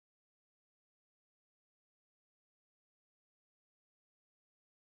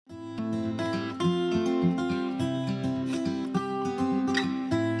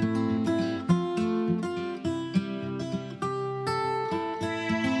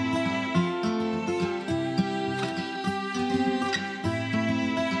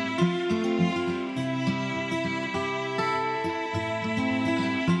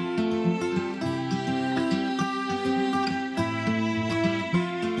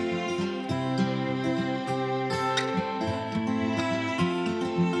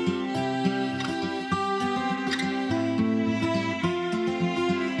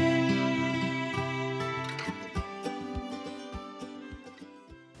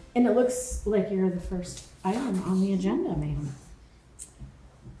And it looks like you're the first item on the agenda, ma'am.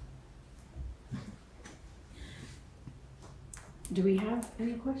 Do we have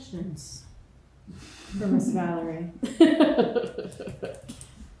any questions for Miss Valerie?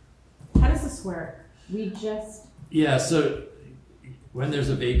 How does this work? We just... Yeah, so when there's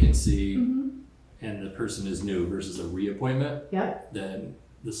a vacancy and the person is new versus a reappointment, then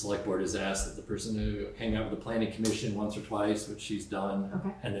the select board is asked that the person to hang out with the planning commission once or twice, which she's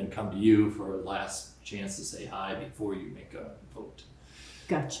done, and then come to you for a last chance to say hi before you make a vote.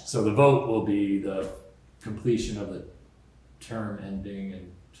 Gotcha. So the vote will be the completion of the term ending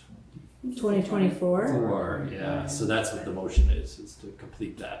in 2024? Yeah, so that's what the motion is to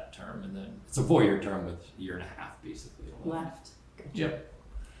complete that term, and then it's a 4-year term with a year and a half basically left. Gotcha. Yep.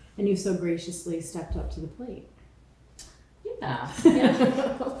 And you so graciously stepped up to the plate. Yeah.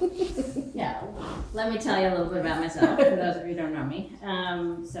 Yeah. Let me tell you a little bit about myself, for those of you who don't know me.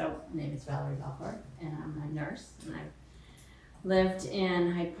 So my name is Valerie Balfour, and I'm a nurse, and I've lived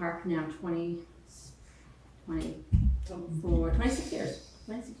in Hyde Park now 26 years.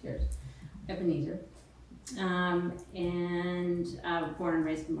 26 years. Ebenezer. And I was born and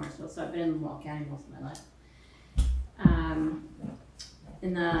raised in Morrisville, so I've been in Walt County most of my life.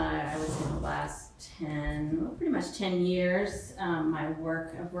 I would say the last pretty much 10 years, I've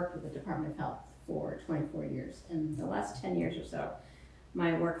worked with the Department of Health for 24 years. And the last 10 years or so,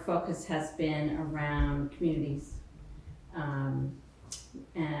 my work focus has been around communities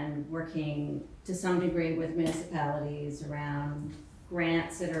and working to some degree with municipalities around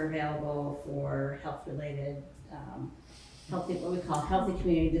grants that are available for health-related, what we call healthy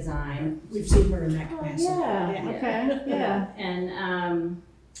community design. We've seen her in that capacity.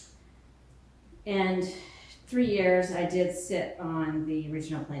 And 3 years I did sit on the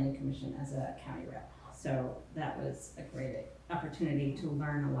Regional Planning Commission as a county rep. So that was a great opportunity to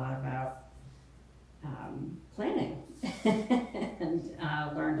learn a lot about planning and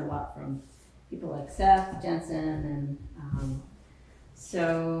learned a lot from people like Seth Jensen. And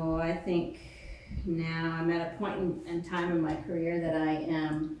so I think now I'm at a point in time in my career that I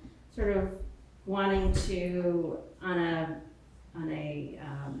am sort of wanting to, on a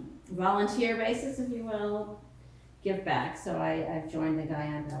volunteer basis, if you will, give back. So I've joined the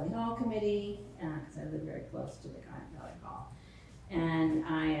Guyan Valley Hall Committee because I live very close to the Guyan Valley Hall. And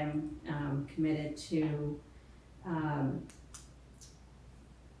I am committed to,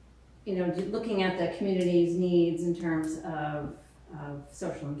 looking at the community's needs in terms of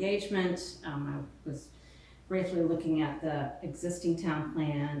social engagement. I was briefly looking at the existing town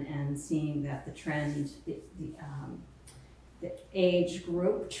plan and seeing that the trend, the age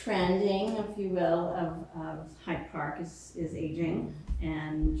group trending, if you will, of Hyde Park is aging,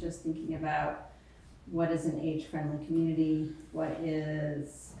 and just thinking about what is an age-friendly community, what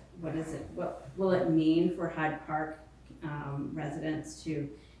will it mean for Hyde Park residents to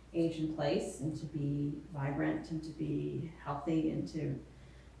age in place and to be vibrant and to be healthy and to,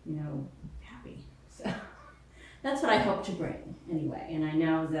 happy. So that's what I hope to bring anyway. And I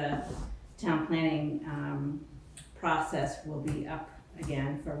know the town planning process will be up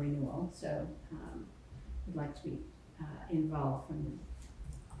again for renewal. So I'd like to be involved from the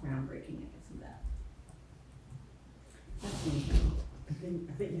groundbreaking, I guess, of that. That's me. I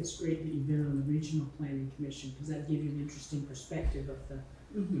think it's great that you've been on the Regional Planning Commission, because that gives you an interesting perspective of the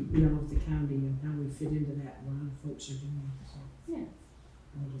of the county and how we fit into that and what other folks are doing. So yeah,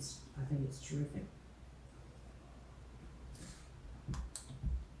 I think it's terrific.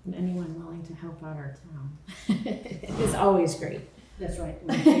 And anyone willing to help out our town is always great. That's right.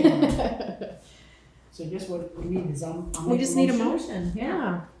 So I guess what we need is we just need a motion.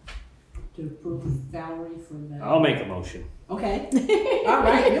 Yeah. To approve Valerie for the. I'll make a motion. Okay. All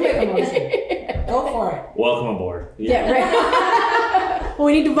right, you make a motion. Go for it. Welcome aboard. Yeah, right. Well,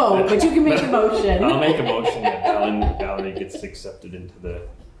 we need to vote, but you can make a motion. I'll make a motion that Valerie gets accepted into the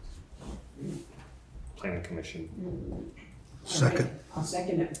Planning Commission. Second. Right. I'll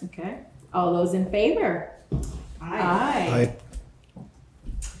second it. Okay. All those in favor? Aye. Aye.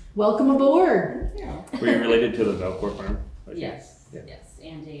 Welcome aboard. yeah. Were you related to the Valcourt farm? Yes. Yeah. Yes.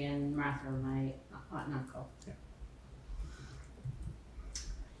 Andy and Martha are my aunt and uncle.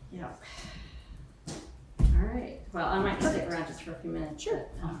 Yeah. All right. Well, I might stick around just for a few minutes. Sure.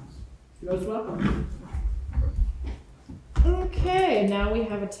 You're most welcome. Okay, now we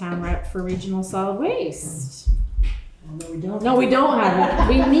have a town rep for regional solid waste. Oh, no, we don't. No, we don't have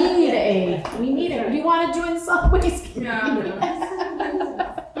it. We need it. Do you want to join the solid waste committee? No.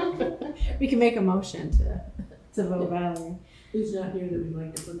 We can make a motion to vote Valerie. Who's not here that we'd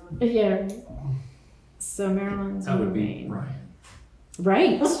like to put on? Yeah. So Marilyn's That would be moving.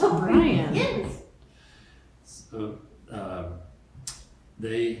 Right, Brian. Yes. So,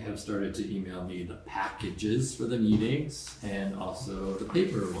 they have started to email me the packages for the meetings and also the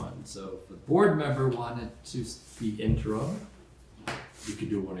paper one. So if the board member wanted to be interim, you could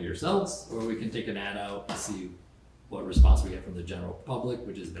do one of yourselves, or we can take an ad out and see what response we get from the general public,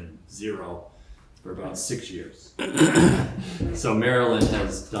 which has been 0 for about 6 years. So Marilyn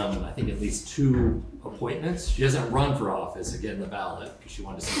has done, I think, at least 2 appointments. She hasn't run for office to get in the ballot because she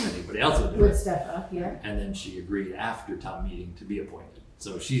wanted to see if anybody else would do Would it. step up, yeah. And then she agreed after town meeting to be appointed.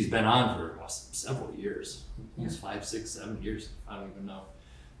 So she's been on for several years, almost 5, 6, 7 years, I don't even know.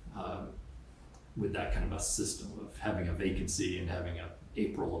 With that kind of a system of having a vacancy and having an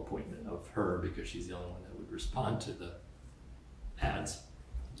April appointment of her because she's the only one that would respond to the ads.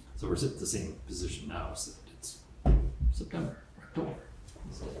 So we're at the same position now, so it's September, October.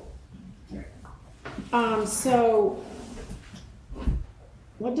 So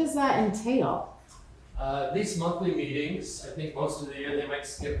what does that entail? These monthly meetings, I think most of the year they might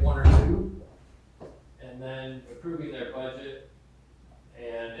skip 1 or 2, and then approving their budget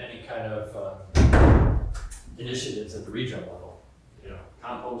and any kind of initiatives at the regional level, you know,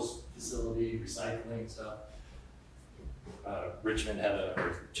 compost facility, recycling stuff.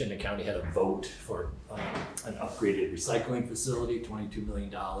 Chittenden County had a vote for an upgraded recycling facility, $22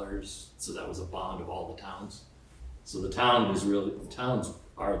 million. So that was a bond of all the towns. So the towns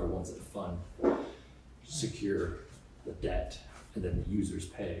are the ones that fund, secure the debt, and then the users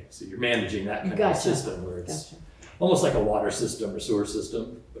pay. So you're managing that kind of system where it's almost like a water system or sewer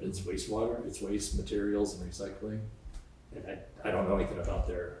system, but it's wastewater, it's waste materials and recycling. And I don't know anything about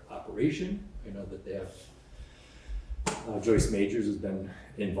their operation. I know that they have Joyce Majors has been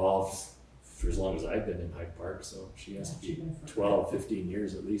involved for as long as I've been in Hyde Park, so she has to be 12, 15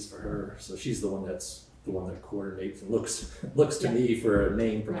 years at least for her. So she's the one that coordinates and looks to me for a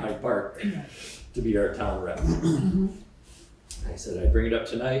name from Hyde Park to be our town rep. I said I'd bring it up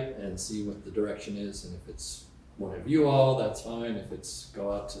tonight and see what the direction is, and if it's one of you all, that's fine. If it's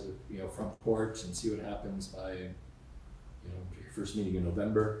go out to front porch and see what happens by your first meeting in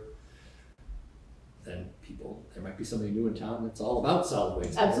November. Then there might be somebody new in town that's all about solid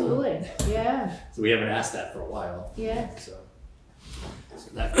waste. Absolutely, yeah. So we haven't asked that for a while. Yeah. So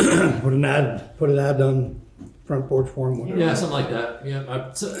that Put an ad on front porch forum, whatever. yeah, something like that. Yeah,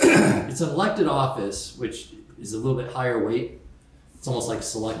 it's an elected office, which is a little bit higher weight. It's almost like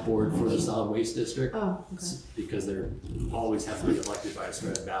select board for the solid waste district. Oh, okay. Because they're always have to be elected by a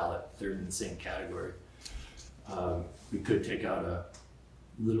spread ballot. They're in the same category. We could take out a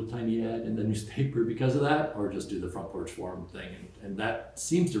little tiny ad in the newspaper because of that, or just do the front porch forum thing, and that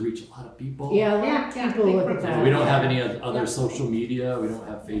seems to reach a lot of people. Yeah, a lot of people look at that. We don't have any other social media. We don't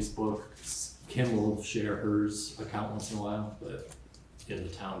have Facebook. Kim will share hers account once in a while, but the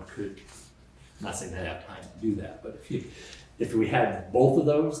town could. I'm not saying they have time to do that, but if we had both of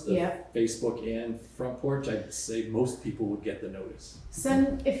those, the Facebook and front porch, I'd say most people would get the notice.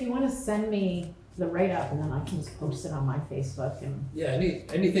 If you want to send me the write-up, and then I can just post it on my Facebook and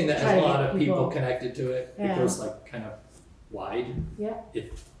anything that has a lot of people connected to it. It goes like kind of wide. Yeah.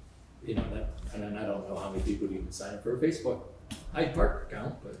 If that, and then I don't know how many people would even sign up for a Facebook Hyde Park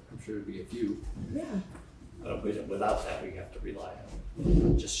account, but I'm sure it'd be a few. Yeah. Without that, we have to rely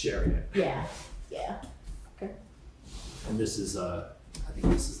on just sharing it. Yeah. Okay. And this is I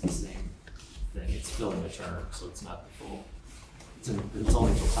think this is the same thing. It's filling a term, so it's not the full. It's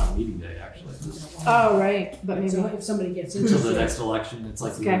only until town meeting day, actually. Oh, right, but maybe So if somebody gets Until interested, the next election, it's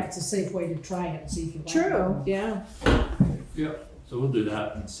like. it's a safe way to try it and see if you like it. true. Yeah. Yep, so we'll do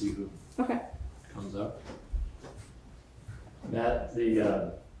that and see who comes up.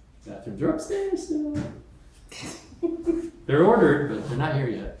 The bathrooms are upstairs still. They're ordered, but they're not here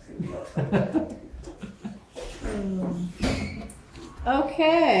yet.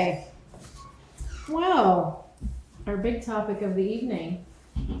 Okay. Well, our big topic of the evening.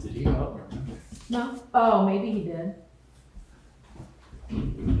 Did he go out or remember? No? Oh, maybe he did.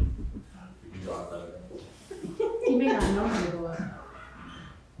 He may not know how to go up.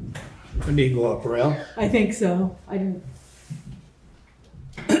 When do you go up, Rail? I think so. I didn't.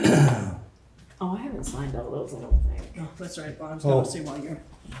 Oh, I haven't signed all those, I don't think. Oh, that's right, Bob. I was Oh. gonna say while you're,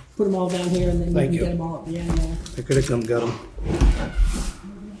 put them all down here and then you Thank can you. get them all at the end there. I could have come got them.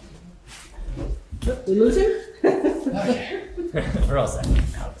 We lose him? We're all set.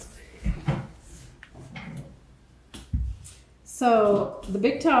 So, the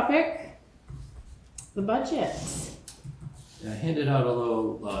big topic, the budget. I handed out a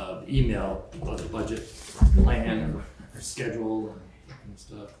little email about the budget plan or schedule and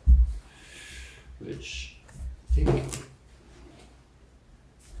stuff, which I think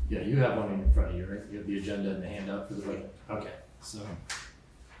Yeah, you have one in front of you, right? You have the agenda and the handout for the budget. Okay, so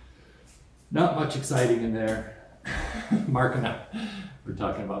not much exciting in there. Mark and I were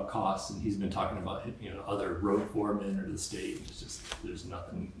talking about costs, and he's been talking about, you know, other road foremen or the state. It's just, there's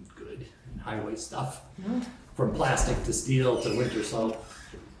nothing good in highway stuff. No. From plastic to steel to winter salt.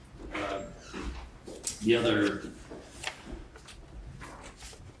 The other,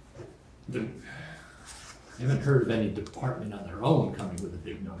 I haven't heard of any department on their own coming with a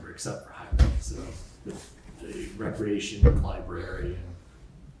big number except for highway. So the recreation library,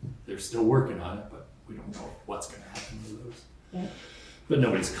 and they're still working on it, but we don't know what's going to happen with those. Yeah. But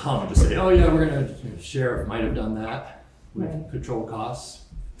nobody's come to say, oh yeah, we're going to, you know, sheriff might have done that with Right. patrol costs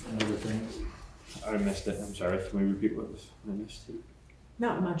and other things. I missed it. I'm sorry. Can we repeat what was I missed it?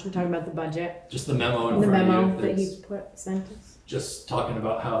 Not much, we're talking about the budget, Just the memo in the front memo of you. that That's he sent us. just talking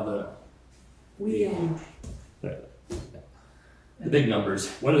about how the big numbers,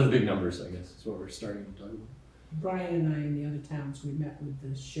 what are the big numbers, I guess, is what we're starting to talk about. Brian and I and the other towns, we met with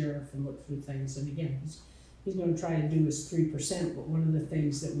the sheriff and looked through things, and again, he's gonna try to do his 3%, but one of the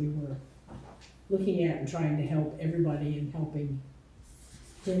things that we were looking at and trying to help everybody and helping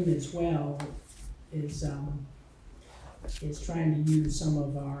him as well is trying to use some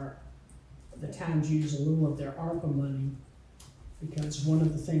of the towns use a little of their ARPA money, because one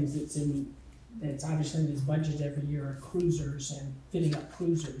of the things that's obviously in his budget every year are cruisers and fitting up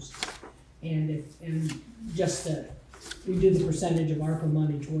cruisers. And just that we do the percentage of ARPA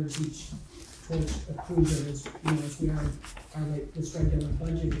money towards a cruiser as, you know, as we are, this regular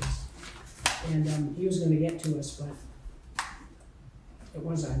budget is. And, he was gonna get to us, but I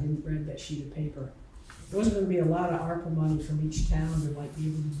didn't read that sheet of paper. There wasn't gonna be a lot of ARPA money from each town to like be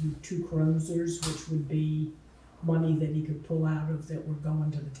able to do 2 cruisers, which would be money that he could pull out of that we're going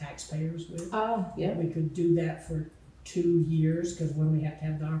to the taxpayers with. Oh, yeah. We could do that for 2 years, because when we have to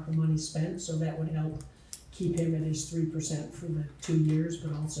have the ARPA money spent, so that would help keep him at his 3% for the 2 years,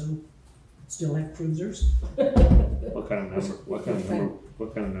 but also still have cruisers. What kind of number? What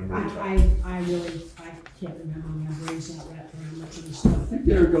kind of number? Is that? I can't remember, my brain's not wrapped around much of this stuff.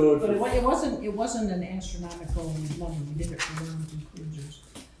 They're going But for, it wasn't an astronomical number, we did it for Burlington cruisers.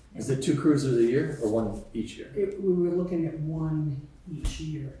 is it 2 cruisers a year or 1 each year? We were looking at 1 each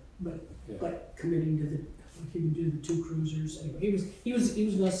year, but committing to if you can do the 2 cruisers, anyway, he was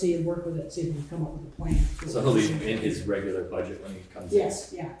gonna see and work with it, see if we can come up with a plan. So he'll be in his regular budget when he comes in?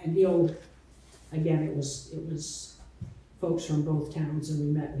 Yes, yeah, and again, it was folks from both towns, and we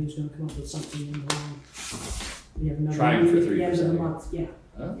met, and he was gonna come up with something in the long. We have another Trying for meeting at the end of the 3%. month, yeah.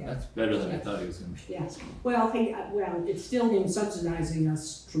 Oh, Yeah. that's better than I thought he was gonna be. Yes, well, it's still been subsidizing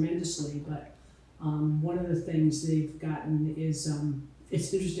us tremendously, but, one of the things they've gotten is,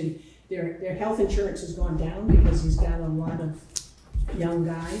 it's interesting, their health insurance has gone down because he's got a lot of young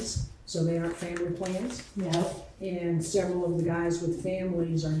guys, so they aren't family plans. Yeah. And several of the guys with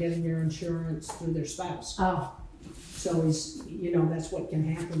families are getting their insurance through their spouse. Oh, So he's, you know, that's what can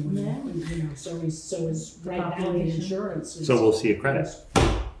happen when, Yeah. you know, so his right now the Population. insurance is. So we'll see a credit.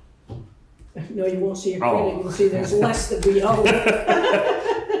 No, you won't see a Oh. credit, you'll see there's less that we owe.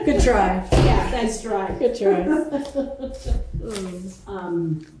 good try. Yeah, that's right. Good try.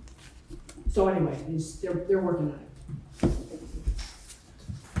 So anyway, they're working on it.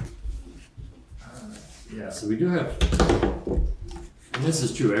 Yeah, so we do have, and this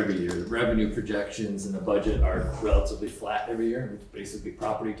is true every year, the revenue projections and the budget are relatively flat every year. It's basically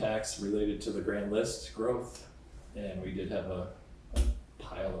property tax related to the grand list growth. And we did have a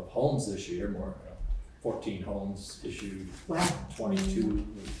pile of homes this year, 14 homes issued, Wow. 22,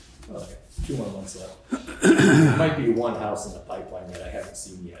 well, 2 more months left. There might be 1 house in the pipeline that I haven't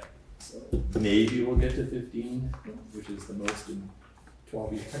seen yet. So maybe we'll get to 15, which is the most in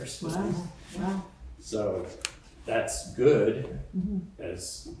 12 years. Wow. So that's good Mm-hmm.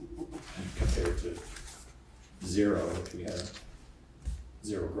 as compared to 0, which we had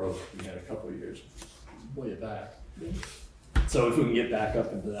 0 growth. We had a couple of years way back. So if we can get back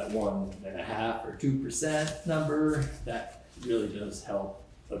up into that 1.5% or 2% number, that really does help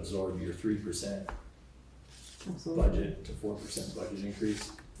absorb your 3% Absolutely. budget to 4% budget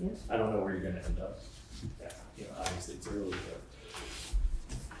increase. Yeah. I don't know where you're gonna end up. Yeah, you know, obviously it's early,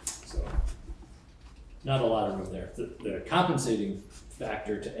 but so not a lot of room there. The compensating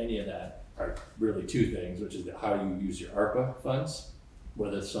factor to any of that are really 2 things, which is how you use your ARPA funds,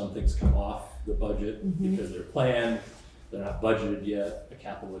 whether some things come off the budget Mhm. because they're planned, they're not budgeted yet, a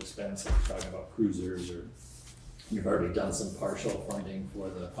capital expense, like we're talking about cruisers, or you've already done some partial funding for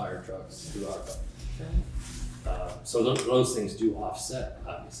the fire trucks through ARPA. So those things do offset,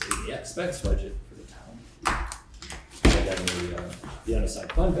 obviously, the expense budget for the town. And then the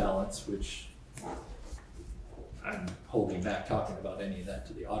unassigned fund balance, which I'm holding back talking about any of that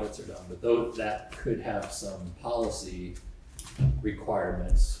till the audits are done, but though that could have some policy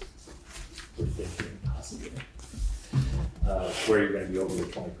requirements, we're thinking possibly, where you're gonna be over the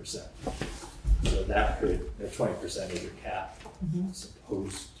 20%. So that could, the 20% is your cap,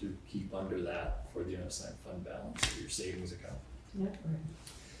 supposed to keep under that for the unassigned fund balance of your savings account. Yep.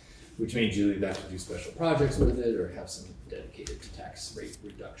 Which means you either have to do special projects with it or have some dedicated to tax rate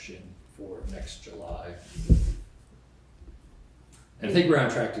reduction for next July. And I think we're on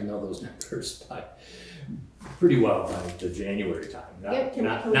track to know those numbers by pretty well by the January time. Yep, can we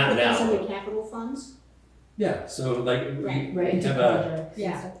Not put those now. into but- capital funds? Yeah, so like we Right, into have a, projects and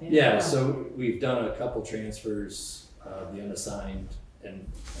Yeah. stuff, yeah, so we've done a couple transfers, the unassigned, and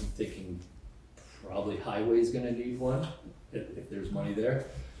I'm thinking probably highway's gonna need one, if there's money there.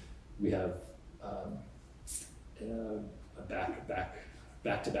 We have, a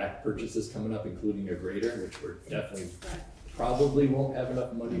back-to-back purchases coming up, including a grader, which we're definitely, probably won't have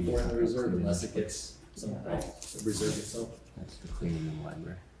enough money for in the reserve unless it gets some help, the reserve itself. That's the cleaning the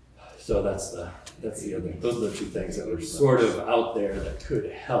library. So that's the other, those are the two things that are sort of out there that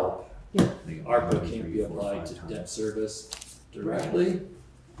could help. ARPA can't be applied to debt service directly,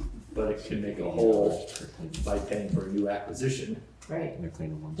 but it can make a hole by paying for a new acquisition. Right, They're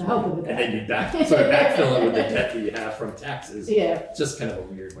cleaning one. to help with And that. then you sort of backfill it with the debt that you have from taxes. Yeah, It's just kind of a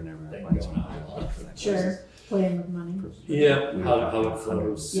weird thing Whenever I going find something on. I like for that. sure, playing with money. Yeah, how it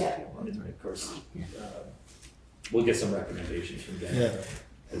flows. Yeah. And of course, we'll get some recommendations from Dan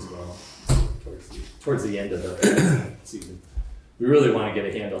as well towards the end of the season. We really want to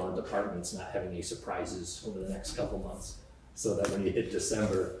get a handle on departments not having any surprises over the next couple months, so that when you hit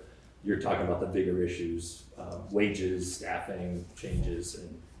December, you're talking about the bigger issues, wages, staffing changes,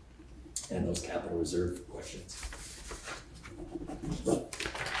 and those capital reserve questions. So,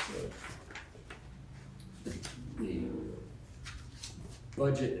 the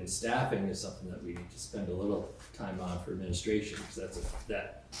budget and staffing is something that we need to spend a little time on for administration, because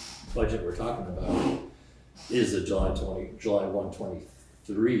that budget we're talking about is a July 1,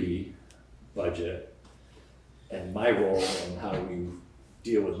 23 budget. And my role and how we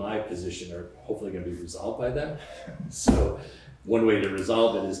deal with my position are hopefully gonna be resolved by then. So one way to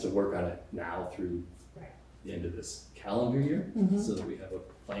resolve it is to work on it now through the end of this calendar year, so that we have a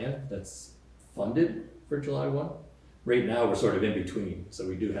plan that's funded for July 1. Right now, we're sort of in between, so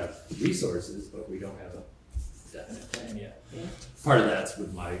we do have resources, but we don't have a definite plan yet. Yeah. Part of that's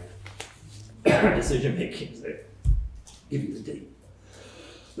with my decision making, they give you the date.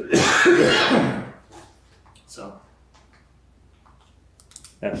 So,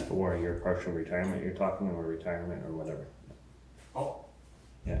 That's for your partial retirement you're talking, or retirement, or whatever. oh,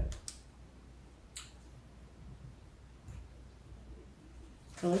 Yeah.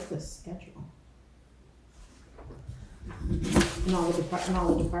 I like this schedule. And all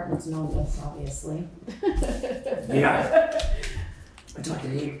the departments know this, obviously. yeah. I talked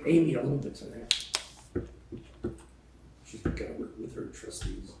to Amy a little bit today. She's gotta work with her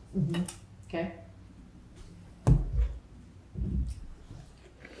trustees. Okay.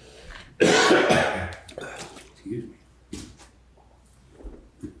 Excuse me.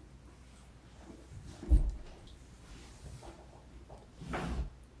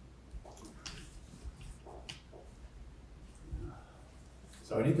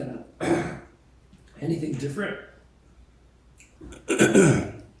 So anything different?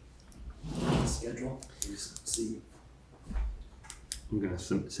 Schedule, please see. I'm gonna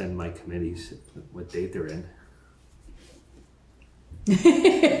send my committees what date they're in.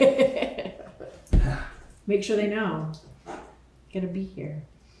 Make sure they know. Gotta be here.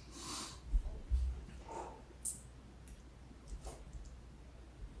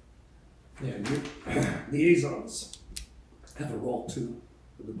 Yeah, your liaisons have a role too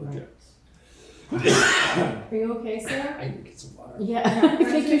with the budget. Are you okay, Sarah? I need to get some water. Yeah, I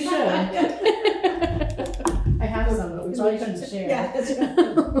think you should. I have some, but we probably shouldn't share. Yeah, that's right.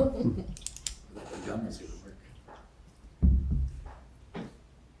 The gum is gonna work.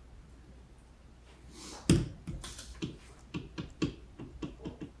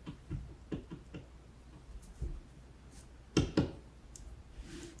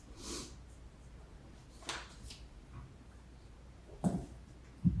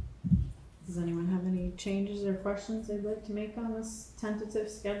 Does anyone have any changes or questions they'd like to make on this tentative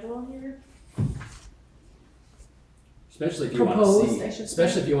schedule here? Especially if you wanna Proposed, I see, should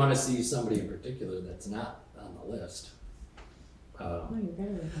especially say. if you wanna see somebody in particular that's not on the list. Oh, you're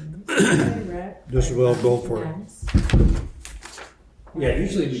better than me. Okay, Rick. Just as well go for it. Yes. Yeah,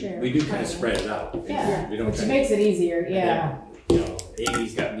 usually Share. we do kind of spread it out. Yeah, We don't which kind makes it easier, yeah. You know,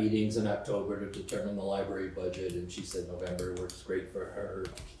 Amy's got meetings in October to determine the library budget, and she said November works great for her.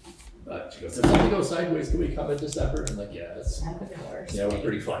 But she goes, if something goes sideways, can we come in December? I'm like, yeah, that's, yeah, we're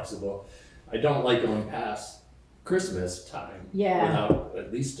pretty flexible. I don't like going past Christmas time Yeah. without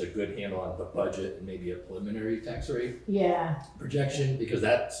at least a good handle on the budget and maybe a preliminary tax rate Yeah, projection, because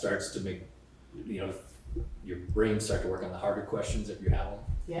that starts to make, you know, your brain start to work on the harder questions if you have them.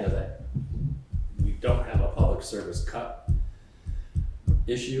 You know, yeah, that we don't have a public service cut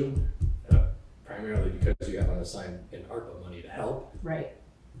issue, primarily because you have unassigned in ARPA money to help. right,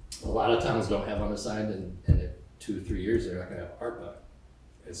 A lot of towns don't have unassigned, and in 2 or 3 years, they're not gonna have ARPA.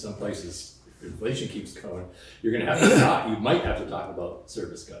 In some places, if inflation keeps going, you're gonna have to talk, you might have to talk about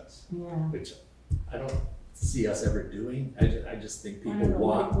service cuts, yeah. which I don't see us ever doing. I just think I people don't know,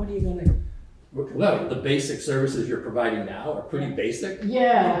 want, what are you gonna, well, the basic services you're providing now are pretty basic.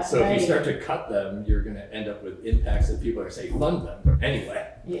 Yeah, So if you right. start to cut them, you're gonna end up with impacts that people are saying fund them anyway.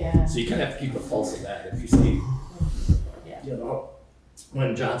 Yeah, So you kind of have to keep a pulse of that. If you see, yeah, you know,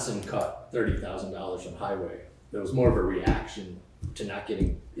 when Johnson cut $30,000 from highway, there was more of a reaction to not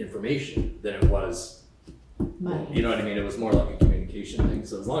getting information than it was, money. you know what I mean? It was more like a communication thing.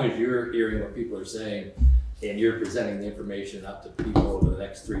 So as long as you're hearing what people are saying and you're presenting the information out to people over the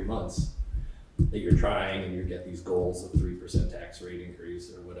next 3 months, that you're trying and you get these goals of 3% tax rate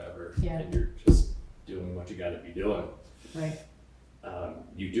increase or whatever, Yeah. and you're just doing what you gotta be doing. Right,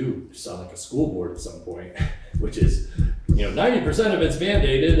 You do sound like a school board at some point, which is, you know, 90% of it's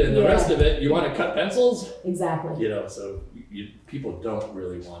mandated and the Yeah. rest of it, you wanna cut pencils? exactly. You know, so people don't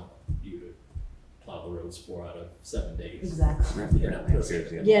really want you to plow the roads 4 out of 7 days. Exactly. You know, those-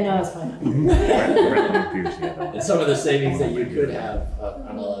 Yeah, no, that's fine. And some of the savings that you could have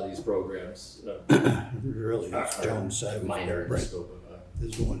on a lot of these programs Really, are it's John Savage. minor in the Right, scope of a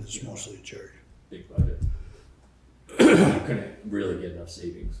is the one that's mostly in charge. big budget. You couldn't really get enough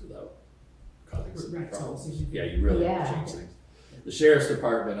savings without causing some Right, so problems. it's- Yeah, you really have to Yeah. change things. The sheriff's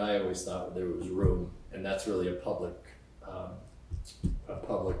department, I always thought there was room, and that's really a public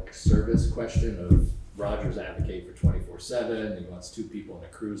service question of Rogers advocate for 24/7, he wants 2 people in a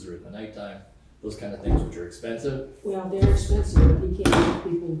cruiser in the nighttime, those kind of things which are expensive. well, they're expensive, but he can't get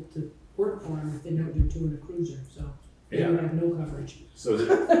people to work for him if they don't do 2 in a cruiser, so they don't Yeah. have no coverage. So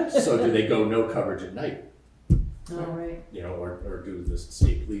do they go no coverage at night? All right, You know, or do the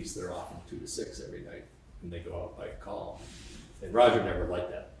state police, they're off from 2 to 6 every night, and they go out by call. And Roger never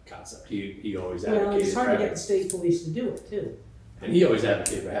liked that concept, he always Well, advocated it's for hard to get having, the state police to do it too. and he always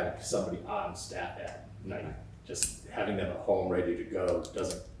advocated for having somebody on staff at night. Just having them at home ready to go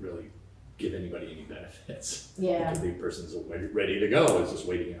doesn't really give anybody any benefits. yeah, Because the person's ready to go, is just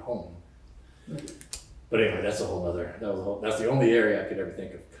waiting at home. Right. But anyway, that's the only area I could ever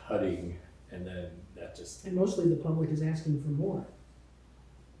think of cutting, and then that just, And mostly the public is asking for more.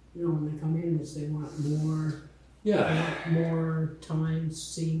 You know, when they come in, they want more, they yeah. want more time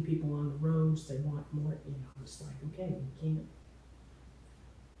seeing people on the roads, they want more, you know, it's like, okay, we can't.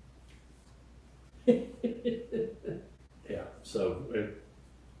 Yeah, so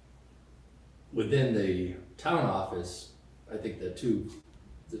within the town office, I think the two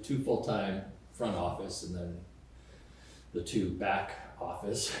full-time front office and then the 2 back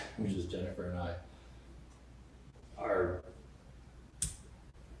office, which is Jennifer and I, are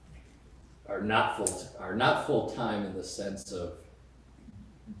not full-time in the sense of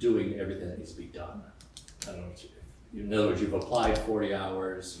doing everything that needs to be done. I don't know, in other words, you've applied 40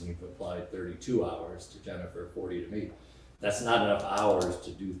 hours and you've applied 32 hours to Jennifer, 40 to me. That's not enough hours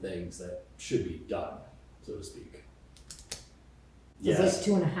to do things that should be done, so to speak. so it's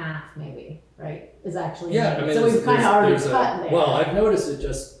like 2.5 maybe, right, is actually. Yeah, I mean, So we've kind of already there's cut there. well, I've noticed it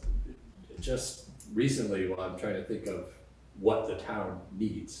just recently while I'm trying to think of what the town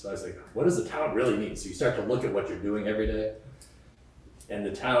needs. So I was like, what does the town really need? So you start to look at what you're doing every day, and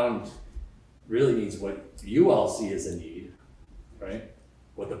the town really needs what you all see as a need, right?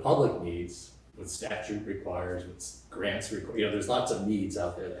 What the public needs, what statute requires, what grants require. You know, there's lots of needs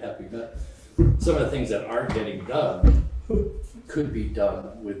out there that have to be met. Some of the things that aren't getting done could be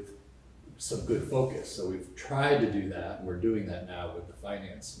done with some good focus. So we've tried to do that, and we're doing that now with the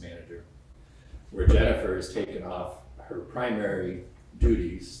finance manager, where Jennifer has taken off her primary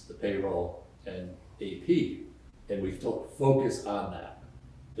duties, the payroll and AP, and we've focused on that.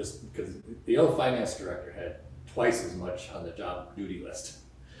 Just because the old finance director had twice as much on the job duty list,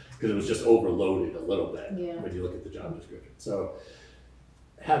 because it was just overloaded a little bit Yeah. when you look at the job description. So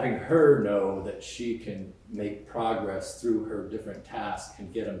having her know that she can make progress through her different tasks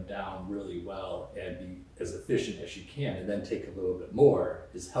and get them down really well and be as efficient as she can, and then take a little bit more,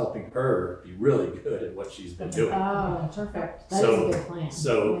 is helping her be really good at what she's been doing. Oh, perfect. That is So- a good plan.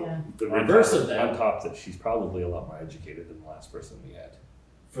 So Yeah. the reverse of On that, top that she's probably a lot more educated than the last person we had.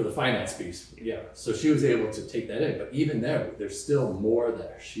 for the finance piece, yeah. So she was able to take that in, but even there, there's still more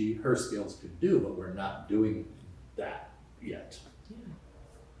that her skills could do, but we're not doing that yet. Yeah.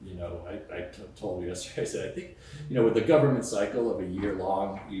 You know, I told you yesterday, I said, I think, you know, with the government cycle of a year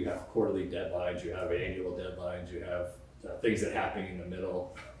long, you have quarterly deadlines, you have annual deadlines, you have things that happen in the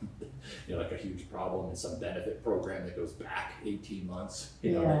middle, you know, like a huge problem in some benefit program that goes back 18 months,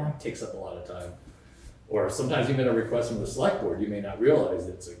 you know, Yeah. that takes up a lot of time. Or sometimes even a request from the select board, you may not realize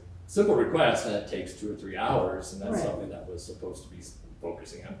it's a simple request and it takes 2 or 3 hours, and that's Right. something that was supposed to be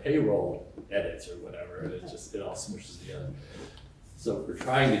focusing on payroll edits or whatever, and it all smushes together. So we're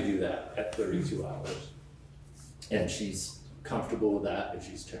trying to do that at 32 hours. And she's comfortable with that, and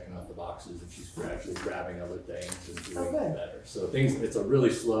she's checking off the boxes, and she's gradually grabbing other things and doing good. better. So it's a really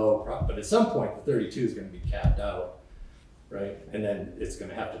slow but at some point, the 32 is gonna be capped out, right? And then it's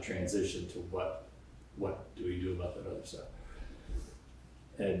gonna have to transition to what do we do about that other stuff?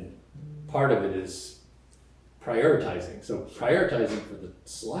 And part of it is prioritizing. So prioritizing for the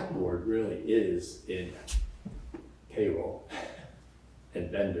select board really is in payroll and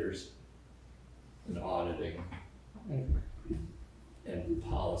vendors and auditing Right. and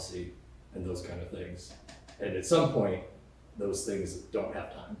policy and those kind of things. And at some point, those things don't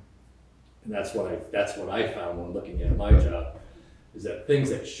have time. And that's what I found when looking at my job, is that things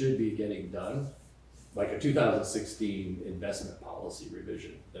that should be getting done, like a 2016 investment policy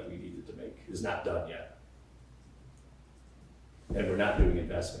revision that we needed to make, is not done yet. And we're not doing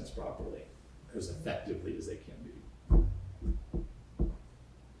investments properly, as effectively as they can be.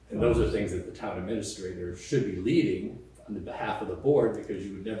 And those are things that the town administrator should be leading on the behalf of the board, because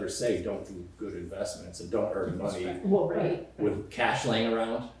you would never say, don't do good investments and don't earn money Well, right. with cash laying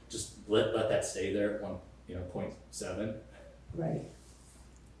around. Just let that stay there at 0.7. Right.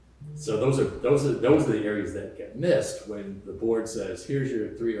 So those are the areas that get missed when the board says, here's your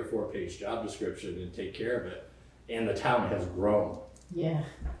 3 or 4 page job description and take care of it. And the town has grown. Yeah.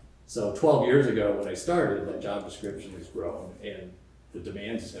 So 12 years ago when I started, that job description has grown and the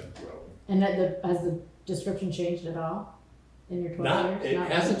demands have grown. And has the description changed at all in your 12 years? It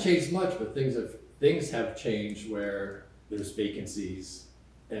hasn't changed much, but things have changed where there's vacancies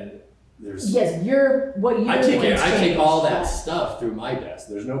and there's. Yes, what you're I doing take all that but- stuff through my desk.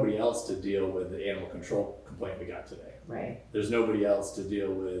 There's nobody else to deal with the animal control complaint we got today. Right. There's nobody else to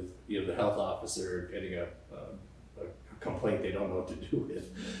deal with, the health officer getting a complaint they don't know what to do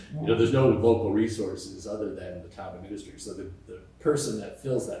with. There's no local resources other than the town administrator. So the person that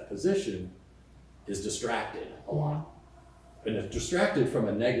fills that position is distracted a lot. And it's distracted from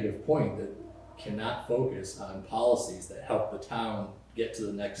a negative point that cannot focus on policies that help the town get to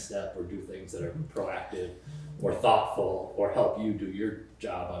the next step or do things that are proactive or thoughtful or help you do your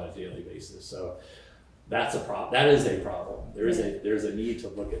job on a daily basis. So that's a problem. That is a problem. There's a need to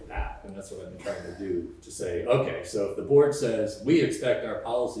look at that, and that's what I've been trying to do, to say, okay, so if the board says we expect our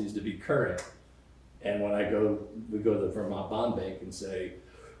policies to be current, and when we go to the Vermont Bond Bank and say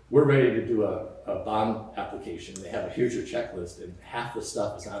we're ready to do a bond application, they have here's your checklist, and half the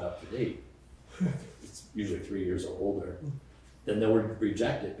stuff is not up to date. It's usually 3 years or older. Then they would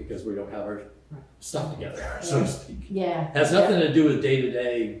reject it because we don't have our stuff together, so to speak. Yeah. Has nothing to do with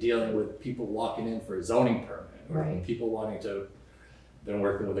day-to-day dealing with people walking in for a zoning permit, or Right. people wanting to, been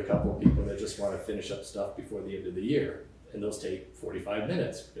working with a couple of people that just want to finish up stuff before the end of the year. And those take 45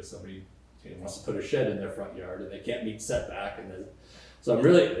 minutes because somebody wants to put a shed in their front yard and they can't meet setback. So I'm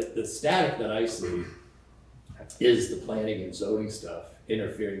really, the static that I see is the planning and zoning stuff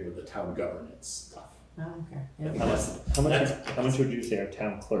interfering with the town governance stuff. Oh, okay. I think Yeah. How much would you say our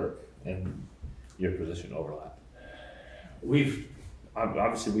town clerk and your position overlap?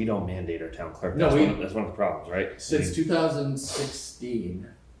 Obviously, we don't mandate our town clerk. No, That's one of the problems, right? Since 2016,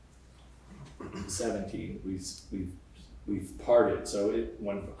 17, we've parted. So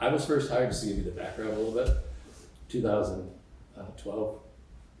when I was first hired, just to give you the background a little bit, 2012,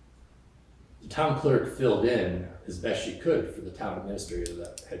 the town clerk filled in as best she could for the town administrator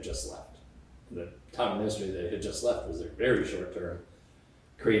that had just left. The town administrator that had just left was a very short term,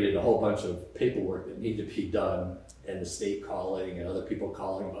 created a whole bunch of paperwork that needed to be done, and the state calling and other people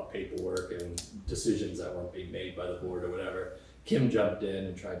calling about paperwork and decisions that weren't being made by the board or whatever. Kim jumped in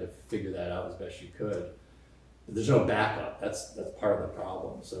and tried to figure that out as best she could. But there's no backup. That's part of the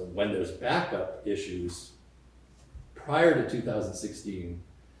problem. So when there's backup issues, prior to 2016,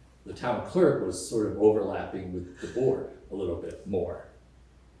 the town clerk was sort of overlapping with the board a little bit more.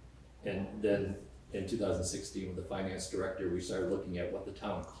 And then in 2016 with the finance director, we started looking at what the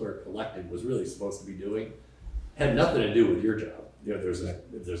town clerk elected was really supposed to be doing. Had nothing to do with your job. You know,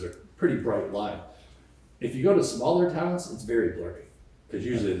 there's a pretty bright line. If you go to smaller towns, it's very blurry, because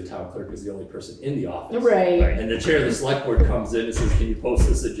usually the town clerk is the only person in the office. Right. And the chair of the select board comes in and says, can you post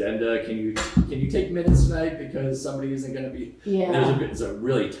this agenda? Can you take minutes tonight because somebody isn't gonna be. Yeah. It's a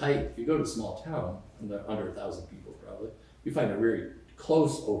really tight, if you go to a small town, under 1,000 people probably, you find a very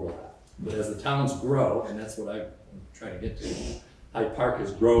close overlap. But as the towns grow, and that's what I'm trying to get to, Hyde Park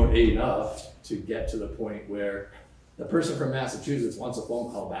has grown enough to get to the point where the person from Massachusetts wants a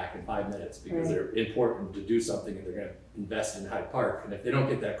phone call back in 5 minutes because Right. they're important to do something and they're gonna invest in Hyde Park. And if they don't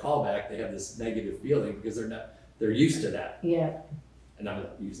get that call back, they have this negative feeling because they're used to that. Yeah. And I'm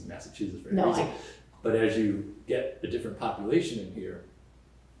not using Massachusetts for any No, reason. But as you get a different population in here,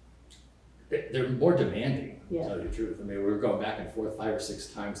 they're more demanding, to Yeah. tell you the truth. I mean, we were going back and forth 5 or 6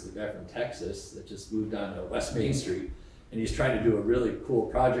 times with the guy from Texas that just moved on to West Main Street. And he's trying to do a really cool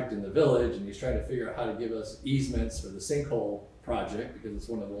project in the village, and he's trying to figure out how to give us easements for the sinkhole project, because it's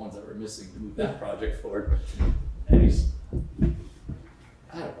one of the ones that we're missing to move that project forward. And he's,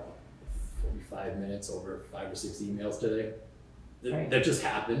 I don't know, 45 minutes over 5 or 6 emails today. Right. That just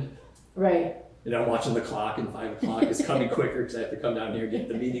happened. Right. You know, I'm watching the clock, and 5 o'clock is coming quicker because I have to come down here and get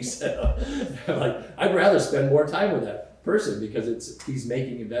the meeting set up. I'm like, I'd rather spend more time with that person because he's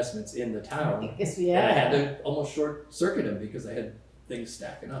making investments in the town. Yes, And I had yeah. to almost short circuit him because I had things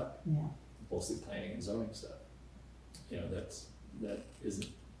stacking up, Yeah. mostly planning and zoning stuff. You know, that isn't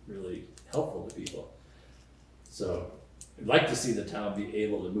really helpful to people. So I'd like to see the town be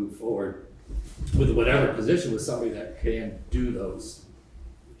able to move forward with whatever position with somebody that can do those,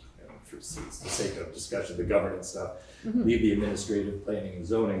 you know, for the sake of discussion, the governance stuff, Mhm. leave the administrative planning and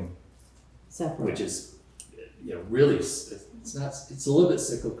zoning, Separate. which is, you know, really, it's a little bit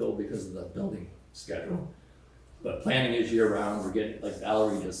cyclical because of the building schedule. But planning is year round. We're getting, like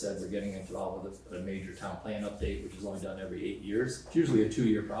Valerie just said, we're getting into all of a major town plan update, which is only done every 8 years. It's usually a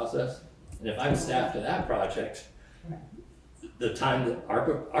 2-year process. And if I'm staffed to that project, the time that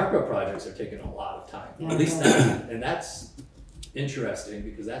ARPA projects are taking a lot of time, Yeah. at least that, and that's interesting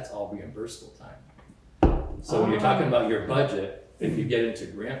because that's all reimbursable time. So when you're talking about your budget, if you get into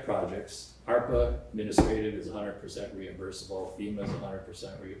grant projects, ARPA administrative is 100% reimbursable, FEMA is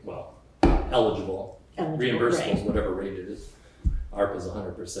 100% eligible. Reimbursable is whatever rate it is. ARPA is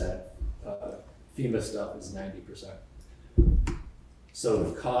 100%. FEMA stuff is 90%. So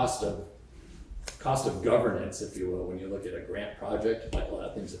the cost of governance, if you will, when you look at a grant project, like a lot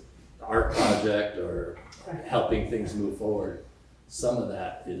of things, the art project or helping things move forward, some of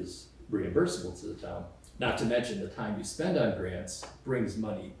that is reimbursable to the town. Not to mention the time you spend on grants brings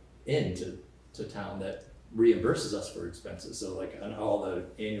money into town that reimburses us for expenses. So like on all the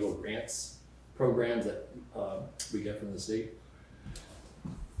annual grants programs that we get from the state,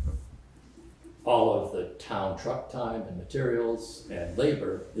 all of the town truck time and materials and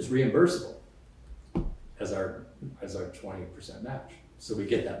labor is reimbursable as our 20% match. So we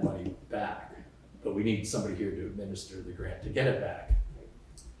get that money back, but we need somebody here to administer the grant to get it back.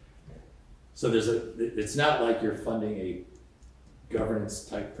 So it's not like you're funding a governance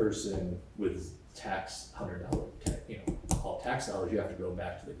type person with tax $100, all tax dollars. You have to go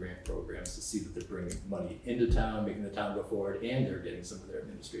back to the grant programs to see that they're bringing money into town, making the town go forward, and they're getting some of their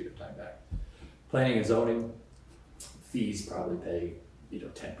administrative time back. Planning and zoning fees probably pay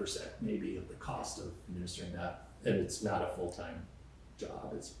 10% maybe of the cost of administering that, and it's not a full-time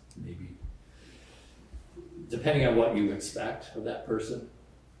job. It's maybe, depending on what you expect of that person,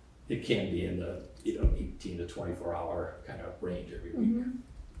 it can be in the 18 to 24 hour kind of range every week.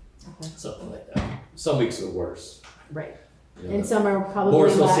 Okay. Something like that. Some weeks are worse. Right. You know, And some are probably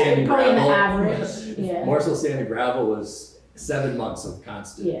Morsel, sand, and probably in the gravel. average. Yeah. Morsel, sand, and gravel was 7 months of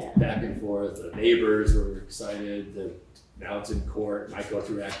constant Yeah. back and forth. The neighbors were excited. Now it's in court. Might go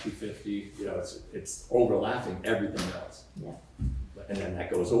through Act 250. It's overlapping everything else. Yeah. And then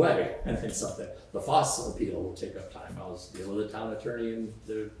that goes away. And then something. The Foss appeal will take up time. I was dealing with the town attorney and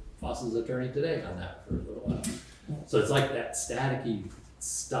the Foss's attorney today on that for a little while. So it's like that staticky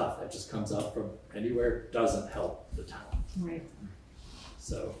stuff that just comes up from anywhere doesn't help the town. Right.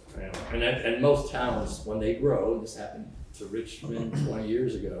 So, and most towns, when they grow, this happened to Richmond 20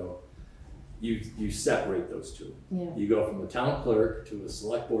 years ago, you separate those two. Yeah. You go from a town clerk to a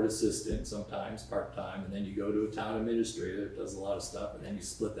select board assistant, sometimes part-time, and then you go to a town administrator that does a lot of stuff, and then you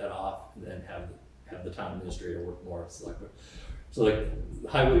split that off, and then have the town administrator work more select board. So like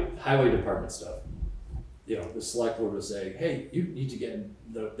highway department stuff, the select board will say, hey, you need to get in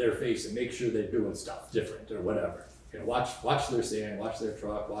their face and make sure they're doing stuff different or whatever. Watch their sand, watch their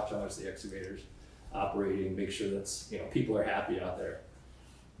truck, watch how much the excavator's operating, make sure that's, people are happy out there.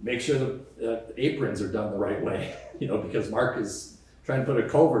 Make sure the aprons are done the right way, because Mark is trying to put a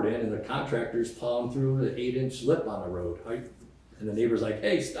culvert in and the contractor's plowing through an 8-inch lip on the road. And the neighbor's like,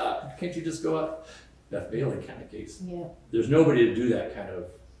 hey, stop, can't you just go up? Beth Bailey kind of case. Yeah. There's nobody to do that kind of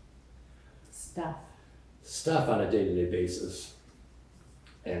stuff on a day-to-day basis.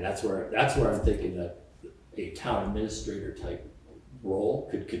 And that's where I'm thinking that a town administrator type role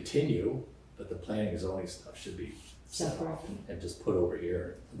could continue, but the planning and zoning stuff should be separate and just put over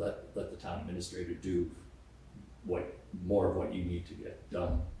here. Let the town administrator do more of what you need to get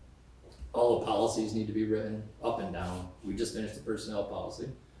done. All the policies need to be written up and down. We just finished the personnel policy.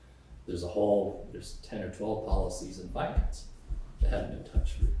 There's 10 or 12 policies in finance that haven't been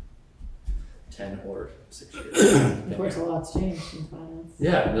touched for 10 or 6 years. Of course, a lot's changed in finance.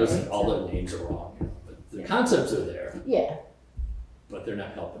 Yeah, and all the names are wrong, but the concepts are there. Yeah. But they're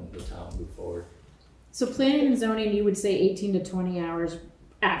not helping the town move forward. So planning and zoning, you would say 18 to 20 hours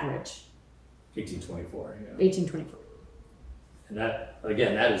average. 1824, 1824. And that,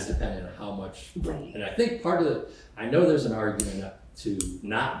 again, that is dependent on how much. Right. And I think I know there's an argument to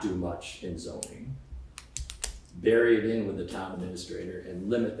not do much in zoning, bury it in with the town administrator and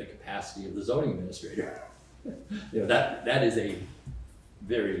limit the capacity of the zoning administrator. That is a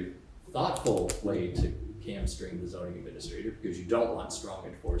very thoughtful way to hamstring the zoning administrator, because you don't want strong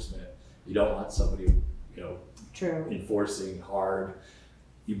enforcement. You don't want somebody, True. enforcing hard.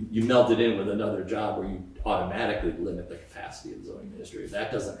 You meld it in with another job where you automatically limit the capacity of the zoning administrator.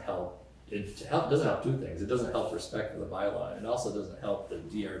 That doesn't help. It doesn't help two things. It doesn't help respect for the bylaw, and it also doesn't help the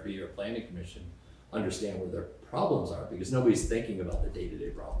DRB or planning commission understand where their problems are, because nobody's thinking about the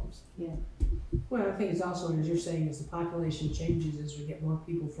day-to-day problems. Yeah. Well, I think it's also, as you're saying, as the population changes, as we get more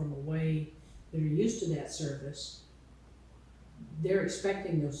people from away that are used to that service, they're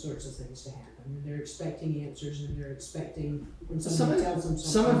expecting those sorts of things to happen. And they're expecting answers, and they're expecting when somebody tells them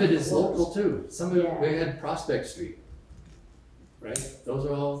something. Some of it is local too. Some of it, Yeah. we had Prospect Street, right? Those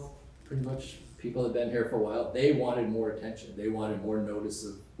are all pretty much people that have been here for a while. They wanted more attention. They wanted more notice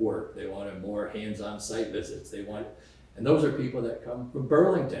of work. They wanted more hands-on site visits. And those are people that come from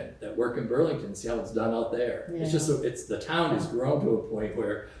Burlington, that work in Burlington, see how it's done out there. Yeah. It's just, the town has grown to a point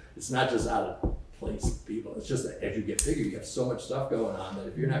where it's not just out of place people. It's just that as you get bigger, you have so much stuff going on that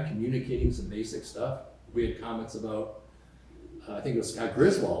if you're not communicating some basic stuff, we had comments about, I think it was Scott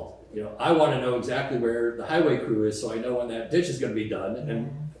Griswold, I want to know exactly where the highway crew is so I know when that ditch is going to be done.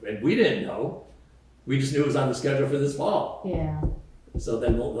 And we didn't know. We just knew it was on the schedule for this fall. Yeah. So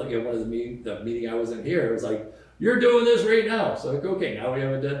then one of the meeting I was in here, it was like, you're doing this right now. So like, okay, now we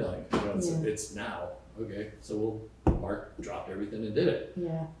have a deadline. It's now. Okay, so Mark dropped everything and did it.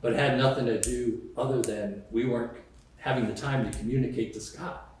 Yeah. But it had nothing to do other than we weren't having the time to communicate to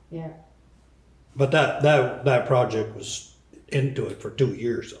Scott. Yeah. But that project was into it for 2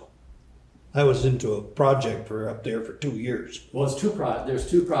 years though. I was into a project for up there for 2 years. Well, there's two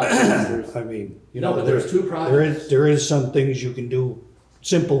projects. I mean, but there's two projects. There is some things you can do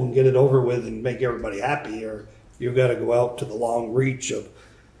simple and get it over with and make everybody happy, or you got to go out to the long reach of,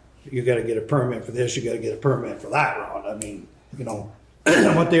 you got to get a permit for this, you got to get a permit for that round. I mean,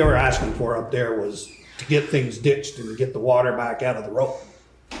 what they were asking for up there was to get things ditched and get the water back out of the road.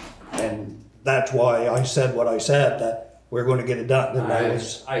 And that's why I said what I said, that we're going to get it done. And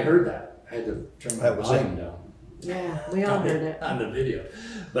I heard that. I had to turn my volume down. Yeah, we all heard it. On the video.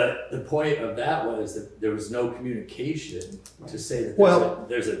 But the point of that was that there was no communication to say that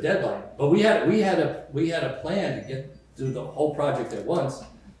there's a deadline. But we had a plan to get through the whole project at once,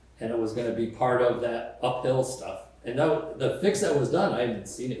 and it was gonna be part of that uphill stuff. And the fix that was done, I haven't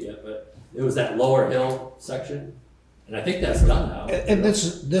seen it yet, but it was that lower hill section. And I think that's done now. And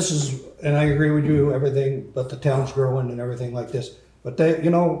this is, and I agree with you, everything, but the town's growing and everything like this. But they,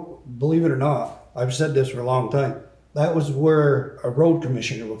 believe it or not, I've said this for a long time, that was where a road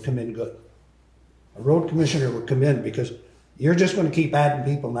commissioner would come in good. A road commissioner would come in because you're just going to keep adding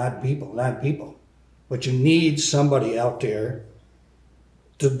people and adding people and adding people. But you need somebody out there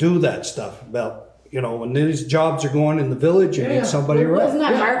to do that stuff about, when these jobs are going in the village, you need somebody around. Wasn't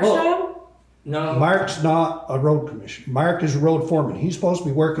that Mark's job? No. Mark's not a road commissioner. Mark is a road foreman. He's supposed to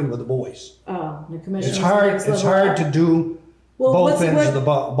be working with the boys. Oh, the commission. It's hard to do both ends of the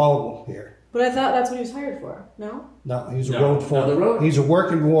ball here. But I thought that's what he was hired for. No? No, he's a road foreman. No, he's a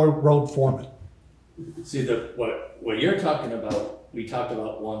working road foreman. See, what you're talking about, we talked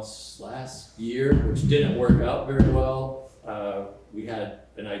about once last year, which didn't work out very well. we had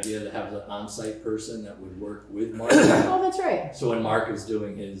an idea to have an on-site person that would work with Mark. Oh, that's right. So when Mark is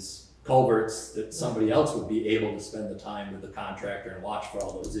doing his culverts, that somebody else would be able to spend the time with the contractor and watch for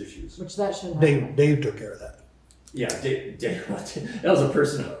all those issues. Which that shouldn't happen. Dave took care of that. Yeah, that was a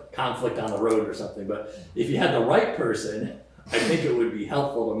personal conflict on the road or something, but if you had the right person, I think it would be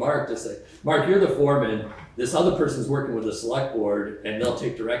helpful to Mark to say, Mark, you're the foreman, this other person's working with the select board, and they'll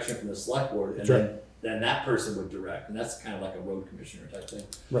take direction from the select board, and then that person would direct, and that's kind of like a road commissioner type thing.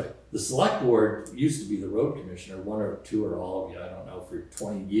 Right. The select board used to be the road commissioner, one or two or all of you, I don't know, for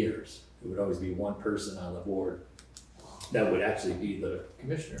 20 years. It would always be one person on the board that would actually be the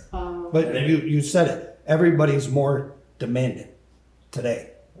commissioner. But you said it, everybody's more demanding today.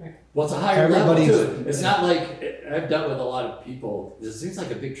 Well, it's a higher level Everybody's- too. It's not like, I've dealt with a lot of people, it seems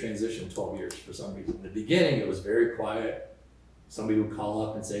like a big transition, 12 years for some reason. In the beginning, it was very quiet. Somebody would call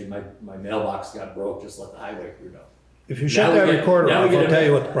up and say, my mailbox got broke, just let the highway crew know. If you shut Now we that get- recorder now we off, get I'll a- tell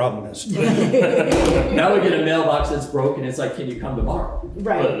you what the problem is. Now we get a mailbox that's broken, it's like, can you come tomorrow?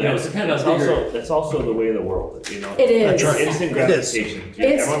 Right. You know, it's kind of That's bigger. also, that's also the way of the world, you know. It is. That's right. Instant It is. gratification.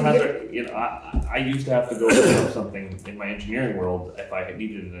 It's- Everyone has their, you know, I used to have to go look something in my engineering world. If I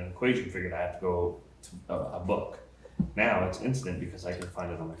needed an equation figured, I had to go to a book. Now it's instant because I can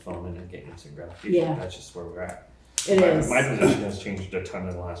find it on my phone and then get instant gratification. Yeah. That's just where we're at. It is. My position has changed a ton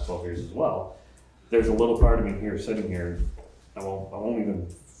in the last 12 years as well. There's a little part of me here, sitting here,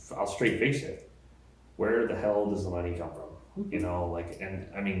 I'll straight face it. Where the hell does the money come from? You know, like, and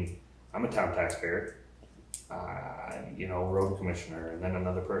I mean, I'm a town taxpayer, you know, road commissioner, and then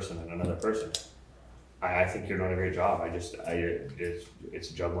another person and another person. I think you're doing a great job. It's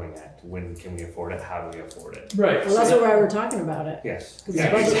juggling act. When can we afford it? How do we afford it? Right. Well, that's why we're talking about it. Yes. 'Cause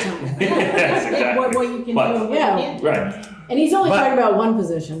it's budget time. Yes, exactly. What you can But- do and what you Yeah. can't do. Right, And he's only But- talking about one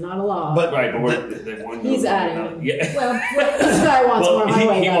position, not a lot. But right, but the one. He's adding. Yeah. Well, This guy wants more Well,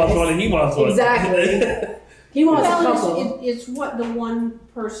 highway he guys. wants one and he wants one. Exactly. He wants a Well, couple. it's what the one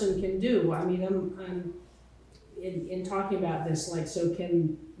person can do. I mean, I'm in talking about this, like, so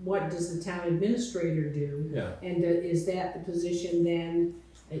what does the town administrator do? Yeah. And is that the position then,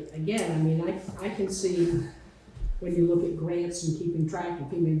 again, I mean, I can see when you look at grants and keeping track and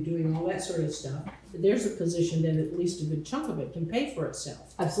people doing all that sort of stuff, there's a position that at least a good chunk of it can pay for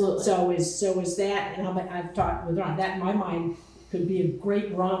itself. Absolutely. So is that, and I've talked with Ron, that in my mind could be a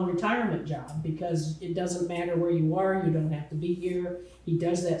great Ron retirement job, because it doesn't matter where you are, you don't have to be here. He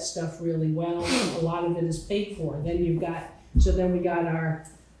does that stuff really well. A lot of it is paid for. Then we got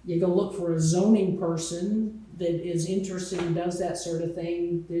you go look for a zoning person that is interested and does that sort of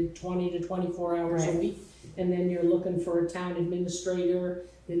thing, did 20 to 24 hours a Right. week. And then you're looking for a town administrator,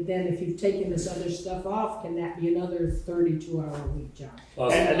 and then if you've taken this other stuff off, can that be another 32-hour-a-week job?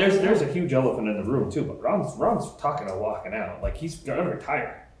 And there's a huge elephant in the room too, but Ron's talking about walking out, like he's gonna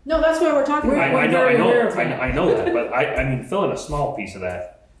retire. No, that's why we're talking about. I We're very aware of know that. I know that, but I mean, filling a small piece of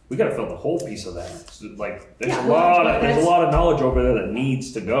that, we gotta fill the whole piece of that. So, like, there's Yeah, a lot well, of, there's a that's- lot of knowledge over there that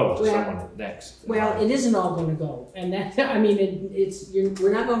needs to go to Well, someone next. Well, it isn't all gonna go, and that, I mean,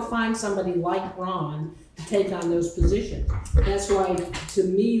 we're not gonna find somebody like Ron to take on those positions. That's why, to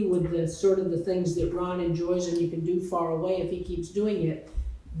me, with the sort of the things that Ron enjoys and you can do far away, if he keeps doing it,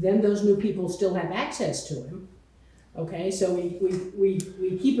 then those new people still have access to him. Okay, so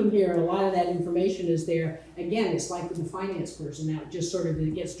we keep him here, and a lot of that information is there. Again, it's like with the finance person now, it just sort of,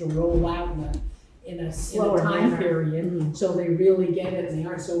 it gets to roll out in a Slower time manner. period, so they really get it, and they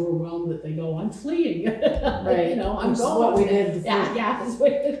aren't so overwhelmed that they go, I'm fleeing. Right. You know, I'm Which is going. what we did. Yeah.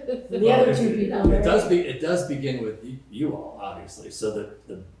 The other two people. It does begin with you all, obviously, so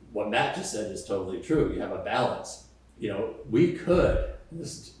that what Matt just said is totally true. You have a balance. You know, we could,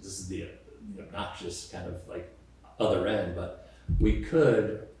 this is the obnoxious kind of like other end, but we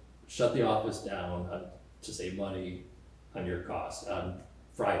could shut the office down to save money on your costs on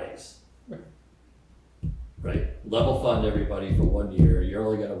Fridays. Right? Level fund everybody for 1 year. You're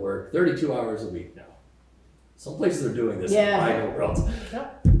only gonna work 32 hours a week now. Some places are doing this in Yeah. private worlds.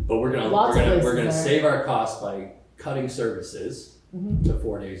 Yep. But we're Lots of gonna places are. save our costs by cutting services Mhm. to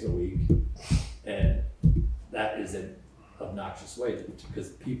 4 days a week. And that is an obnoxious way because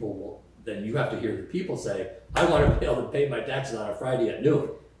people will, then you have to hear the people say, I want to be able to pay my taxes on a Friday at noon.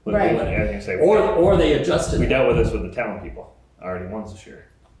 But Right. I was gonna say, Or they adjusted we it. dealt with this with the town people already once this year.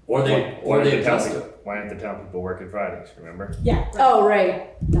 Or they adjusted it. Why aren't the town people working Fridays, remember? Yeah. Oh,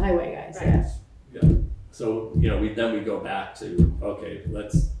 right. The highway guys, Right. yeah. Yeah. So, we go back to, okay,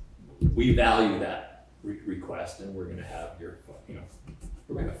 we value that request and we're gonna have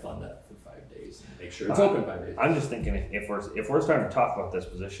we're gonna fund that for 5 days and make sure it's open 5 days. I'm just thinking if we're starting to talk about this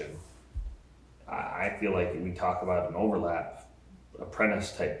position, I feel like we talk about an overlap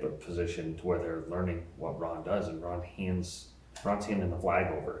apprentice type of position to where they're learning what Ron does, and Ron's handing the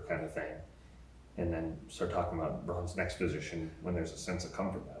flag over kind of thing. And then start talking about Ron's next position when there's a sense of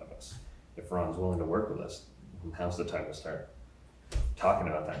comfort out of us. If Ron's willing to work with us, now's the time to start talking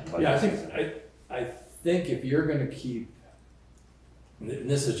about that. In budget Yeah, season. I think if you're gonna keep, and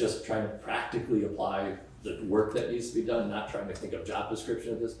this is just trying to practically apply the work that needs to be done, not trying to think of job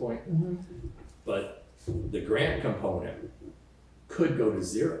description at this point. But the grant component could go to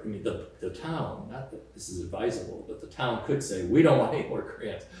zero. I mean, the town, not that this is advisable, but the town could say, we don't want any more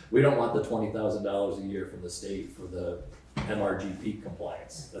grants. We don't want the $20,000 a year from the state for the MRGP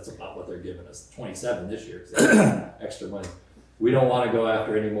compliance. That's about what they're giving us, 27 this year, because they have extra money. We don't want to go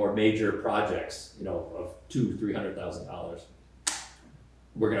after any more major projects, you know, of $200,000-300,000.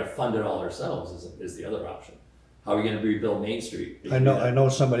 We're gonna fund it all ourselves is the other option. How are we gonna rebuild Main Street? I know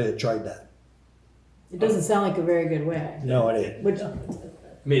somebody that tried that. It doesn't sound like a very good way. No, it ain't. Which, I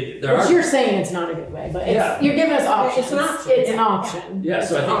mean, there are. you're saying it's not a good way, but Yeah. you're giving us options. It's an option, It's an yeah. option. Yeah,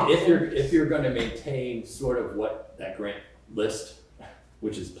 so It's I an think option. if you're gonna maintain sort of what that grant list,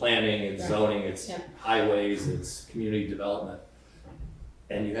 which is planning and Right. zoning, it's Yeah. highways, it's community development,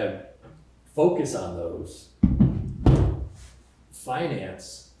 and you have focus on those,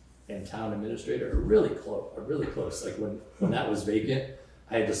 finance and town administrator are really close. Like when that was vacant,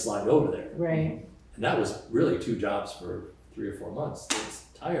 I had to slide over there. Right. And that was really 2 jobs for 3 or 4 months. It was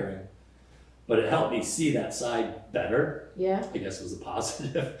tiring, but it helped me see that side better. Yeah. I guess was a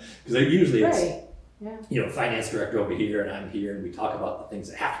positive, because usually it's, Right. Yeah. you know, finance director over here and I'm here and we talk about the things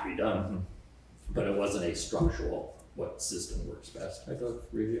that have to be done, but it wasn't a structural, what system works best type of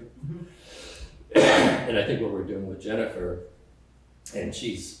review. And I think what we're doing with Jennifer, and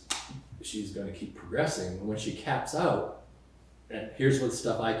she's going to keep progressing, and when she caps out, and here's what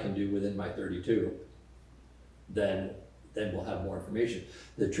stuff I can do within my 32, then we'll have more information.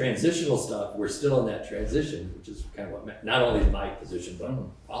 The transitional stuff, we're still in that transition, which is kind of what, not only my position, but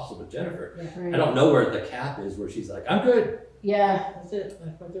also with Jennifer. Right. I don't know where the cap is, where she's like, I'm good. Yeah. That's it.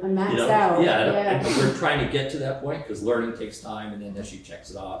 That's what they're- I'm maxed You know? out. Yeah, and we're trying to get to that point, because learning takes time, and then as she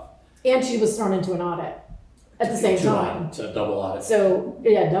checks it off. And she was thrown into an audit at the same time. To double audit. So,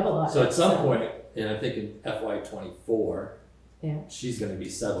 yeah, double audit. So at some point, and I'm thinking FY '24, Yeah. she's gonna be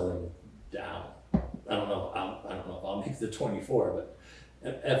settling down. I don't know if I'll make the 24, but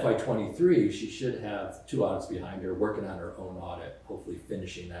at FY '23, she should have 2 audits behind her, working on her own audit, hopefully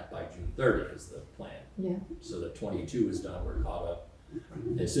finishing that by June 30 is the plan. Yeah. So that 22 is done, we're caught up.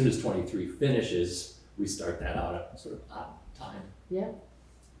 As soon as 23 finishes, we start that audit sort of on time. Yeah.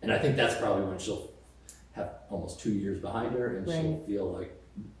 And I think that's probably when she'll have almost 2 years behind her, and she'll Right. feel like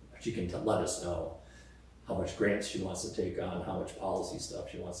she can let us know how much grants she wants to take on, how much policy stuff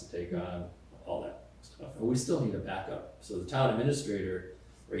she wants to take on, all that stuff. And we still need a backup. So the town administrator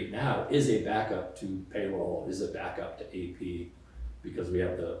right now is a backup to payroll, is a backup to AP, because we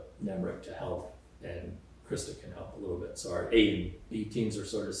have the NEMRIC to help, and Krista can help a little bit. So our A and B teams are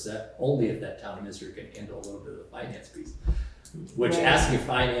sort of set, only if that town administrator can handle a little bit of the finance piece. Which Right. asking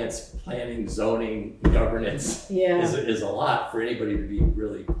finance, planning, zoning, governance Yeah. is a lot for anybody to be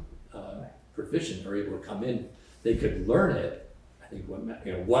really proficient or able to come in. They could learn it. I think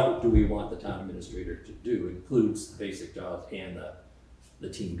what do we want the town administrator to do includes the basic jobs and the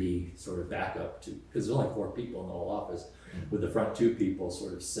team B sort of backup to, because there's only 4 people in the whole office, with the front 2 people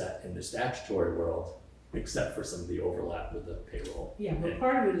sort of set in the statutory world, except for some of the overlap with the payroll. Yeah, but and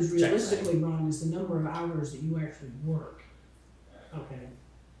part of it is check realistically, Ron, is the number of hours that you actually work. Okay.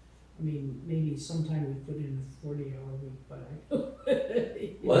 I mean, maybe sometime we put in a 40-hour week,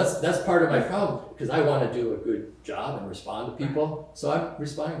 but Well, that's part of my problem, because I want to do a good job and respond to people. So I'm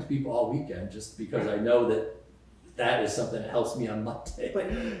responding to people all weekend, just because I know that is something that helps me on Monday.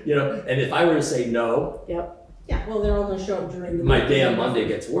 But- You know, and if I were to say no, Yeah, well, they're all gonna show up during the. my week. day on Monday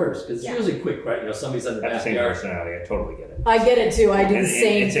gets worse, because it's Yeah. usually quick, right? You know, somebody's in the I have the same backyard. personality, I totally get it. I get it too. I do And the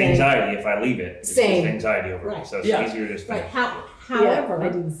same it's thing. anxiety if I leave it. It's Same. just anxiety over it, Right. so it's Yeah. easier to just Right, finish. Yeah, I however,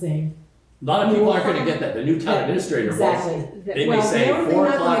 do the same. A lot of people aren't going to get that. The new town Yeah, administrator will. Exactly. They may well, say they're 4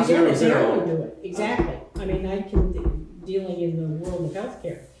 not o'clock, gonna get it, 00. they're gonna do it, exactly. I mean, I can, dealing in the world of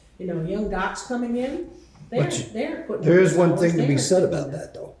healthcare, you know, young docs coming in, they're putting. There is one hours, thing to be they're said doing about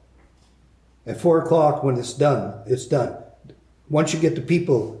that though. At 4 o'clock, when it's done, it's done. Once you get the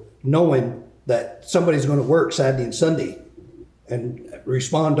people knowing that somebody's gonna work Saturday and Sunday and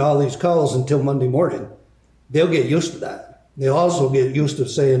respond to all these calls until Monday morning, they'll get used to that. They'll also get used to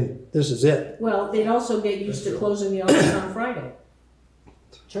saying, this is it. Well, they'd also get used to closing the office on Friday.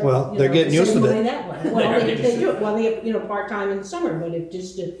 Sure. Well, You they're know, getting used to saving money that. that way. Well, they do it, well, they, you know, part-time in the summer, but if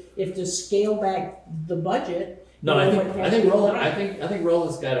just to scale back the budget No, I You know think, what I has think to be Roland, right. I think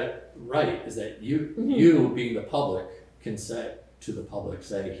Roland's got it right, is that you, Mhm. you being the public can say to the public,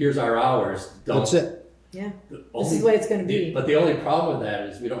 say, here's our hours, don't. That's it. Yeah, the this only- is what it's gonna be. But the only problem with that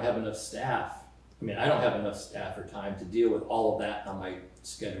is we don't have enough staff. I mean, I don't have enough staff or time to deal with all of that on my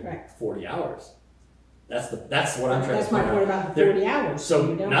schedule, Right. 40 hours. That's what I'm trying to That's my figure point out. about the There- 40 hours. So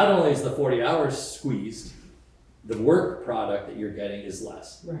you don't- not only is the 40 hours squeezed, the work product that you're getting is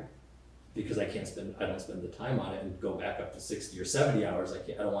less. Right. Because I don't spend the time on it and go back up to 60 or 70 hours.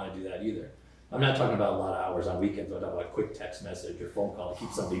 I don't wanna do that either. I'm not talking about a lot of hours on weekends, I'm talking about a quick text message or phone call to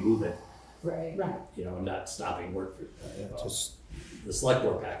keep somebody moving. Right. Right. You know, I'm not stopping work for, Just, the select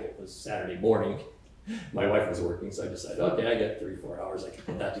board packet was Saturday morning. My wife was working, so I decided, okay, I got 3-4 hours, I can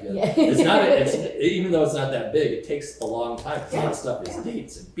put that together. Yeah. It's not, even though it's not that big, it takes a long time. A lot of stuff is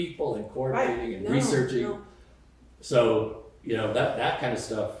dates and people and coordinating and No, researching. no. So, you know, that kind of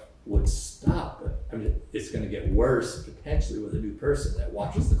stuff would stop, but I mean, it's gonna get worse potentially with a new person that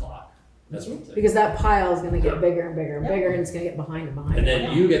watches the clock. That's what I'm saying. Because that pile is gonna Yeah. get bigger and bigger and Yeah. bigger, and it's gonna get behind and behind. And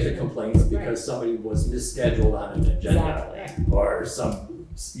then you get the complaints because somebody was misscheduled on an agenda. Exactly. Or Well,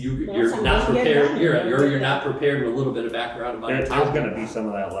 you're some not doesn't get prepared, done. you're not prepared with a little bit of background about There's it. gonna be some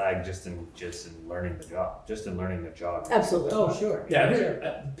of that lag just in learning the job, Absolutely. Oh, sure. Yeah, Sure.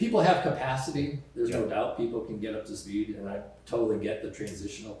 people have capacity, there's no Yeah. doubt people can get up to speed, and I totally get the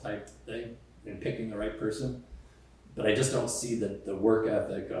transitional type thing and picking the right person. But I just don't see the work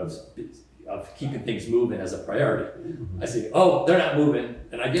ethic of keeping things moving as a priority. I say, oh, they're not moving,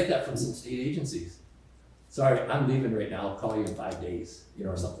 and I get that from some state agencies. Sorry, I'm leaving right now, I'll call you in 5 days, you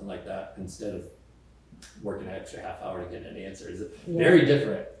know, or something like that, instead of working an extra half hour to get an answer. It's very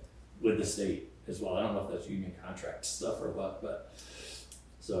different with the state as well. I don't know if that's union contract stuff or what, but,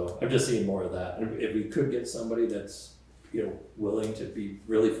 so I'm just seeing more of that. And if we could get somebody that's, you know, willing to be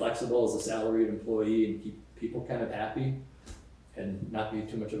really flexible as a salaried employee and keep people kind of happy and not be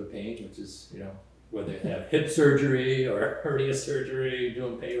too much of a pain, which is, you know, whether they have hip surgery or hernia surgery,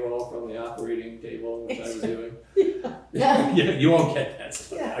 doing payroll from the operating table, which I was doing. Yeah. You won't get that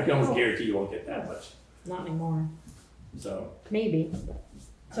stuff. Yeah. I can almost guarantee you won't get that much. Not anymore. So, Maybe.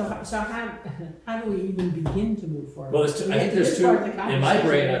 So how do we even begin to move forward? well, I think there's This two, part of the in my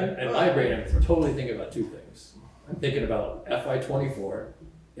brain, conversation, I'm totally thinking about two things. I'm thinking about FY '24,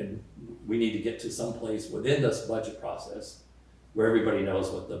 and we need to get to some place within this budget process where everybody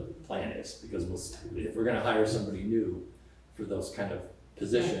knows what the plan is, because if we're gonna hire somebody new for those kind of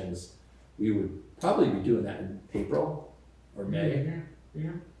positions, we would probably be doing that in April or May, Yeah.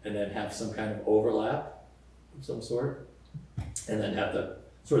 and then have some kind of overlap of some sort, and then have the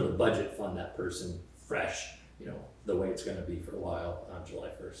sort of the budget fund that person fresh, you know, the way it's gonna be for a while on July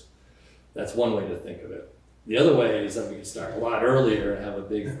 1st. That's one way to think of it. The other way is that we can start a lot earlier and have a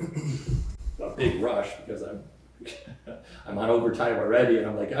big rush, because I'm on overtime already, and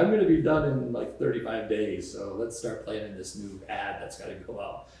I'm like, I'm gonna be done in like 35 days, so let's start planning this new ad that's gotta go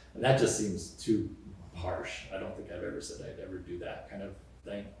out. And that just seems too harsh. I don't think I've ever said I'd ever do that kind of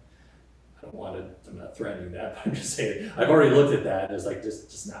thing. I'm not threatening that, but I'm just saying, I've already looked at that, and it's like,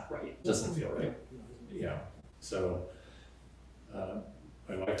 just not right, it doesn't feel right, you know, so.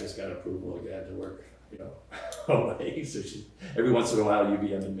 My wife just got approval again to work, you know, away, so every once in a while,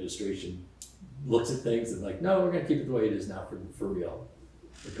 UVM administration looks at things and like, no, we're gonna keep it the way it is now for real,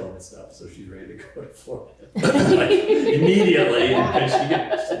 the COVID stuff, so she's ready to go to Florida. Like, immediately,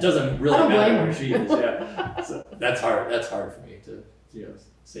 because it doesn't really I don't blame matter where her. she is, yeah, so that's hard for me to, you know,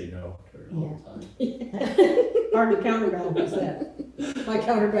 say no to her all the time. Hard to counterbalance that. My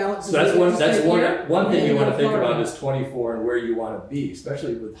counterbalance is. So that's that one thing you wanna think Florida. about is 24 and where you wanna be,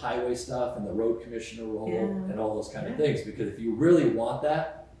 especially with highway stuff and the road commissioner role Yeah. and all those kind of things, because if you really want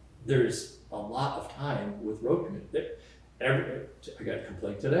that, there's a lot of time with road commissioner. I got a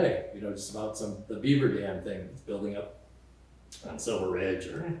complaint today, you know, just about the beaver dam thing that's building up on Silver Ridge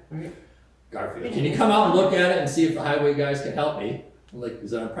or Right. Garfield. Can you come out and look at it and see if the highway guys can help me? I'm like,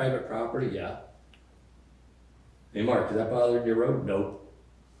 is it on private property? Yeah. Hey, Mark, does that bother your road? Nope.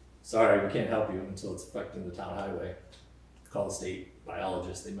 Sorry, we can't help you until it's affecting the town highway. Call the state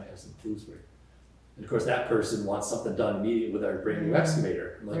biologist, they might have some clues for you. And of course, that person wants something done immediately with our brand new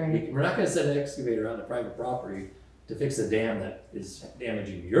excavator. I'm like, Right. we're not gonna send an excavator on the private property to fix a dam that is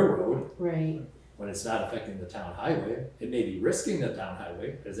damaging your road Right. when it's not affecting the town highway. It may be risking the town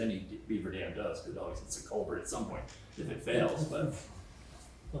highway, as any beaver dam does, because it always hits a culvert at some point if it fails, but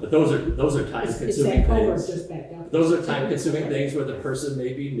those are time It's consuming that culvert things. just back up. Those are time consuming things where the person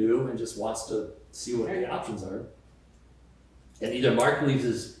may be new and just wants to see what the options are. And either Mark leaves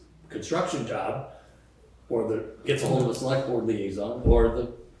his construction job, or gets a hold of a select board liaison, or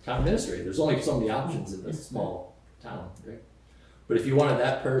the town administrator. There's only so many options in this small town, right? But if you wanted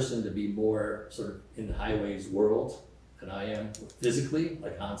that person to be more sort of in the highways world than I am physically,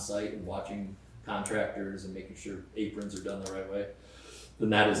 like on site and watching contractors and making sure aprons are done the right way, then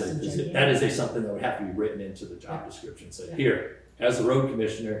that is something that would have to be written into the job description. Say, here, as the road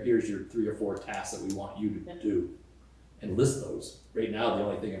commissioner, here's your 3 or 4 tasks that we want you to do, and list those. Right now, the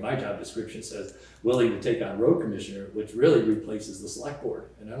only thing in my job description says willing to take on road commissioner, which really replaces the select board,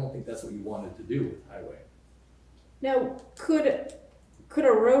 and I don't think that's what you wanted to do with highway. Now, could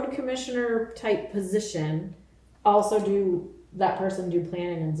a road commissioner type position also that person do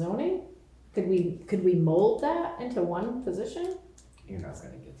planning and zoning? Could we mold that into one position? You're not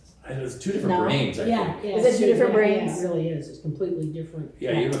gonna get this. There's 2 different brains, I Yeah, think. yeah. Is it 2 different Yeah, brains? it really is, it's completely different.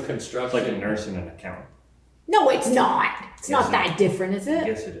 Yeah, you have a It's construction. like a nurse and an accountant. No, it's not. It's Yes, not that different, is it?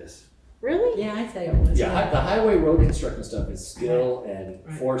 Yes, it is. Really? Yeah, I'd say it was. Yeah, the highway road construction stuff is skill and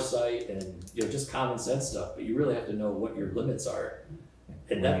Right. foresight and, just common sense stuff, but you really have to know what your limits are.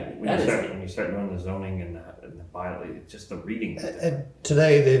 And that When you start doing the zoning and the bylaw, it's just the reading. And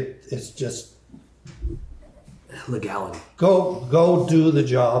today, it's just legality. go do the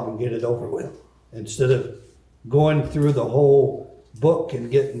job and get it over with, instead of going through the whole book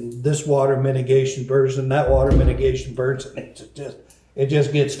and getting this water mitigation version, that water mitigation version. It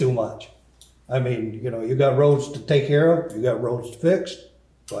just gets too much. I mean, you got roads to take care of, you got roads to fix,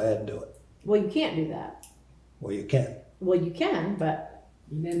 go ahead and do it. Well, you can't do that. Well, you can. Well, you can, but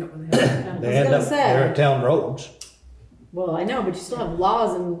You'd end up with a hell of a They end gonna up, say. they're town roads. well, I know, but you still have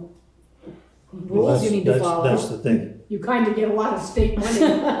laws and Well, rules you need to follow. That's the thing. You kind of get a lot of state money.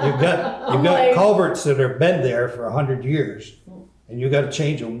 You've got Like- culverts that have been there for 100 years, and you got to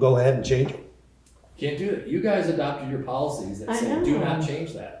change them. Go ahead and change them. Can't do it. You guys adopted your policies that I say do know. not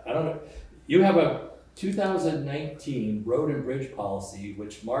change that. I don't know. You have a 2019 road and bridge policy,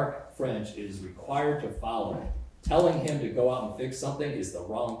 which Mark French is required to follow. Telling him to go out and fix something is the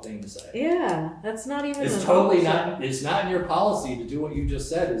wrong thing to say. Yeah, that's not even. It's an totally option. not, it's not in your policy to do what you just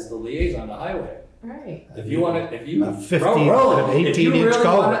said is the liaison to highway. Right. If you want to, if you, A 15 Roland, an if you 18-inch really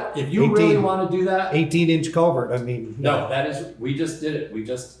culvert. wanna- if you really 18. want to do that, 18-inch culvert. I mean, no, that is, we just did it. We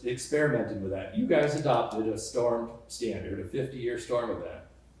just experimented with that. You guys adopted a storm standard, a 50-year storm event.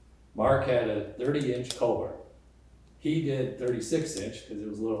 Mark had a 30-inch culvert. He did 36-inch because it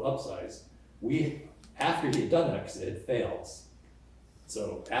was a little upsized. After he had done that, because it had fails.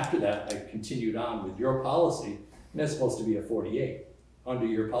 So after that, I continued on with your policy, and it's supposed to be a 48 under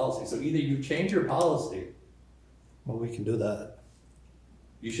your policy. So either you change your policy, well, we can do that.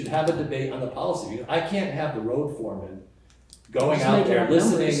 you should have a debate on the policy. I can't have the road foreman going Just out making there up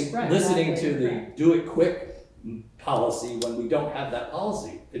numbers. listening, Right, listening exactly, to the right. do it quick policy when we don't have that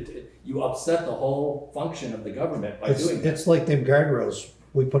policy. You upset the whole function of the government by doing that. It's like them guardrails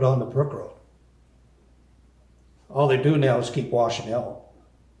we put on the Brook Road. All they do now is keep washing out.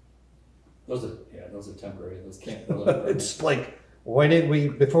 Those are temporary. Those can't. Those are permanent. It's like, why didn't we,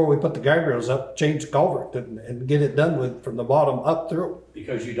 before we put the guardrails up, change the culvert and get it done with from the bottom up through?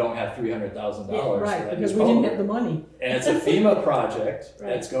 Because you don't have $300,000 Yeah, for right, that because new we didn't have culvert. the money. And it's a FEMA project Right.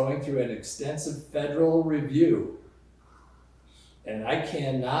 that's going through an extensive federal review. And I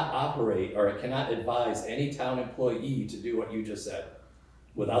cannot operate, or I cannot advise any town employee to do what you just said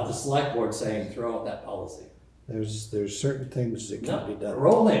without the select board saying, throw out that policy. There's certain things that can be No, done.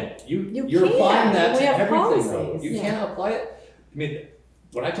 Roland, You you're applying can't. that We to have everything though. policies. You Yeah. can't apply it. I mean,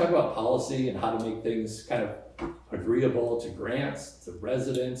 when I talk about policy and how to make things kind of agreeable to grants, to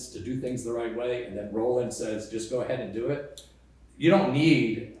residents, to do things the right way, and then Roland says, just go ahead and do it. You don't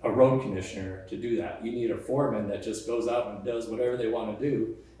need a road commissioner to do that. You need a foreman that just goes out and does whatever they want to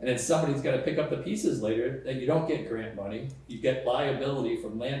do. And then somebody's got to pick up the pieces later that you don't get grant money. You get liability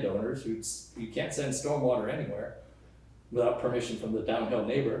from landowners who you can't send stormwater anywhere without permission from the downhill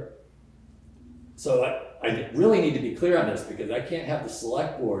neighbor. So I really need to be clear on this because I can't have the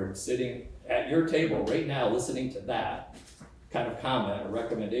select board sitting at your table right now listening to that kind of comment or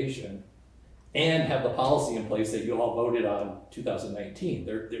recommendation and have the policy in place that you all voted on 2019.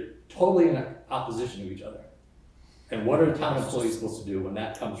 They're totally in opposition to each other. And what are town employees supposed to do when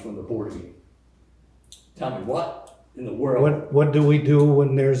that comes from the board meeting? Tell me what in the world? What do we do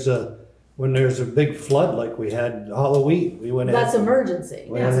when there's a big flood like we had Halloween? We went That's ahead, emergency.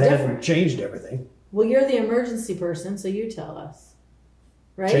 we That's went ahead different. and changed everything. Well, you're the emergency person, so you tell us.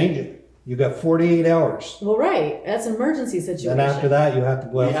 Right? Change it. You got 48 hours. Well, right. That's an emergency situation. Then after that, you have to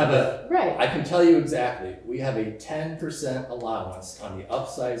go We out. have for Right. I can tell you exactly. We have a 10% allowance on the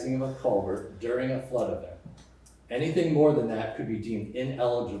upsizing of a culvert during a flood event. Anything more than that could be deemed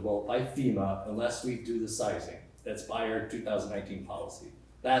ineligible by FEMA unless we do the sizing. That's by our 2019 policy.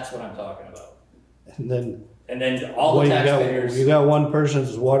 That's what I'm talking about. And then, all well, the taxpayers. you got one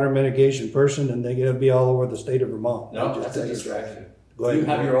person's water mitigation person and they gotta be all over the state of Vermont. No, Just that's a take it. distraction. Go ahead. You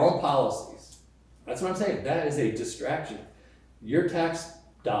have your own policies. That's what I'm saying. That is a distraction. Your tax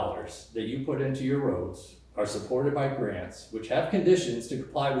dollars that you put into your roads are supported by grants, which have conditions to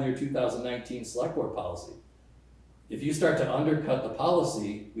comply with your 2019 select board policy. If you start to undercut the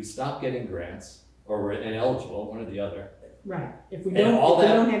policy, we stop getting grants, or we're ineligible, one or the other. Right, if we And all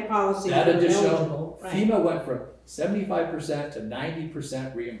don't, that- have policies That that are additional, eligible, right. FEMA went from 75% to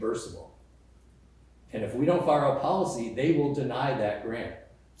 90% reimbursable. And if we don't follow a policy, they will deny that grant.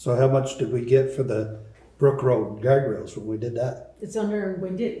 So how much did we get for the Brook Road guardrails when we did that? It's under,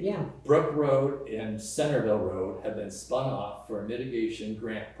 we did, yeah. Brook Road and Centerville Road have been spun off for a mitigation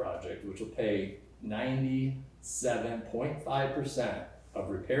grant project, which will pay 97.5% of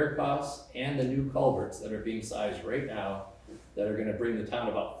repair costs and the new culverts that are being sized right now that are gonna bring the town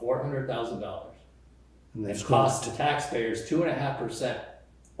about $400,000. And And that's cost the taxpayers 2.5%,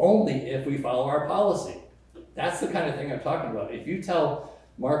 only if we follow our policy. That's the kind of thing I'm talking about. If you tell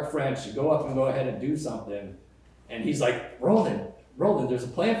Mark French to go up and go ahead and do something, and he's like, Roland, there's a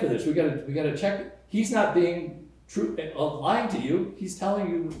plan for this, we gotta check it. He's not being true, lying to you, he's telling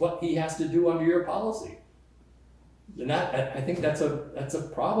you what he has to do under your policy. And that, I think that's a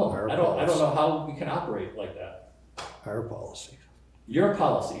problem. Our I don't policy. know how we can operate like that. our policy. Your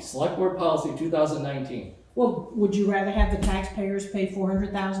policy, select board policy 2019. Well, would you rather have the taxpayers pay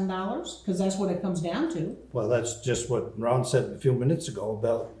 $400,000? Because that's what it comes down to. Well, that's just what Ron said a few minutes ago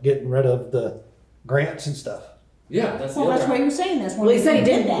about getting rid of the grants and stuff. Yeah, that's the Well, that's other. what he was saying, that's Well, what he said he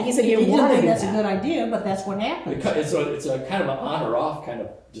did that. that. He said he didn't wanted to think do that's a that. good idea, but that's what happened. It's a kind of an on or off kind of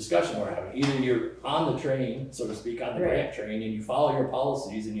discussion we're having. Either you're on the train, so to speak, on the Right. grant train, and you follow your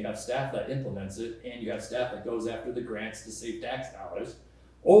policies, and you have staff that implements it, and you have staff that goes after the grants to save tax dollars,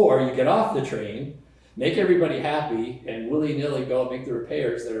 or you get off the train, make everybody happy, and willy-nilly go and make the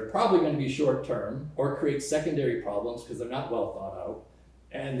repairs that are probably going to be short-term, or create secondary problems because they're not well thought out,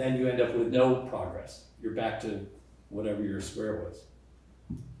 and then you end up with no progress. You're back to whatever your square was.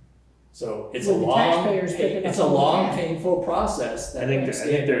 So it's Well, the taxpayers pick it it's up a on long, that. painful process. I think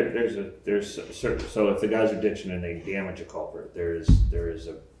there's a certain, so if the guys are ditching and they damage a culvert, there is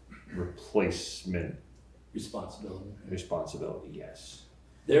a replacement Responsibility. responsibility, yes.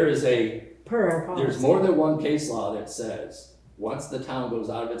 There is Per our policy. there's more than one case law that says, once the town goes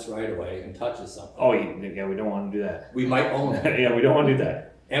out of its right of way and touches something, Oh, yeah, we don't wanna do that. we might own it. Yeah, we don't wanna do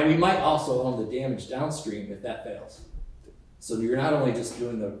that. And we might also own the damage downstream if that fails. So you're not only just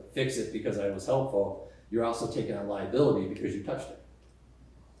doing the fix it because I was helpful, you're also taking on liability because you touched it.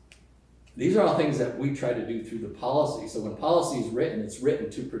 These are all things that we try to do through the policy. So when policy is written, it's written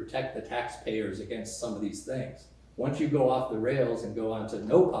to protect the taxpayers against some of these things. Once you go off the rails and go on to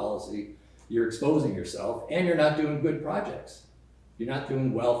no policy, you're exposing yourself and you're not doing good projects. You're not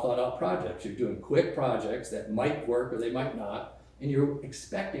doing well thought out projects. You're doing quick projects that might work or they might not. And you're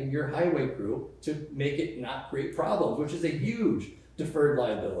expecting your highway crew to make it not create problems, which is a huge deferred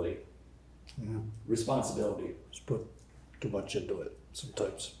liability Yeah. responsibility. Just put too much into it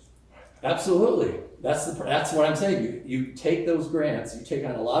sometimes. Absolutely. That's what I'm saying. You take those grants, you take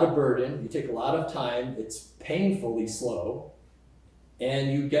on a lot of burden, you take a lot of time, it's painfully slow,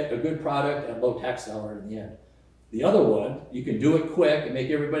 and you get a good product at low tax dollar in the end. The other one, you can do it quick and make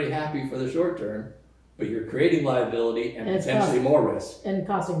everybody happy for the short term, but you're creating liability and And it's potentially more risk. And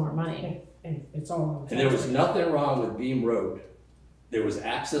costing more money. And it's all on the And there was taxpayer. nothing wrong with Beam Road. There was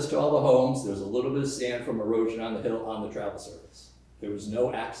access to all the homes, there was a little bit of sand from erosion on the hill on the travel surface. There was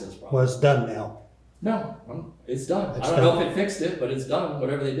no access problem. Well, it's done now. No, it's done. It's I don't know done. if it fixed it, but it's done,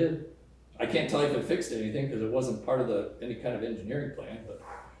 whatever they did. I can't tell you if it fixed anything because it wasn't part of any kind of engineering plan, but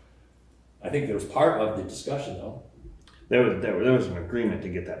I think there was part of the discussion though. There was an agreement to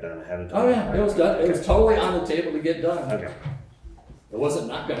get that done ahead of time. Oh yeah, it was done. It was totally on the table to get done. Okay, It wasn't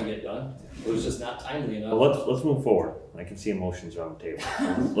not gonna get done. It was just not timely enough. well, let's move forward. I can see emotions around the table.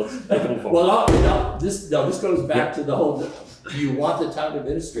 Let's move forward. Well, this goes back to the whole, do you want the town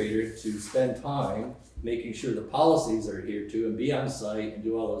administrator to spend time making sure the policies are adhered to and be on site and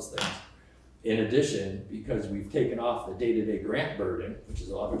do all those things? In addition, because we've taken off the day-to-day grant burden, which is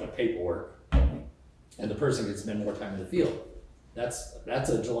a lot of paperwork, and the person can spend more time in the field. That's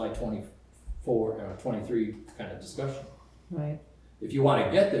a July 23 kind of discussion. Right. If you want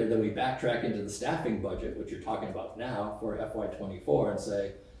to get there, then we backtrack into the staffing budget, which you're talking about now for FY24, and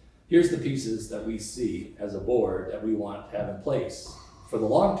say, here's the pieces that we see as a board that we want to have in place for the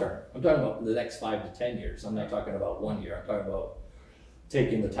long term. I'm talking about the next 5 to 10 years. I'm not talking about 1 year. I'm talking about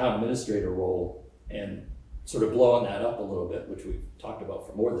taking the town administrator role and sort of blowing that up a little bit, which we've talked about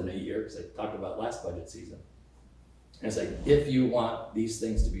for more than a year, because I talked about last budget season. And it's like, if you want these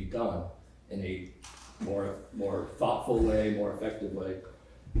things to be done in a more thoughtful way, more effective way,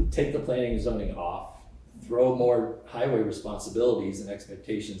 take the planning and zoning off, throw more highway responsibilities and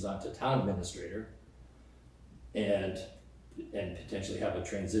expectations onto town administrator, and potentially have a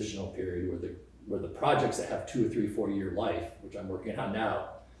transitional period where the projects that have 2 or 3, 4 year life, which I'm working on now,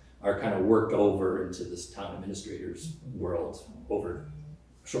 are kind of worked over into this town administrator's world over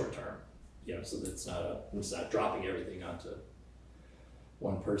short term. You know, so that it's not dropping everything onto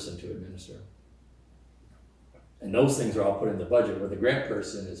one person to administer. And those things are all put in the budget, where the grant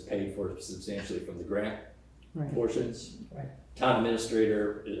person is paid for substantially from the grant portions. Right. Town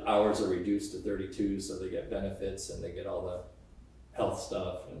administrator, hours are reduced to 32, so they get benefits and they get all the health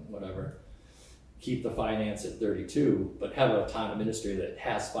stuff and whatever. Keep the finance at 32, but have a town administrator that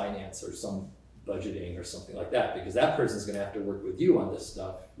has finance or some budgeting or something like that, because that person's gonna have to work with you on this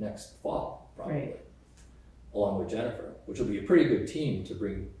stuff next fall, probably. Right. Along with Jennifer, which will be a pretty good team to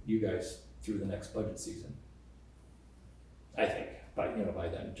bring you guys through the next budget season. I think, by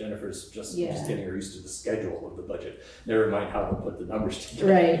then, Jennifer's just getting her used to the schedule of the budget, never mind how to put the numbers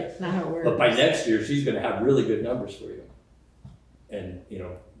together. Right, not how it works. But by next year, she's gonna have really good numbers for you. And,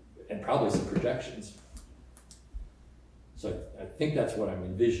 and probably some projections. So I think that's what I'm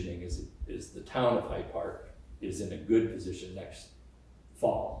envisioning is the town of Hyde Park is in a good position next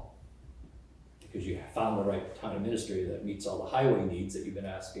fall. Because you found the right town administrator that meets all the highway needs that you've been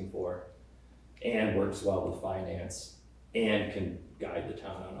asking for, and works well with finance, and can guide the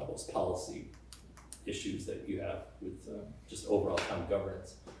town on all those policy issues that you have with just overall town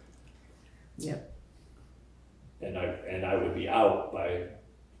governance. Yep. And I would be out by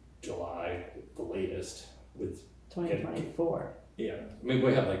July, the latest, with 2024. yeah. I mean,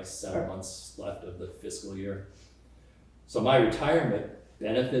 we have like 7 months left of the fiscal year. So my retirement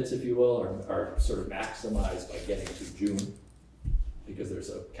benefits, if you will, are sort of maximized by getting to June, because there's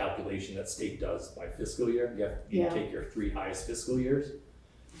a calculation that state does by fiscal year. You take your 3 highest fiscal years.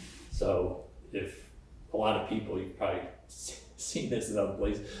 So if a lot of people, you've probably seen this in other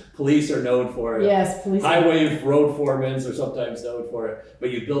places, police are known for it. Yes, police. Highway road foremen are sometimes known for it,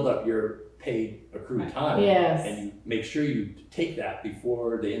 but you build up your paid accrued time. Yes. And you make sure you take that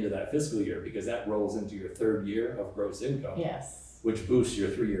before the end of that fiscal year, because that rolls into your 3rd year of gross income. Yes. Which boosts your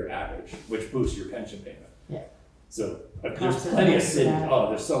 3-year average, which boosts your pension payment. Yeah. So there's Constantly plenty of cities, that.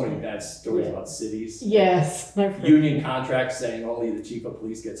 there's so many bad stories about cities. Yes. I've heard. Union contracts saying only the chief of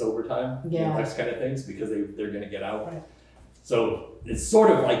police gets overtime, Yeah. those kind of things, because they're gonna get out. Right. So it's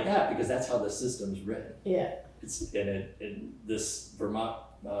sort of like that, because that's how the system's written. Yeah. And this Vermont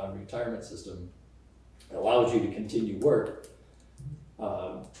retirement system allows you to continue work.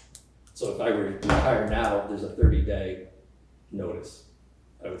 So if I were to retire now, there's a 30-day notice.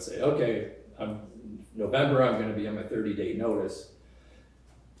 I would say, okay, November, I'm gonna be on my 30-day notice,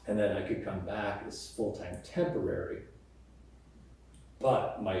 and then I could come back as full-time temporary.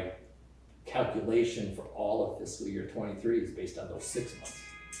 But my calculation for all of fiscal year 23 is based on those 6 months.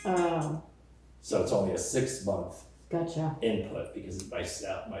 Oh, So it's only a 6-month gotcha. input, because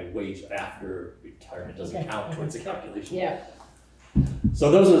my wage after retirement doesn't count towards the calculation. Yeah.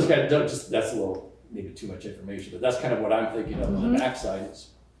 So those are kind of, that's a little, maybe too much information, but that's kind of what I'm thinking of on the backside is,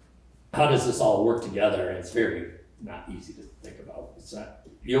 how does this all work together? And it's very not easy to think about. It's not,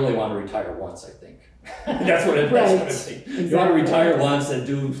 you only want to retire once, I think. That's what it Right. is. You want to retire once and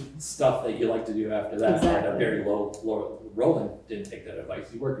do stuff that you like to do after that. Exactly. And a very low, Roland didn't take that advice.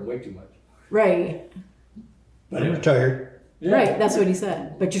 He's working way too much. Right. But I'm anyway, retired. yeah. Right. That's what he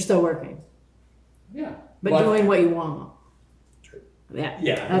said. But you're still working. Yeah. But Well, doing what you want. Yeah.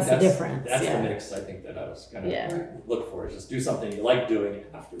 Yeah, I think That's the difference, That's yeah. the mix, I think, that I was kind of Yeah. look for, is just do something you like doing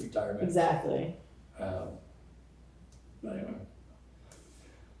after retirement. Exactly. But anyway,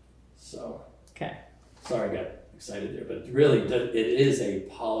 so, Okay. sorry I got excited there, but it is a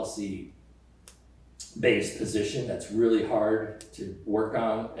policy-based position that's really hard to work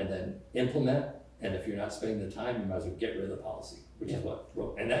on and then implement. And if you're not spending the time, you might as well get rid of the policy, which is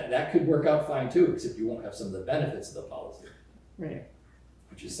and that could work out fine too, except you won't have some of the benefits of the policy. Right.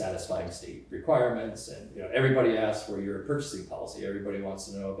 Which is satisfying state requirements, and everybody asks for your purchasing policy. Everybody wants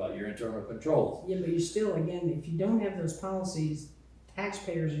to know about your internal controls. Yeah, but you still, again, if you don't have those policies,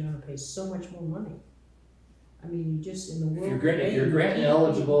 taxpayers are gonna pay so much more money. I mean, you just, in the world. If you're grant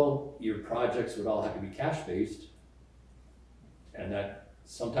eligible, your projects would all have to be cash based, and that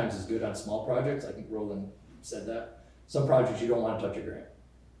sometimes is good on small projects. I think Roland said that. Some projects you don't want to touch a grant,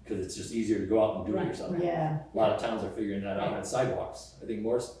 because it's just easier to go out and do it Right, yourself. right. Yeah. A lot of towns are figuring that out on sidewalks. I think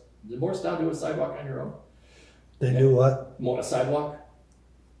Morristown do a sidewalk on your own. They do what? More a sidewalk?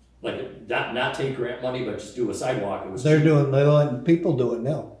 Like, not take grant money, but just do a sidewalk. It was They're cheap. they're letting people do it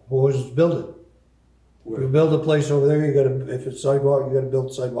now. Who's building? Where- You build a place over there, you gotta, if it's sidewalk, you gotta build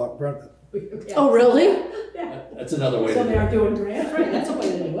a sidewalk in front of it. Oh, really? That's another way So to they do are it. doing grants, right, that's a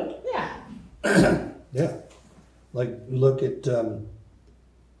way to do it, yeah. Yeah. Like, look at,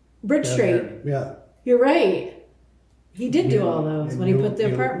 Bridge down Street. there. Yeah. You're right. He did do all those And when he you- put the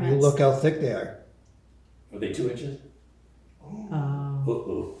you- apartments. You look how thick they are. Are they 2 inches? Oh.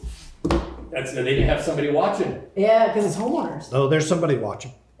 Uh-oh. They didn't have somebody watching. Yeah, because it's homeowners. Oh, there's somebody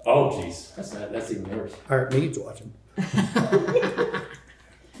watching. Oh, jeez. That's even worse. Art needs watching.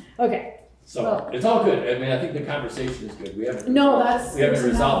 Okay. So Well- it's all good. I mean, I think the conversation is good. We haven't That's we haven't good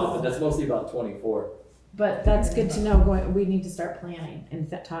to resolved know. it, but that's mostly about 24. But that's good to know. We need to start planning and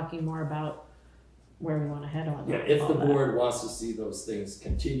talking more about where we want to head on. Yeah, if the all that. board wants to see those things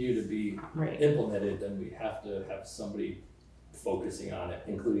continue to be Right. implemented, then we have to have somebody focusing on it,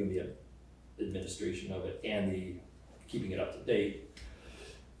 including the administration of it and the keeping it up to date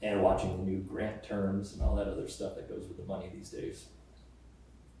and watching the new grant terms and all that other stuff that goes with the money these days.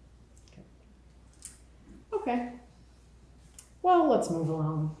 Okay. Well, let's move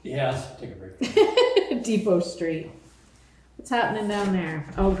along. Yeah, let's take a break. Depot Street. What's happening down there?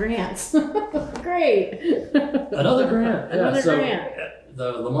 Oh, grants. Great. Another grant. Another yeah, so grant.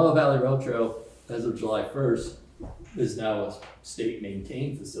 The Lamoille Valley Rail Trail, as of July 1st, is now a state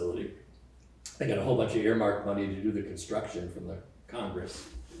maintained facility. They got a whole bunch of earmarked money to do the construction from the Congress.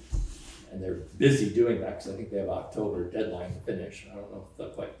 And they're busy doing that because I think they have October deadline to finish. I don't know if they'll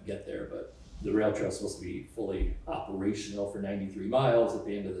quite get there, but the rail trail is supposed to be fully operational for 93 miles at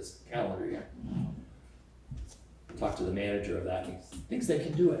the end of this calendar year. Talked to the manager of that, and he thinks they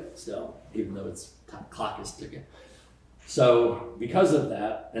can do it still, even though its clock is ticking. So because of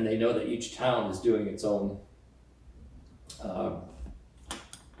that, and they know that each town is doing its own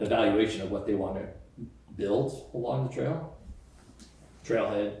evaluation of what they want to build along the trail,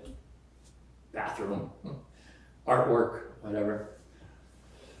 trailhead, bathroom, artwork, whatever.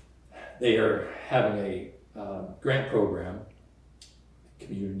 They are having a grant program,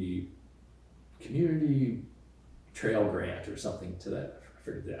 community trail grant or something to that. I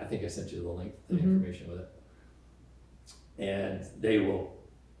forget that. I think I sent you the link, the information with it. And they will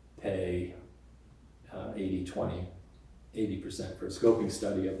pay 80% for a scoping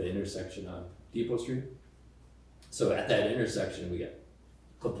study of the intersection on Depot Street. So at that intersection, we get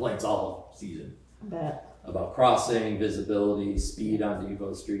complaints all season about crossing, visibility, speed on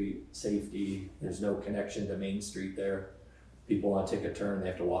Depot Street, safety. There's no connection to Main Street there. People want to take a turn, they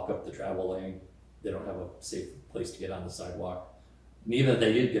have to walk up the travel lane. They don't have a safe place to get on the sidewalk. And even if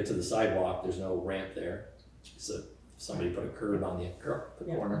they did get to the sidewalk, there's no ramp there. So somebody put a curb on the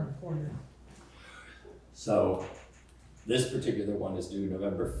corner. So this particular one is due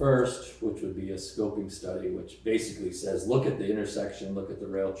November 1st, which would be a scoping study, which basically says, look at the intersection, look at the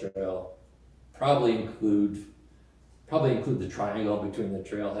rail trail, probably include the triangle between the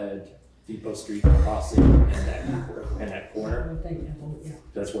trailhead, Depot Street crossing, and that corner.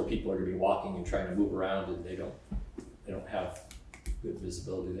 That's where people are gonna be walking and trying to move around, and they don't have good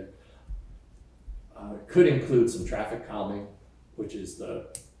visibility there. Could include some traffic calming, which is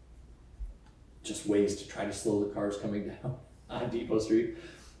just ways to try to slow the cars coming down on Depot Street.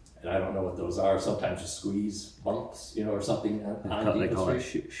 And I don't know what those are. Sometimes you squeeze bumps, or something on Depot Street. They call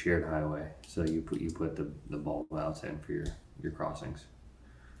it shared highway. So you put the bulb outs in for your crossings.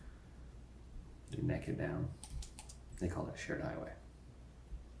 You neck it down. They call it shared highway.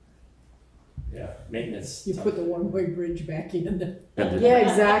 Yeah, maintenance. You put the one-way bridge back in. Yeah,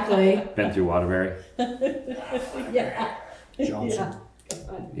 exactly. Been through Waterbury. Yeah. Johnson.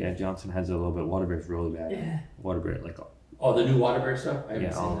 Yeah, Johnson has a little bit. Waterbury's really bad. Yeah. Waterbury, Oh, the new Waterbury stuff? I haven't yeah,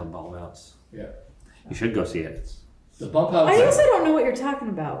 seen all that. the bulb outs. Yeah. You should go see it. The bump outs. I also don't know what you're talking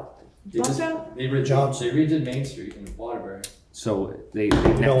about. They Bump just- out? They redid Main Street in Waterbury. So they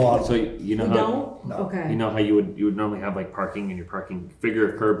don't want so you know We how don't? No. Okay. you know how you would normally have like parking and your parking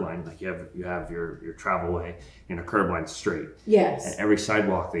figure a curb line, like you have your travel way and a curb line straight. And Yes. every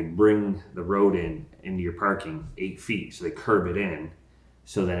sidewalk they bring the road into your parking 8 feet, so they curb it in,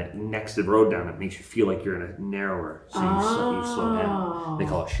 so that it next to the road down it makes you feel like you're in a narrower, so you slow down. They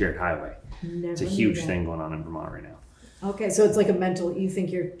call it shared highway. Never It's a knew huge that. thing going on in Vermont right now. Okay, so it's like a mental, you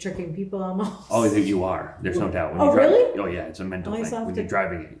think you're tricking people almost? Oh, you are. There's no doubt. When Oh, you drive, really? Oh, yeah, it's a mental Oh, I thing. saw When the- you're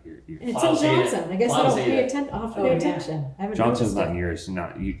driving it, you're It's in Plows hate it. Johnson. I guess I Plows don't hate pay it. attention. I'll have to Oh, pay yeah. attention. I haven't Johnson's noticed not it. yours.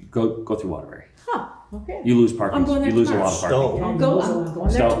 Not you. Go through Waterbury. Huh, okay. You lose parking. I'm going there You lose a tomorrow. lot of parking. Stowe. I'm going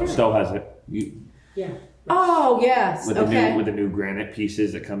there tomorrow. Stowe has it. You Yeah. Oh, yes, with okay. the new granite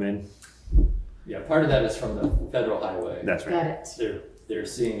pieces that come in. Yeah, part of that is from the federal highway. That's right. Got it. They're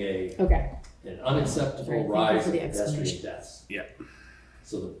seeing Okay. an unacceptable Right, thank you rise for in the pedestrian explanation. deaths. Yeah.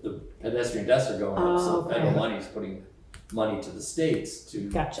 So the pedestrian deaths are going up, so Oh, okay. federal money is putting money to the states to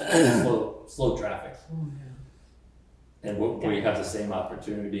Gotcha. slow traffic. Oh, yeah. And we have the same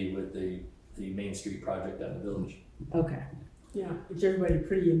opportunity with the Main Street project out in the village. Okay. Yeah, it's everybody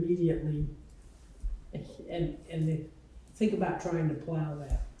pretty immediately, and they think about trying to plow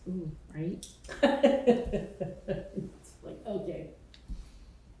that. Ooh, right? It's like, okay.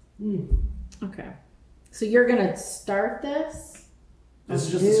 Okay. So you're gonna start this? This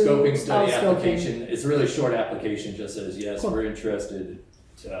is just Do- a scoping study oh, scoping. application. It's a really short application, just says, yes, Cool. we're interested,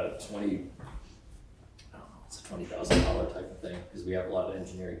 it's a $20,000 type of thing, because we have a lot of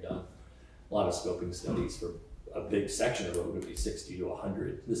engineering done. A lot of scoping studies for a big section of road would be 60 to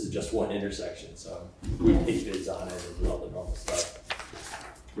 100. This is just one intersection, so we take bids on it and do all the normal stuff.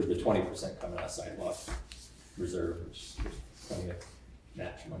 With the 20% coming out of sidewalk reserve, which there's plenty of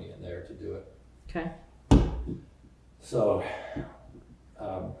match money in there to do it. Okay. So,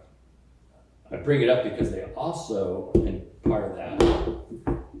 I bring it up because they also, and part of that,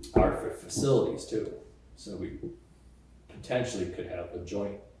 are for facilities too. So we potentially could have a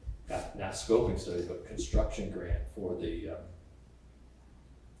joint, not scoping study, but construction grant for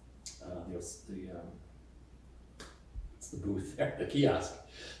what's the booth there, the kiosk.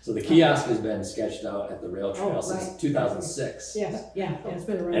 So the kiosk has been sketched out at the rail trail Oh, since right. 2006. Yes, yeah, it's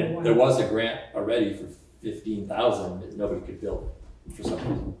been around a And while. there was a grant already for 15,000, but nobody could build it for some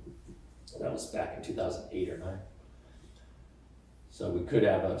reason. That was back in 2008 or 9. So we could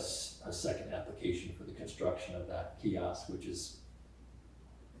have a second application for the construction of that kiosk, which is,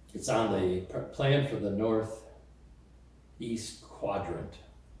 it's on the plan for the northeast quadrant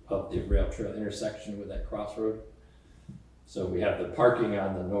of the rail trail intersection with that crossroad. So we have the parking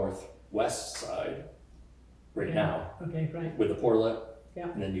on the northwest side right now Okay, right, with the portlet. Yeah.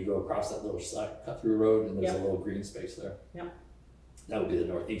 And then you go across that little side cut through road and there's a Yeah. little green space there. Yeah. That would be the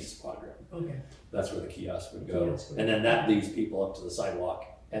northeast quadrant. okay, That's where the kiosk would go. Kiosk would And go. then that leads people up to the sidewalk,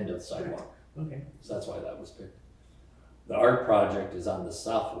 end of the sidewalk. okay, So that's why that was picked. The art project is on the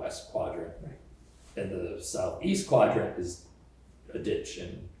southwest quadrant. Right. And the southeast quadrant is a ditch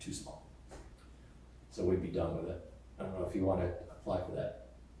and too small. So we'd be done with it. I don't know if you want to apply for that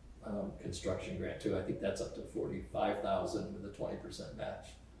construction grant too. I think that's up to 45,000 with a 20% match,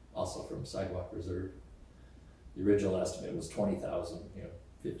 also from sidewalk reserve. The original estimate was 20,000,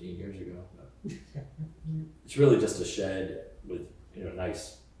 15 years ago. It's really just a shed with,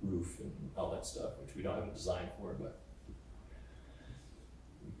 nice roof and all that stuff, which we don't have a design for, but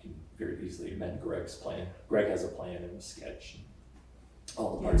we can very easily amend Greg's plan. Greg has a plan and a sketch, and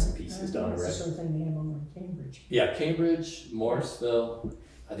all the parts and pieces done That's the already. sort of thing they have over in Cambridge. Yeah, Cambridge, Morrisville,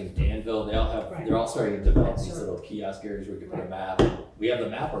 I think Danville, they all have, Right. they're all starting to develop That's these right. little kiosk areas where we can put a Right. map. We have the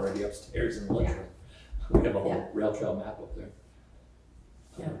map already upstairs in the lunchroom. We have a whole Yeah. rail trail map up there.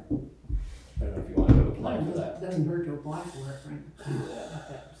 Yeah. I don't know if you want to apply for that, Doesn't hurt to apply for it, right?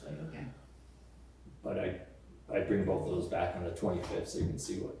 Okay. but I bring both of those back on the 25th so you can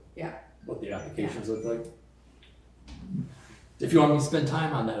see what the applications look like. If you want me to spend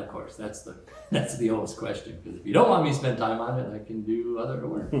time on that, of course, that's the oldest question, because if you don't want me to spend time on it, I can do other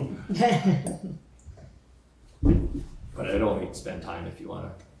work. But I'd only spend time if you want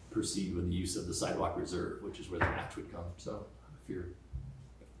to proceed with the use of the sidewalk reserve, which is where the match would come. So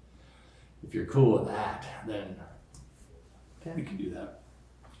if you're cool with that, then we Okay. can do that.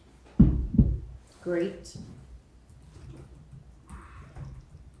 Great.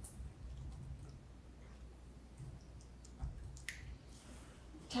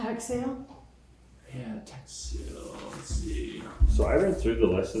 Tax sale? Yeah, tax sale, let's see. So I read through the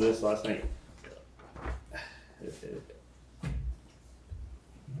list of this last night.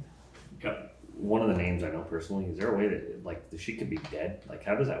 Yep. One of the names I know personally, is there a way that, like, she could be dead? Like,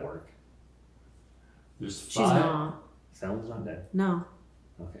 how does that work? There's She's 5. not. Sounds not dead. No.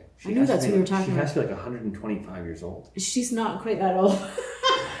 Okay. I knew that's who you were talking She has about. to be like 125 years old. She's not quite that old.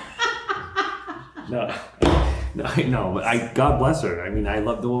 No, I know, but God bless her. I mean, I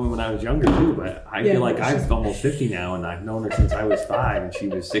loved the woman when I was younger too, but I Yeah, feel like but I'm she's- almost 50 now and I've known her since I was 5 and she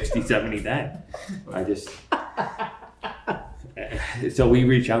was 60, 70 then. I just, so we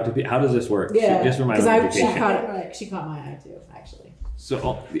reach out to people. How does this work? Yeah, Just for my because she education. caught my eye too, actually.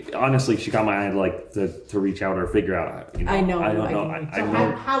 So honestly, she got my eye like to reach out or figure out, you know. I know, I don't I know. can- I So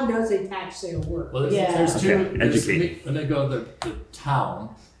know. how does a tax sale work? Well, there's, Yeah. there's two. Okay, educate When they go, the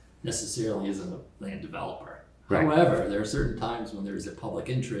town necessarily isn't a land developer. Right. However, there are certain times when there's a public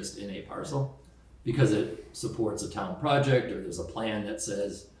interest in a parcel, because it supports a town project, or there's a plan that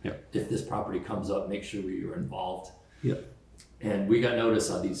says, Yep. if this property comes up, make sure we are involved. Yep. And we got notice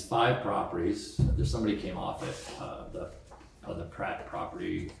on these 5 properties, there's somebody came off it, the Pratt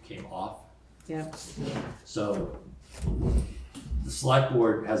property came off. Yeah. So the select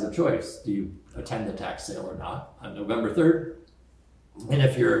board has a choice. Do you attend the tax sale or not on November 3rd? And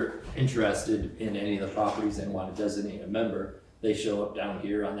if you're interested in any of the properties and want to designate a member, they show up down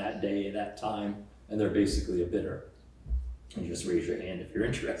here on that day, that time, and they're basically a bidder. And you just raise your hand if you're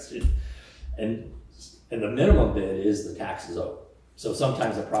interested. And the minimum bid is the taxes owed. So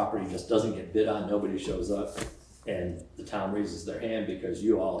sometimes a property just doesn't get bid on, nobody shows up, and the town raises their hand because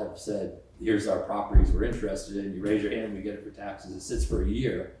you all have said, here's our properties we're interested in, you raise your hand, we get it for taxes. It sits for a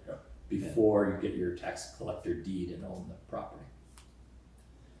year before you get your tax collector deed and own the property.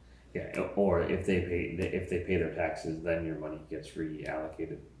 Yeah, or if they pay their taxes, then your money gets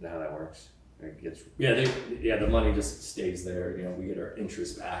reallocated. Is that how that works? Or it gets The money just stays there, we get our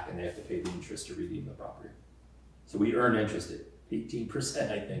interest back and they have to pay the interest to redeem the property. So we earn interest at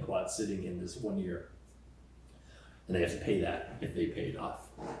 18%, I think, while it's sitting in this 1 year. And they have to pay that if they pay it off.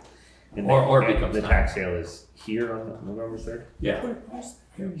 and Or it the, becomes the time. tax sale is here on November 3rd? Yeah.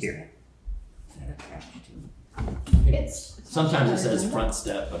 Here. It's. Sometimes it says front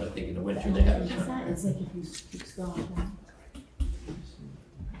step, but I think in the winter they have it. It's like if you keep scrolling.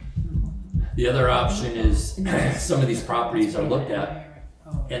 The other option is some of these properties are looked at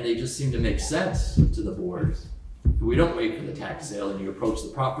and they just seem to make sense to the board. We don't wait for the tax sale and you approach the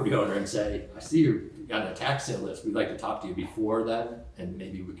property owner and say, I see you're on the tax sale list. We'd like to talk to you before then, and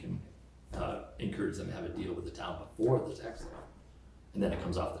maybe we can encourage them to have a deal with the town before the tax sale. And then it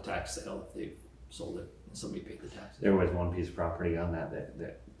comes off the tax sale if they've sold it and somebody paid the tax. There was one piece of property on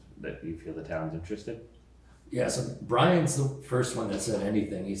that you feel the town's interested? Yeah, so Brian's the first one that said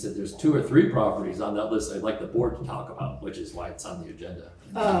anything. He said there's 2 or 3 properties on that list I'd like the board to talk about, which is why it's on the agenda.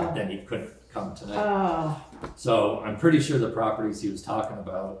 Oh. Then he couldn't come tonight. Oh, So I'm pretty sure the properties he was talking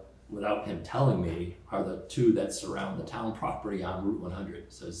about, without him telling me, are the 2 that surround the town property on Route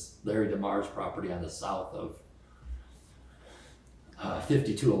 100. So it's Larry DeMar's property on the south of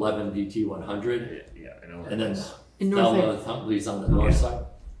 5211 VT 100. Yeah, I know. And then in North Thelma Huntley's on the north side.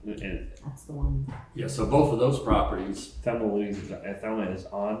 And that's the one. Yeah, so both of those properties, Thelma is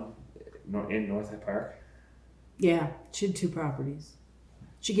on in North Hyde Park. Yeah, she had 2 properties.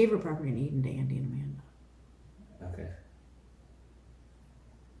 She gave her property in Eden to Andy and Amanda. Okay.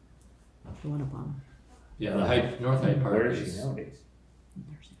 The one up on. yeah, the North Hyde Park Where is is she nowadays?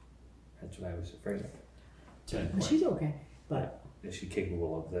 There's- That's what I was afraid of. 10 But point. she's okay, but Is she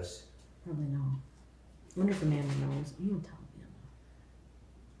capable of this? probably no. I wonder if Amanda knows. You don't tell Amanda.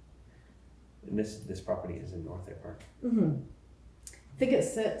 And this property is in North Hyde Park. Mm-hmm. I think it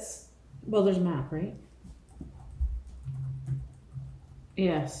sits, well, there's a map, right?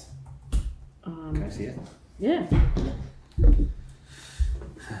 Yes. Can I see it? Yeah.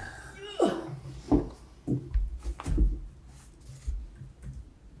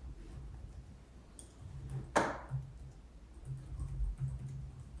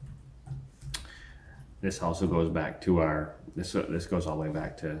 This also goes back to our, this goes all the way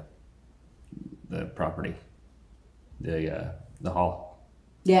back to the property, the hall.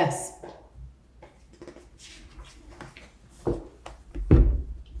 Yes.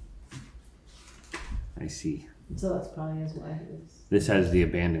 I see. So that's probably why it is. This has the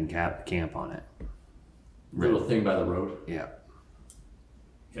abandoned camp on it. Little thing by the road. Yeah.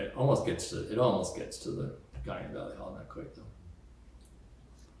 Yeah, it almost gets to the guy in Valley Hall, not quite though.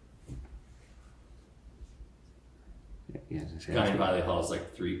 Yeah. Guy in Valley Hall is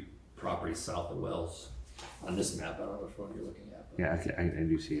like 3 properties south of Wells. On this map, I don't know which one you're looking at. But Yeah, I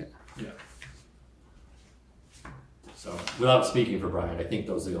do see it. yeah. So without speaking for Brian, I think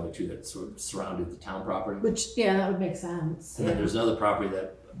those are the only 2 that sort of surrounded the town property. Which, yeah, that would make sense. And then there's another property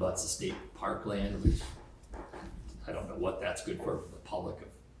that abuts the state parkland, which I don't know what that's good for the public of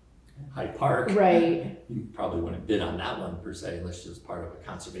Hyde Park. Right. You probably wouldn't bid on that one per se unless it's part of a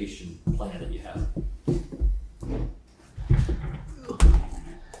conservation plan that you have.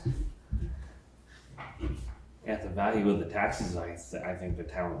 At the value of the taxes, I think the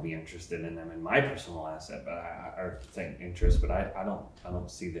town would be interested in them in my personal asset, but I think interest, but I don't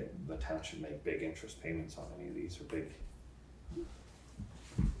see that the town should make big interest payments on any of these or big.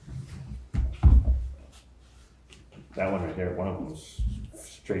 That one right there, one of them was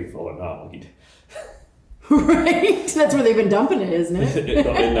straight full of knotweed. Right. That's where they've been dumping it, isn't it?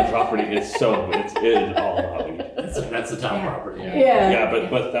 In the property, it is all knotweed. That's the town property. Yeah. Yeah. Yeah,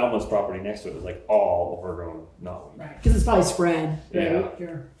 but Thelma's property next to it was like all overgrown knotweed. Right. Because it's probably spread, Yeah.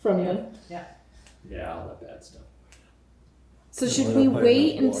 right? From you. Yeah, all that bad stuff. So should Well, we they'll put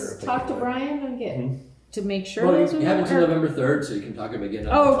wait enough and water if they talk to do it. Brian and get, to make sure Well, those you are? have until or- November 3rd, so you can talk about getting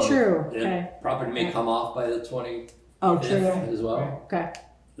on Oh, the 20th. true, And okay. property may come off by the 25th Oh, true, as well. okay,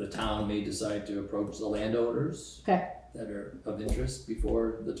 The town may decide to approach the landowners okay, that are of interest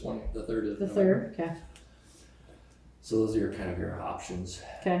before the 3rd of the November. 3rd, okay, So those are your options.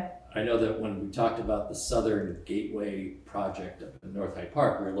 okay, I know that when we talked about the Southern Gateway project up in North Hyde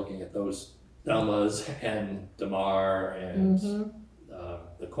Park, we were looking at those Delmas and Damar and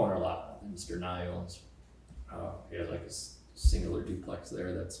the corner lot that Mr. Nye owns. He has like a singular duplex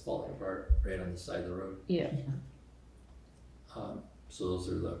there that's falling apart right on the side of the road. yeah, So those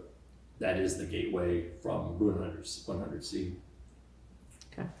are that is the gateway from 100C.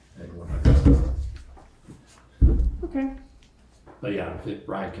 Okay. And 100. okay, But yeah, if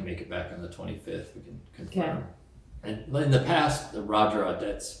Brian can make it back on the 25th, we can confirm. Okay. And in the past, Roger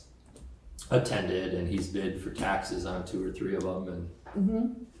Audette's attended and he's bid for taxes on 2 or 3 of them,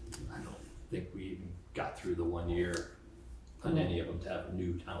 and I don't think we even got through the 1 year on any of them to have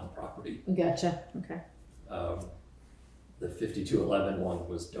new town property. gotcha, okay, The 5211 one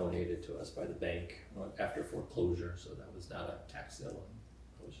was donated to us by the bank after foreclosure, so that was not a tax sale,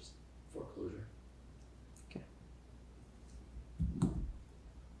 it was just foreclosure. Okay.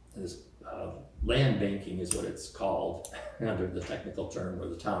 This land banking is what it's called under the technical term, where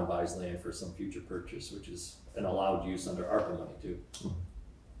the town buys land for some future purchase, which is an allowed use under ARPA money too. So,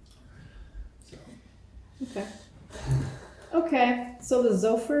 okay. Okay, so the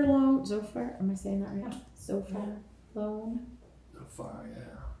Zophyr loan, Zophyr, am I saying that right? Zophyr loan, so far, yeah.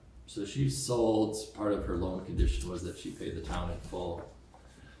 So she sold, part of her loan condition was that she paid the town in full.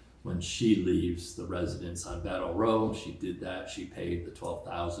 When she leaves the residence on Battle Road, she did that, she paid the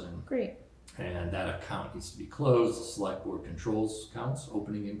 $12,000. great, And that account needs to be closed. The select board controls accounts,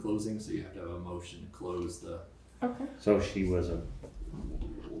 opening and closing, so you have to have a motion to close the. okay. So she was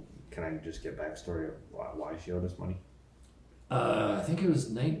can I just get backstory of why she owed us money? I think it was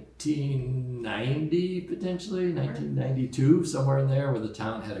 1990, potentially 1992, somewhere in there, where the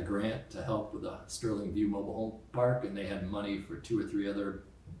town had a grant to help with the Sterling View Mobile Home Park, and they had money for 2 or 3 other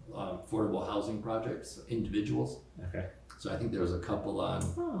affordable housing projects, individuals. Okay. So I think there was a couple on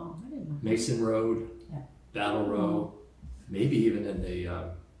Oh, I didn't know. Mason Road, Yeah. Battle Row, maybe even in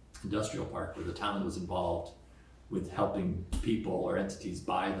the industrial park where the town was involved with helping people or entities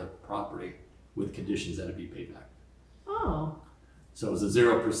buy the property with conditions that it be paid back. Oh, So it was a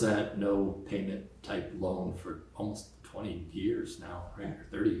 0%, no payment type loan for almost 20 years now, right? Or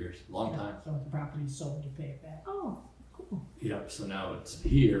 30 years, long time. So if the property's sold, you pay it back. oh, cool, Yep, so now it's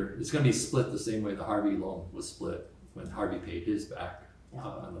here. It's gonna be split the same way the Harvey loan was split when Harvey paid his back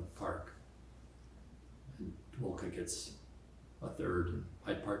on the park. And Wolcott gets 1/3 and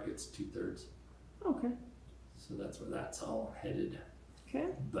Hyde Park gets 2/3. okay, So that's where that's all headed. okay,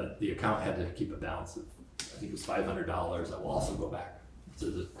 But the account had to keep a balance of, I think it was $500 that will also go back to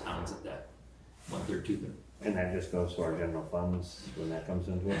the towns at that 1/3, 2/3. And that just goes to our general funds when that comes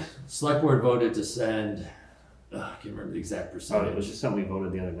into us? Select board voted to send, I can't remember the exact Oh, it was percentage. just something we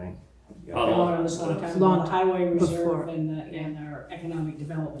voted the other night. We Oh. voted on this long time, Long ago, the highway before. reserve and our economic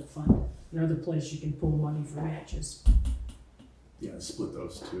development fund, another place you can pull money for matches. Yeah, split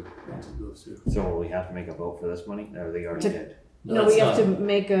those two, into those two. So will we have to make a vote for this money, or they already To- did? no, that's we have to not-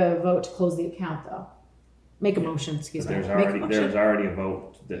 make a vote to close the account though, make a motion, excuse me. There's Make a already, motion. there's already a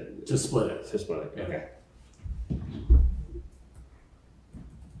vote that, To split it. to split it, Yeah. okay.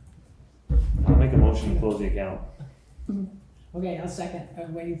 I'll make a motion to close the account. Okay, I'll second,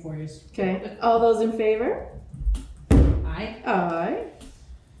 I'm waiting for you. Okay, all those in favor? Aye? Aye.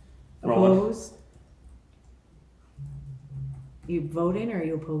 Roland. Opposed? You voting or are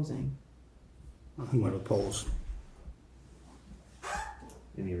you opposing? I'm gonna oppose.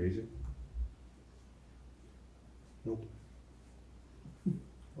 Any reason?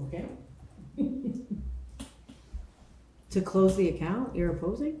 Okay. To close the account, you're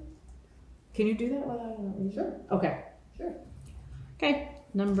opposing? Can you do that without a reason? Sure. Okay. Sure. Okay,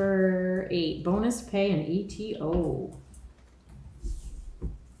 number 8, bonus pay and ETO.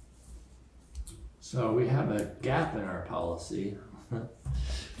 So we have a gap in our policy.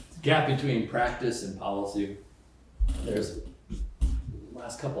 Gap between practice and policy. There's,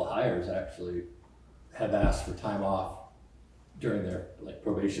 last couple of hires actually have asked for time off during their like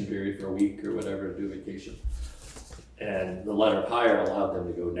probation period for a week or whatever to do vacation. And the letter of hire allowed them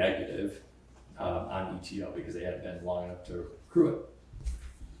to go negative on ETO because they hadn't been long enough to accrue it.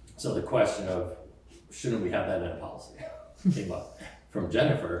 So the question of, shouldn't we have that in a policy, came up from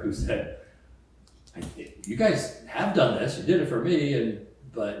Jennifer, who said, you guys have done this, you did it for me, and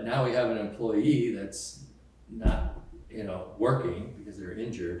But now we have an employee that's not, you know, working because they're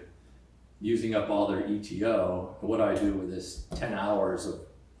injured, using up all their ETO. And what do I do with this 10 hours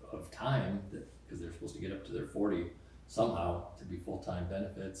of time that, because they're supposed to get up to their 40 somehow to be full-time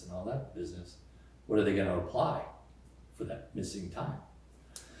benefits and all that business. What are they gonna apply for that missing time?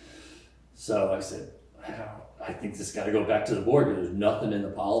 So I said, I think this gotta go back to the board, because there's nothing in the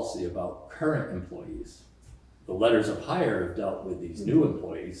policy about current employees. The letters of hire have dealt with these new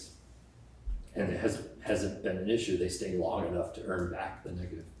employees, and it hasn't been an issue. They stay long enough to earn back the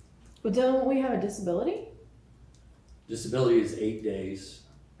negative. But don't we have a disability? Disability is 8 days.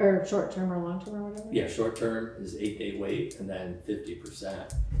 Or short-term or long-term or whatever? Yeah, short-term is 8-day wait, and then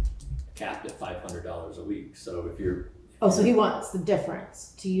 50% capped at $500 a week. So if you're... Oh, so he wants the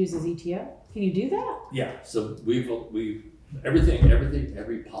difference to use his ETO? Can you do that? Yeah, so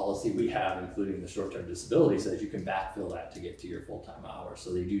every policy we have, including the short-term disability, says you can backfill that to get to your full-time hours.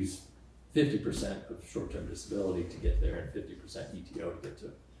 So they use 50% of short-term disability to get there and 50% ETO to get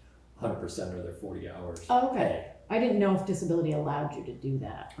to 100% of their 40 hours. Oh, okay. I didn't know if disability allowed you to do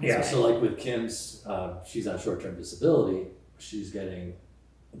that. Yeah, so like with Kim's, she's on short-term disability, she's getting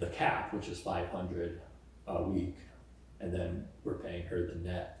the cap, which is 500 a week, and then we're paying her the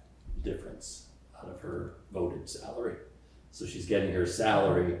net difference out of her voted salary. So she's getting her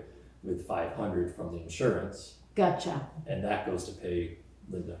salary with 500 from the insurance. Gotcha. And that goes to pay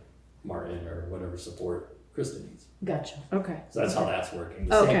Linda Martin or whatever support Krista needs. Gotcha. Okay. So that's how that's working.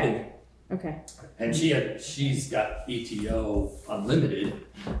 The same thing. Okay. And she's got ETO unlimited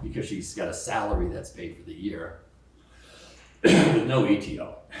because she's got a salary that's paid for the year with no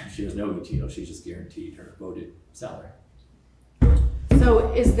ETO. She has no ETO. She's just guaranteed her voted salary.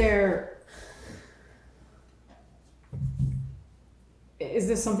 So is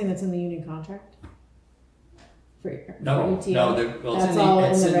this something that's in the union contract? For No, ETO? no. Well,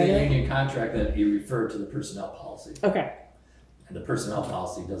 it's in the union contract that you refer to the personnel policy. Okay. And the personnel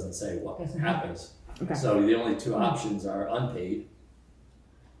policy doesn't say what happens. Okay. So the only two options are unpaid,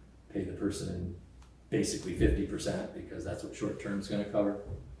 pay the person basically 50% because that's what short term is going to cover,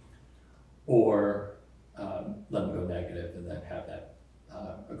 or let them go negative and then have that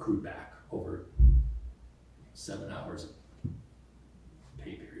accrued back over 7 hours of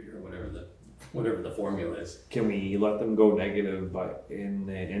pay period or whatever the formula is. Can we let them go negative, but in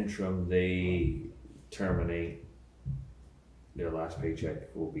the interim, they terminate, their last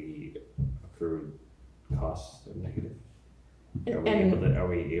paycheck will be accrued costs of negative? Are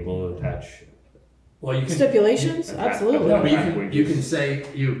we able to attach? Well, you can stipulations? attach- Absolutely. No, but you could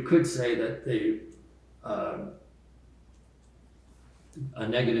say that they a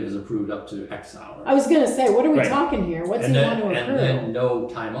negative is approved up to X hours. I was gonna say, what are we Right. talking here? What's and he then, want to accrue? And then no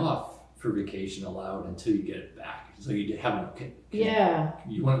time off for vacation allowed until you get it back. So you haven't. Yeah.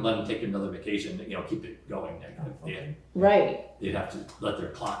 You wouldn't let them take another vacation. Keep it going negative. Right. They'd have to let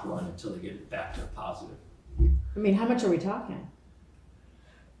their clock run until they get it back to positive. I mean, how much are we talking?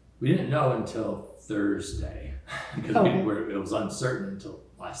 We didn't know until Thursday because it was uncertain until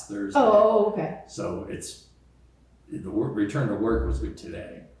last Thursday. Oh, okay. So return to work was good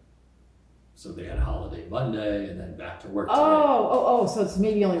today. So they had a holiday Monday and then back to work today. So it's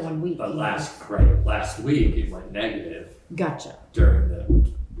maybe only 1 week. But last week it went negative Gotcha. during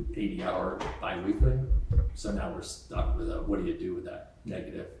the 80-hour bi-weekly. So now we're stuck with what do you do with that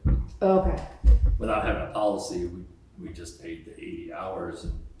negative? Okay. Without having a policy, we just paid the 80 hours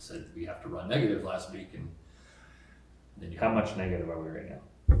and said we have to run negative last week, and then How much negative are we right now?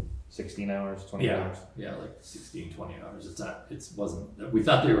 16 hours, 20 hours? Yeah, like 16, 20 hours. Wasn't, we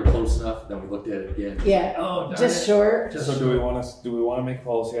thought they were close enough, then we looked at it again. Yeah. Oh, darn Just it. short. So do we want to make a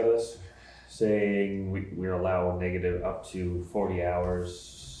policy out of this? Saying we allow negative up to 40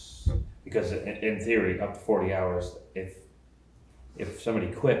 hours? Because in theory, up to 40 hours, if somebody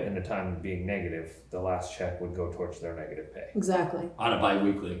quit in the time of being negative, the last check would go towards their negative pay. Exactly. On a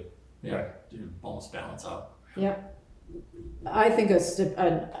bi-weekly. Yeah, Right. almost balance out. Yep. I think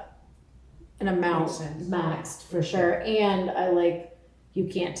an amount Makes sense. maxed for sure. And I like, you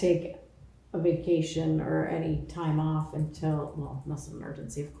can't take a vacation or any time off until, well, unless an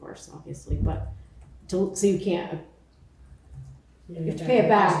emergency, of course, obviously, but so you can't, you have to pay it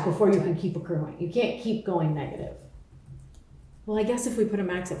back before you can keep accruing. You can't keep going negative. Well, I guess if we put a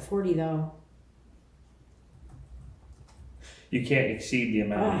max at 40 though. You can't exceed the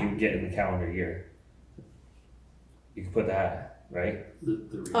amount you get in the calendar year. You can put that, right?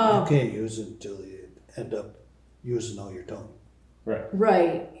 You can't use it until you end up using all your time.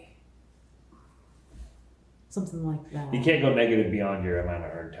 Right. Something like that. You can't go negative beyond your amount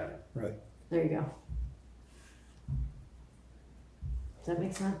of earned time. Right. There you go. Does that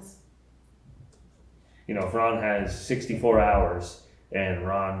make sense? You know, if Ron has 64 hours and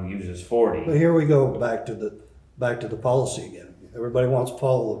Ron uses But 40, here we go back to the policy again. Everybody wants to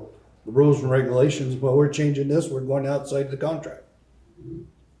follow the rules and regulations, but we're changing this, we're going outside the contract.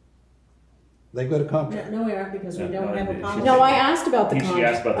 They've got a contract. No, we aren't, because we No, don't have a she policy. No, I asked about the She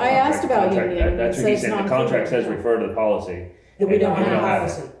asked contract. about the I asked about contract. union. and That's it what he's says saying, the contract says non-compete. refer to the policy. That we don't and have a it.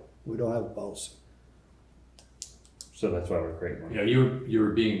 policy. We don't have a policy. So that's why we're creating one. You know, you were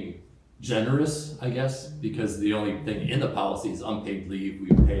being generous, I guess, because the only thing in the policy is unpaid leave.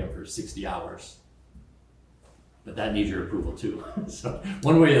 We pay them for 60 hours. But that needs your approval too. So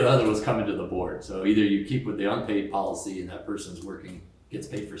one way or the other was coming to the board. So either you keep with the unpaid policy and that person's gets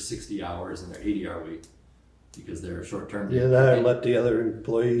paid for 60 hours in their 80-hour week because they're short-term. Yeah, that, and let the other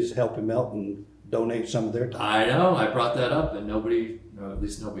employees help him out and donate some of their time. I know, I brought that up and nobody, or at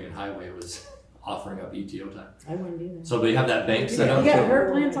least nobody in highway was offering up ETO time. I wouldn't either. So they have that bank set You up. got so-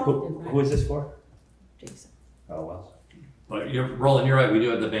 her plans Who often, who is this for? Jason. Oh, well. But Roland, you're right, we do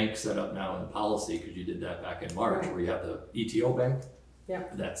have the bank set up now in the policy, because you did that back in March, where you have the ETO bank. Yeah.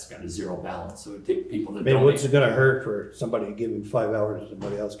 That's got a zero balance, so it'd take people that I mean, what's donate. it gonna hurt for somebody to give him 5 hours and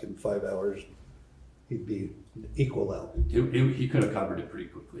somebody else give him 5 hours? He'd be equal out. He could have covered it pretty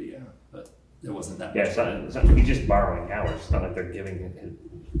quickly, yeah, but there wasn't that Yeah, much. it's not, he's just borrowing hours. It's not like they're giving it.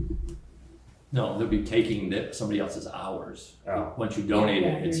 No, they'll be taking somebody else's hours. Oh. Once you donate Yeah,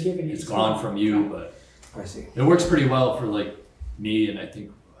 it, it's, you're giving it it's to gone them. from you, but I see. it works pretty well for like me and I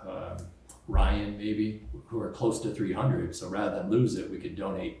think Ryan maybe, who are close to 300. So rather than lose it, we could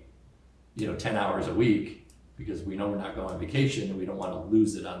donate, 10 hours a week because we know we're not going on vacation and we don't want to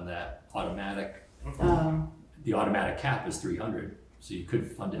lose it on that automatic. The automatic cap is 300, so you could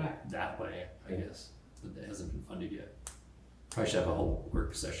fund it Right. that way, I guess, but it hasn't been funded yet. Probably should have a whole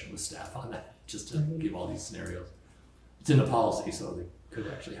work session with staff on that, just to give all these scenarios. It's in the policy, so they could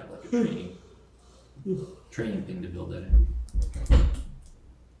actually have like a training thing to build that in.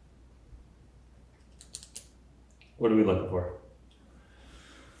 What are we looking for?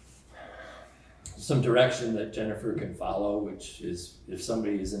 Some direction that Jennifer can follow, which is if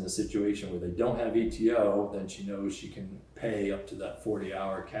somebody is in a situation where they don't have ETO, then she knows she can pay up to that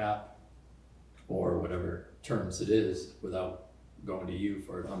 40-hour cap or whatever terms it is without going to you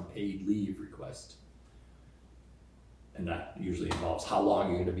for an unpaid leave request. And that usually involves how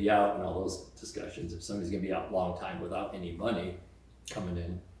long you're gonna be out and all those discussions. If somebody's gonna be out a long time without any money coming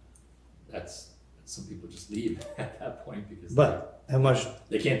in, some people just leave at that point because But how much,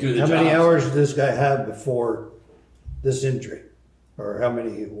 they can't do the how job. many hours did this guy have before this injury? Or how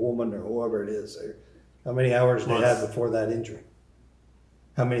many, woman or whoever it is, or how many hours they had before that injury?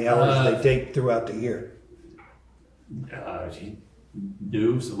 How many hours did they take throughout the year? He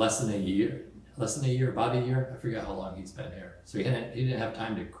knew, so less than a year, about a year. I forget how long he's been here. So he didn't have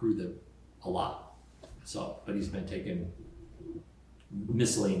time to accrue a lot. So, but he's been taking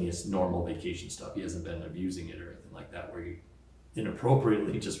miscellaneous normal vacation stuff. He hasn't been abusing it or anything like that where he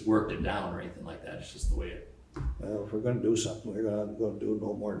inappropriately just worked it down or anything like that. It's just the way it. Well, if we're gonna do something, we're gonna do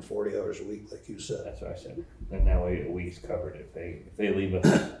no more than 40 hours a week, like you said. That's what I said. And that way a week's covered. If they leave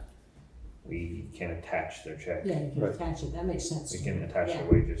us, we can attach their check. Yeah, you can Right. attach it, that makes sense. We can attach Yeah.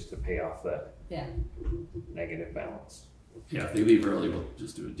 their wages to pay off that Yeah, negative balance. Yeah, if they leave early, we'll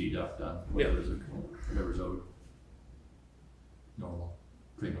just do a deduct on whatever's owed. Normal,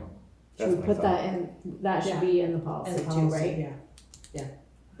 pretty normal. Should we That's put my that in, that should Yeah. be in the and policy the too, policy, right? yeah.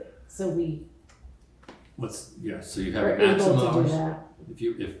 So we So you have are a able maximum to do hours. that. If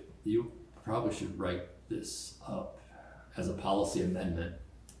you probably should write this up as a policy amendment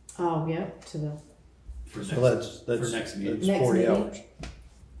Oh, yep, to the, for So next that's next meeting. that's Next 40 meeting. hours.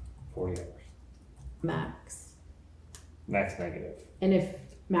 40 hours. max. Max negative. And if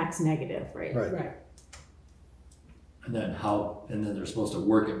max negative, right? Right. Right, And then they're supposed to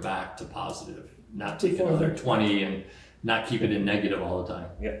work it back to positive, not take Before another they're- 20 and not keep it in negative all the time.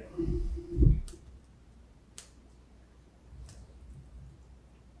 Yep.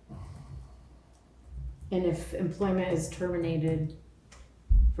 And if employment is terminated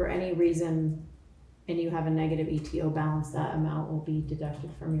for any reason and you have a negative ETO balance, that amount will be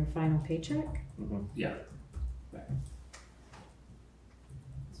deducted from your final paycheck? Mhm. Yeah.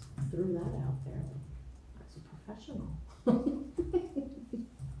 Threw that out there. As a professional.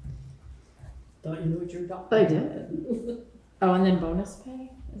 thought you knew what you were talking about. I did. Oh, and then bonus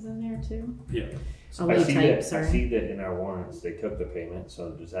pay is in there too? Yeah. Oh, I late see type, that. I sorry. see that in our warrants they took the payment.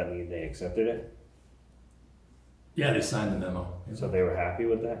 So does that mean they accepted it? Yeah, they signed the memo. So they were happy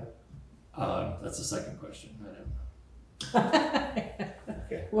with that? That's the second question. I don't know.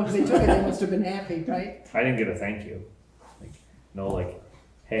 Okay. Well, if they took it, they must have been happy, right? I didn't get a thank you. know, like,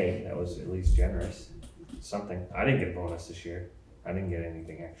 hey, that was at least generous, something. I didn't get a bonus this year. I didn't get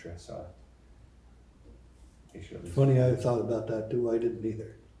anything extra, so. They should at least- Funny, I thought about that too, I didn't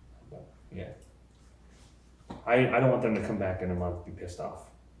either. Yeah. I don't want them to come back in a month and be pissed off.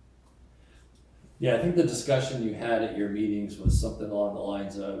 Yeah, I think the discussion you had at your meetings was something along the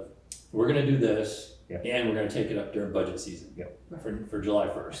lines of, we're gonna do this, Yeah. and we're gonna take it up during budget season. Yep. For July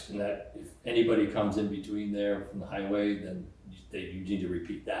 1st, and that if anybody comes in between there from the highway, then you need to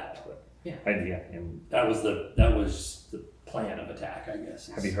repeat that. But And that was the plan of attack, I guess.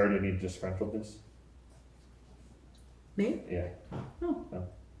 have you heard any disgruntledness? Me? Yeah. No. No?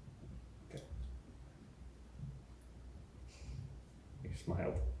 Okay. You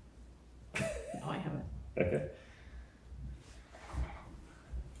smiled. No, I haven't. Okay.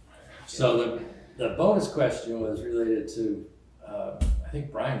 So the bonus question was related to, I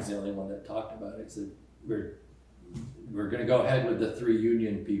think Brian's the only one that talked about it. Said we're gonna go ahead with the 3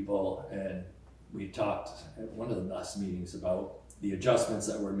 union people, and we talked at one of the last meetings about the adjustments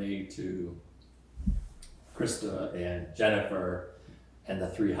that were made to Krista and Jennifer, and the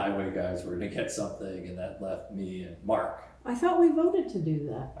 3 highway guys were gonna get something, and that left me and Mark. I thought we voted to do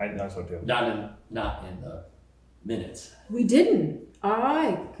that. I know so too. Not in the minutes. We didn't.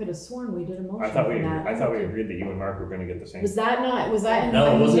 I could have sworn we did a motion I thought for that. we agreed that you and Mark were gonna get the same. Was that in No,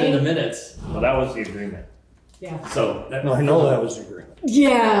 the it wasn't in the meeting? minutes. Well, that was the agreement. Yeah. So that, No, I know that was the agreement.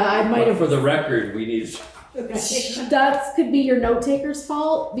 Yeah, I might but have. for the record, we need. That could be your note taker's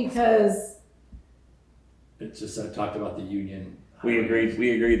fault because It's just I talked about the union. We agreed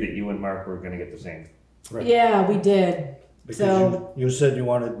that you and Mark were gonna get the same. Right. yeah, we did. Because So- you said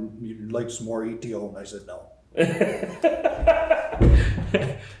you'd like some more ETO, and I said no.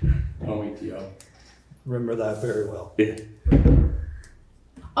 OETO. Remember that very well.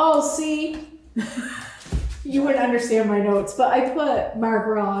 Oh, see, you wouldn't understand my notes, but I put Mark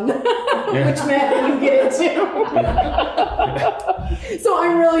wrong, which meant that you get it too. So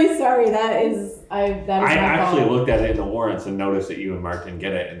I'm really sorry. That is I my actually fault. looked at it in the warrants and noticed that you and Mark didn't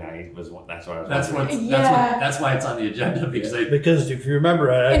get it, and that's why I was. That's why it's on the agenda because they. Because if you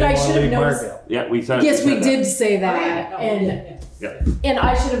remember, I And I didn't want should to have leave Mark noticed- out. Yeah, we said. Yes, we said did say that, Yeah. and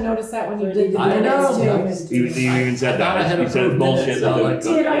I should have noticed that when you did the I minutes too. You even said I thought I that. had You said approved bullshit. minutes, that so they like-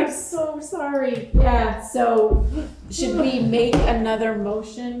 would- Did I'm so sorry. Yeah. So should we make another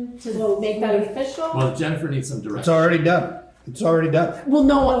motion to make that official? Well, Jennifer needs some direction. It's already done. It's already done. Well,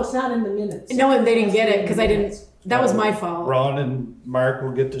 No, no, it's not in the minutes. no, they didn't get it because I didn't. That was my fault. Ron and Mark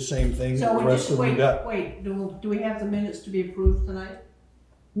will get the same thing, So the we rest just, of them wait, got. wait, do we have the minutes to be approved tonight?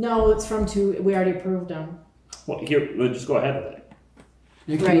 No, it's from 2. We already approved them. Well, here, we'll just go ahead with it.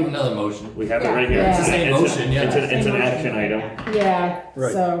 You can Right. do another motion. We have it Yeah. right here. Yeah. It's the same motion, yeah. It's an Same action motion. item. Yeah.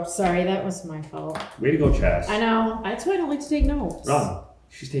 Right. So sorry, that was my fault. Way to go, Chaz. I know. That's why I don't like to take notes. Ron,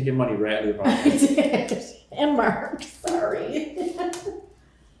 she's taking money right out of your I pocket. did. And Mark. Sorry.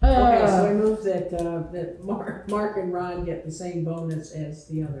 Okay, so I move that Mark and Ron get the same bonus as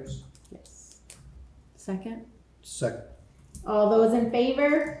the others. Yes. Second. Second. All those in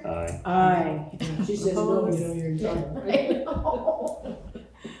favor? Aye. Aye. She says no, you know you're in trouble. I know.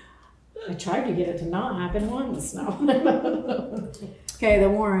 I tried to get it to not happen once now. Okay, the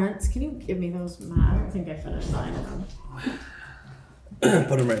warrants. Can you give me those, Matt? I don't think I finished signing them.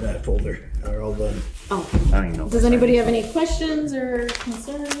 Put them right in that folder. They're all done. Oh, I don't even know. does anybody have any questions or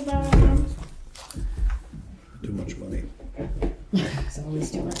concerns about them? Too much money. It's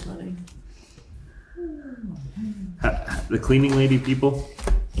always too much money. The cleaning lady people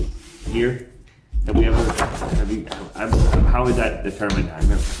here, how is that determined? I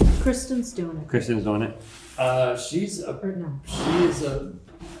remember Kristen's doing it. Kristen's doing it. She's Or no.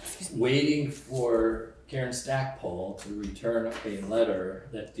 waiting for Karen Stackpole to return a letter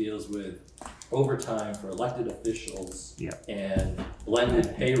that deals with overtime for elected officials. Yeah. And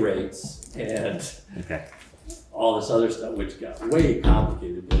blended pay rates and Okay. all this other stuff, which got way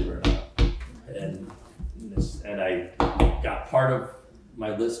complicated, believe it or not. And I got part of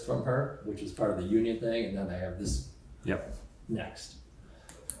my list from her, which is part of the union thing, and then I have this next.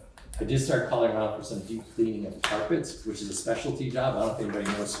 I did start calling around for some deep cleaning of carpets, which is a specialty job. I don't know if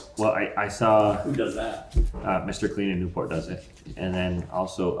anybody knows Well, I saw who does that. Mr. Clean in Newport does it, and then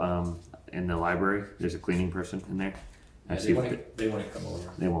also in the library, there's a cleaning person in there. I Yeah, see. they want to come over.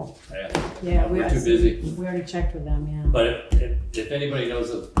 They won't. Yeah, We're too busy. We already checked with them, yeah. But if anybody knows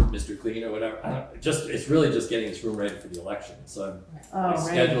of Mr. Clean or whatever, it's really just getting this room ready for the election. So I Oh, right.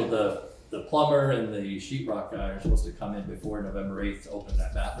 scheduled the plumber and the sheetrock guy are supposed to come in before November 8th to open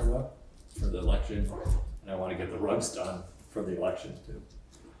that bathroom up for the election. And I want to get the rugs done for the election too.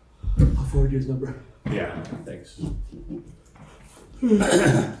 I'll forward you his number. Yeah, thanks.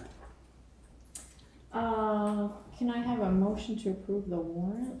 Can I have a motion to approve the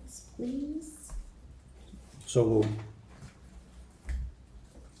warrants, please? So moved.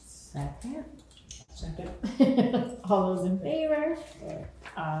 Second. Second. All those in favor? Aye.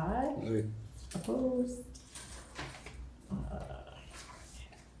 Aye. Opposed?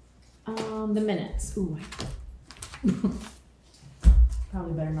 The minutes, ooh.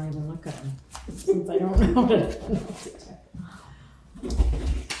 Probably better not even look at them, since I don't know to.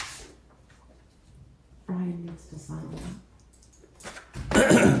 Ryan needs to sign them.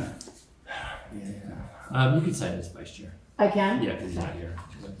 You can sign as vice chair. I can? Yeah, because he's not here.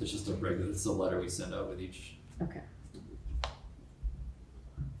 It's just a regular, it's a letter we send out with each. Okay.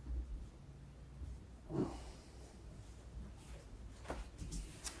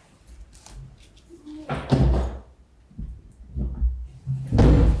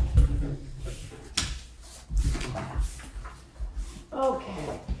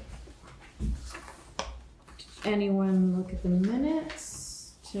 Okay. Anyone look at the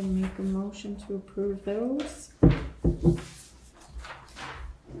minutes to make a motion to approve those?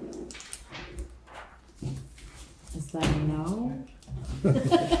 Is that a no?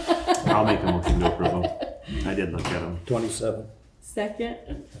 I'll make a motion to approve them. I did look at them. 27. Second,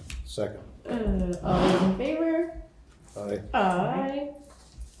 Second. all those in favor? Aye. Aye.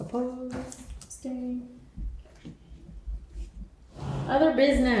 Opposed, abstained. Other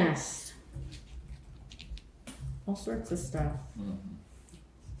business. All sorts of stuff,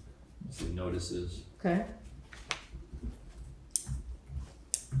 See notices. okay?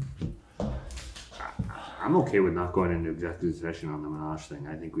 I'm okay with not going into executive session on the Menage thing.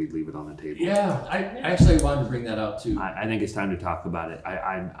 I think we'd leave it on the table. Yeah, I actually wanted to bring that out too. I think it's time to talk about it.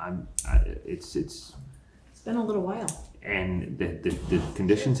 It's It's been a little while. and the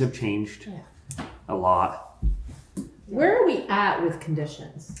conditions have changed a lot. Where are we at with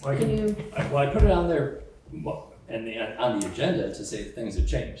conditions? Well, Can you, I put it on there, on the agenda to say that things have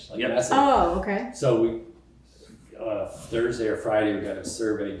changed. Like Yep. that's it. oh, okay, So we, Thursday or Friday, we got a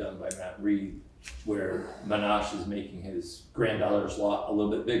survey done by Matt Reed where Menage is making his granddaughter's lot a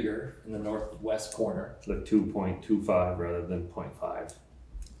little bit bigger in the northwest corner, It's like 2.25 rather than 0.5.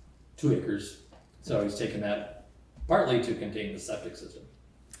 2 acres. So he's taking that partly to contain the septic system,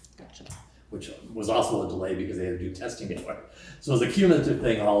 gotcha. which was also a delay because they had to do testing anyway. So it was a cumulative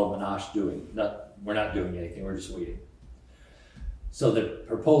thing, all of Menage doing. We're not doing anything, we're just waiting. So the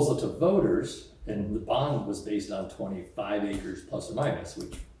proposal to voters, and the bond was based on 25 acres plus or minus,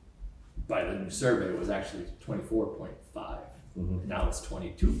 which by the new survey was actually 24.5. Now it's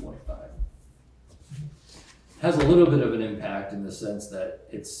 22.5. Has a little bit of an impact in the sense that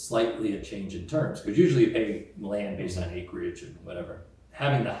it's slightly a change in terms, because usually you pay land based on acreage and whatever.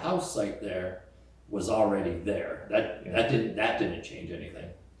 Having the house site there was already there. That didn't change anything.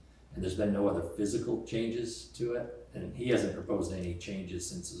 And there's been no other physical changes to it, and he hasn't proposed any changes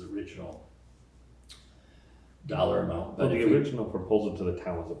since his original dollar amount. But But the if we, original proposal to the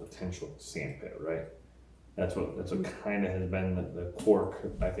town was a potential sand pit, right? That's what kind of has been the core,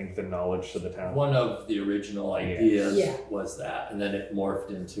 I think, the knowledge to the town. one of the original ideas Yeah. was that, and then it morphed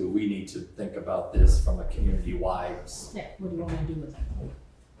into, we need to think about this from a community-wide. Yeah, what do you wanna do with it?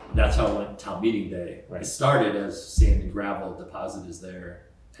 That's how it went town meeting day. Right. It started as sand and gravel deposit is there.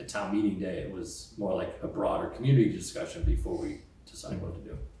 At town meeting day, it was more like a broader community discussion before we decide what to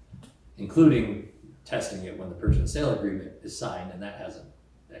do. Including testing it when the purchase and sale agreement is signed, and that hasn't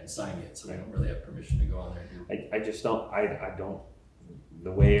been signed yet, so we don't really have permission to go on there and do. I just don't, I don't,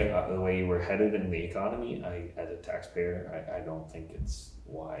 the way you were headed in the economy, as a taxpayer, I don't think it's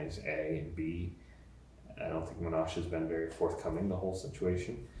wise, A, and B. I don't think Menage has been very forthcoming, the whole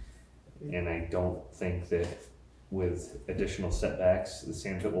situation. And I don't think that with additional setbacks, the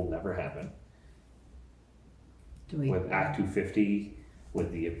sand pit will never happen. Do we? With Act 250,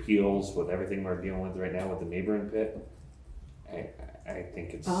 with the appeals, with everything we're dealing with right now with the neighboring pit, I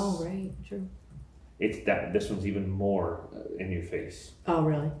think it's. Oh, right, true. It's that, this one's even more in your face. Oh,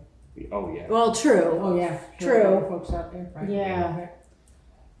 really? Oh, yeah. Well, true. Oh, yeah. True. Folks out there, right? Yeah.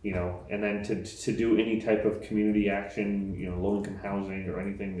 You know, and then to do any type of community action, you know, low income housing or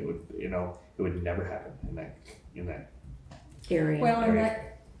anything that would, you know, it would never happen in that. Area. Well, and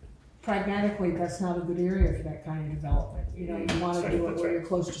that, pragmatically, that's not a good area for that kind of development. You know, you wanna do it That's where right. you're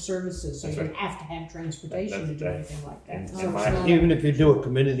close to services, so you That's don't have to have transportation to do That's- anything like that. and- So and it's my- not a- Even if you do a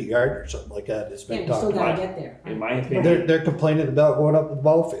community garden or something like that, it's Yeah, been you still talked gotta about. get there. In my opinion, They're complaining about going up to the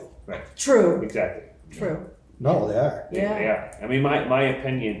ball field. True, exactly. true. No, they are. Yeah. Yeah. I mean, my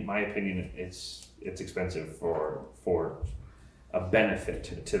opinion, it's expensive for a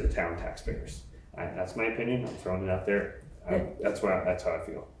benefit to the town taxpayers. That's my opinion. I'm throwing it out there. That's how I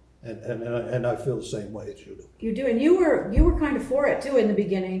feel. And I feel the same way as you do. You do, and you were kind of for it too in the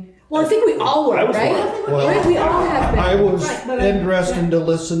beginning. Well, I think we all were, I was for right? it. Well, Right, we all have been. I was Right, but interested to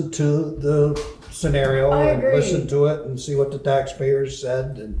listen to the scenario I and agree. listen to it and see what the taxpayers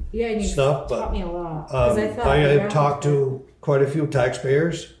said and Yeah, and you stuff, taught but me a lot. 'Cause I thought I the have ground- talked to quite a few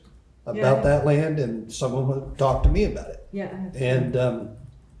taxpayers Yeah. about that land, and some of them have talked to me about it. Yeah. I have-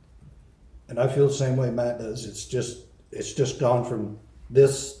 And I feel the same way Matt does. It's just gone from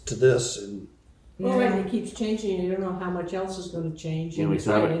this to this, and Well, Yeah. and it keeps changing, and you don't know how much else is gonna change. You know, and we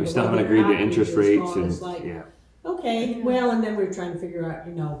still haven't the agreed to property interest is rates gone. and, It's like, yeah. okay, Yeah. well, and then we're trying to figure out,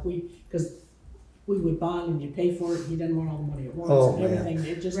 because we would bond and you pay for it, he doesn't want all the money at once, Oh, and man.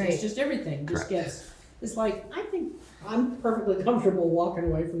 everything, it's Right. just everything, just Correct. gets, it's like, I think, I'm perfectly comfortable walking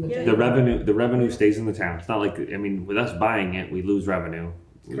away from the Yeah. table. The revenue stays in the town. It's not like, I mean, with us buying it, we lose revenue.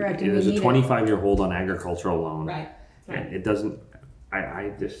 Correct, and There's we a need it. 25-year hold on agricultural loan. Right, And it doesn't,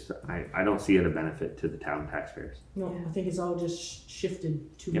 I don't see it a benefit to the town taxpayers. no, Yeah. I think it's all just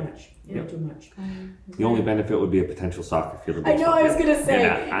shifted too Yep. much, Yep. too much. The only benefit would be a potential soccer field. I know, I was gonna say,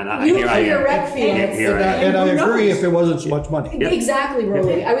 And you here I and your am. rec fields. Here I am. and I who agree knows? if it wasn't so much money. Yep. Exactly,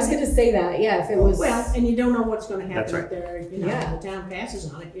 Rolly. I was gonna say that. Yeah, if it was. Well, and you don't know what's gonna That's happen right. if there, Yeah. the town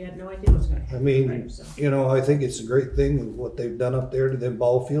passes on it, you have no idea what's gonna I happen. mean, Right, so. I think it's a great thing with what they've done up there to them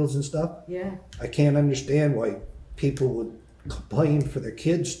ball fields and stuff. Yeah. I can't understand why people would complain for their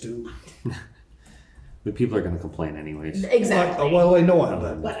kids to. But people are going to complain anyways. Exactly. Well, I know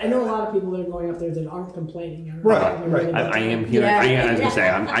it, But I know a lot of people that are going up there that aren't complaining. Are Right, really right. I am here. Yeah. I was going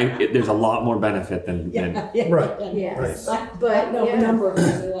to say, there's a lot but there's than Yeah, yeah, Right. yeah. Yes. I But know yeah. a number of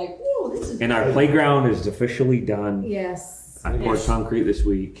them, they're like, whoa, this is. and our playground is officially done. Yes. I poured concrete this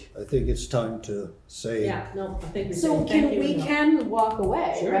week. I think it's time to say. Yeah, no, I think we So said thank can you. we enough. can walk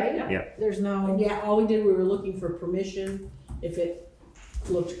away, Sure, right? yeah. Yeah. There's no. And yeah, all we did, we were looking for permission if it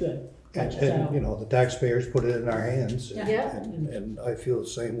looked good. And, So, the taxpayers put it in our hands. Yeah. Yeah. And I feel the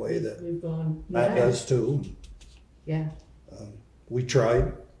same way that We've gone. Matt Yeah. does too. Yeah, We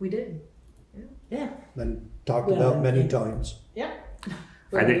tried we did. Yeah, and talked Well, about many and- times.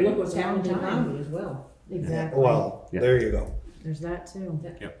 but think- look what's happened in Long time. Romney as well. Exactly. Well, Yeah. there you go. There's that too.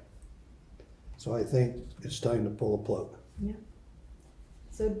 So I think it's time to pull a plug.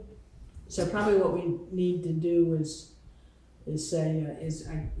 So So probably what we need to do is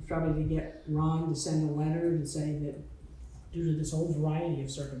probably to get Ron to send a letter to say that due to this whole variety of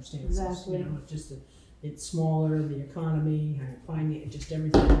circumstances, Exactly. it's just it's smaller, the economy, finding just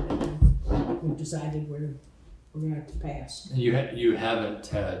everything that we've decided we're gonna have to pass. And you haven't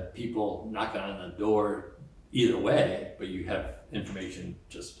had people knocking on the door either way, but you have information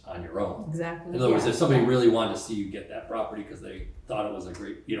just on your own. exactly. In other words, Yeah. if somebody really wanted to see you get that property because they thought it was a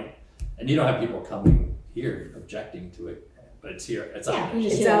great, and you don't have people coming here objecting to it, but it's here, it's out Yeah, there. we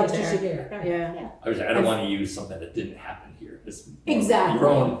just It's say out it's just there. there. Yeah. I don't want to use something that didn't happen here. It's Exactly,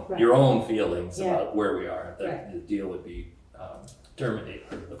 right. your own feelings Yeah. about where we are. That Right. the deal would be terminate.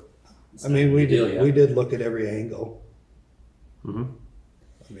 I mean, we deal did, yet. we did look at every angle. Mhm.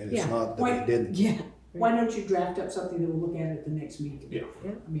 I mean, it's Yeah. not Why- that we didn't. Yeah, why don't you draft up something that we'll look at at the next meeting? Yeah.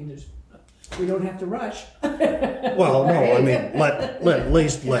 I mean, we don't have to rush. Well, no, I mean, at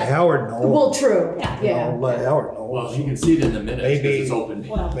least let Howard know. Well, true. Yeah. Yeah. Let Howard know. Well, you can see it in the minutes because Maybe- it's open.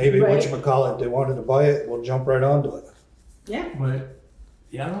 Well, Maybe Right. whatchamacallit, they wanted to buy it, we'll jump right onto it. yeah, But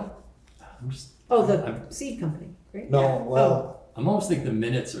yeah, I'm just. Oh, the I'm- seed company, right? No, well, I'm almost think the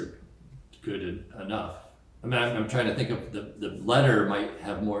minutes are good enough. I mean, I'm trying to think of the letter might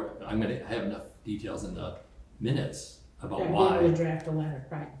have more. I'm going to have enough details in the minutes about yeah, we why. will draft a letter,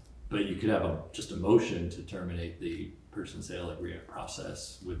 right. But you could have just a motion to terminate the person sale agreement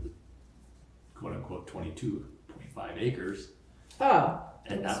process with quote unquote 22.5 acres. Oh,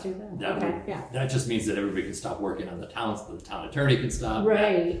 And let's do that. that Okay. would, Yeah. that just means that everybody can stop working on the towns, the town attorney can stop.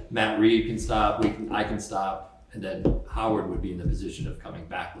 Right. Matt Reed can stop, I can stop, and then Howard would be in the position of coming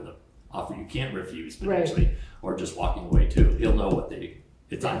back with an offer you can't refuse potentially, or just walking away too. He'll know what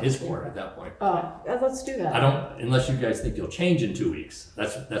it's on his board at that point. Oh, let's do that. I don't, unless you guys think you'll change in 2 weeks.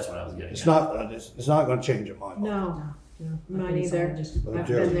 That's what I was getting it's at. not, it's not gonna change in my mind. No, No, I mine think it's all either. just- But I've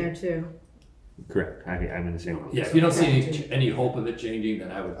Jerry- been there too. Correct. I'm in the same boat. Yeah, if you don't see any hope of it changing,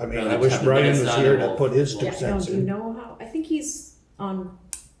 then I would. I mean, rather I just wish have the Brian minutes was done here and to we'll- put his we'll- two Yeah, no, cents do you in. know how? I think he's on.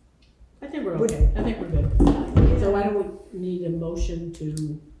 I think we're Would- okay, I think we're good. So why don't we need a motion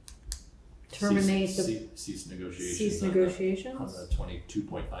to, Terminate the cease negotiations. cease on negotiations. the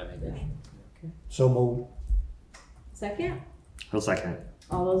 22.5 acres. So move. Second. He'll second it.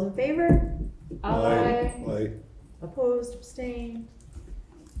 All those in favor? Aye. Aye. Opposed, abstained.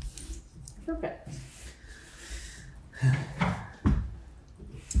 Perfect.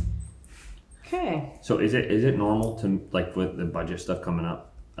 Okay. So is it normal to, like, with the budget stuff coming up?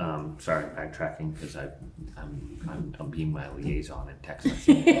 Sorry, backtracking, because I'm being my liaison in text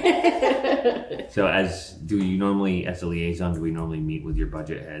messaging. So do you normally, as a liaison, do we normally meet with your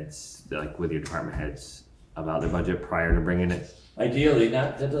budget heads, like with your department heads, about their budget prior to bringing it? Ideally,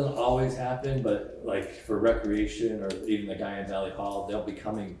 that doesn't always happen, but like for recreation or even the guy in Valley Hall, they'll be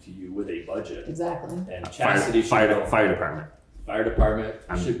coming to you with a budget. Exactly. And Chastity Fire department. Fire department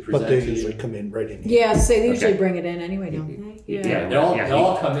should present But they to you. usually come in right in. Yeah, so they usually Okay. bring it in anyway, don't they? Yeah, they'll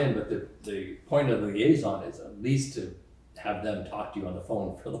all come in, but the point of the liaison is at least to have them talk to you on the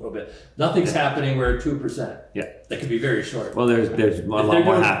phone for a little bit. Nothing's happening, we're at 2%. Yeah. That could be very short. Well, there's a lot they're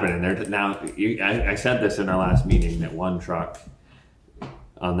more doing- happening there now. I said this in our last meeting, that one truck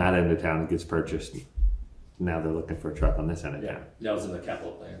on that end of town gets purchased. Now they're looking for a truck on this end of Yeah, town. that was in the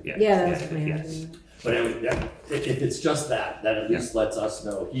capital plan. Yeah, that's planned. Yes. But if it's just that at least lets us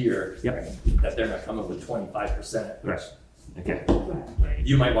know here Yep. that they're not coming with 25%. Right. Okay.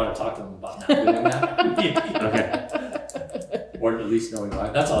 You might want to talk to them about not doing that. Okay. Or at least knowing why.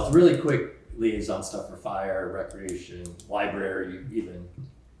 That's all. It's really quick liaison stuff for fire, recreation, library, even.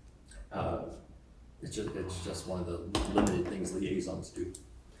 It's just one of the limited things liaisons do.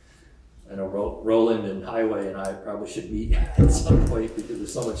 I know Roland and Highway and I probably should meet at some point because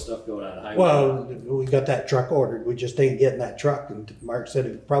there's so much stuff going on at Highway. Well, we got that truck ordered, we just ain't getting that truck, and Mark said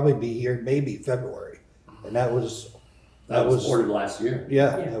it'd probably be here maybe February. And that was ordered last year.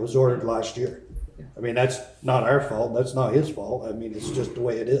 yeah, that was ordered last year. I mean, that's not our fault, that's not his fault, I mean, it's just the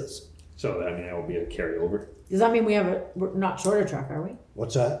way it is. So, I mean, that will be a carryover. Does that mean we're not short a truck, are we?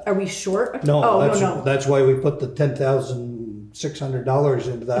 What's that? Are we short? No, no. that's why we put the $10,600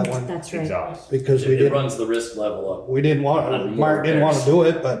 into that one, That's right. Exhaust. because we It didn't, runs the risk level up. we didn't want, Mark didn't wanna do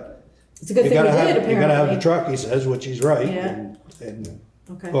it, but It's a good you thing we gotta did, have, apparently. you gotta have the truck, he says, which he's right, Yeah. and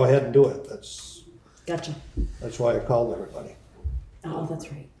Okay, go ahead and do it, gotcha. that's why I called everybody. Oh, that's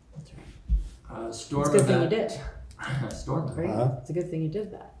right. That's right. Storm It's a good thing you event. did. Storm event. Great. Uh-huh. It's a good thing you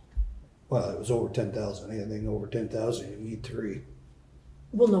did that. Well, it was over 10,000, anything over 10,000, you need 3.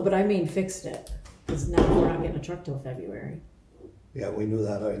 Well, no, but I mean fixed it. Because now we're not getting a truck till February. Yeah, we knew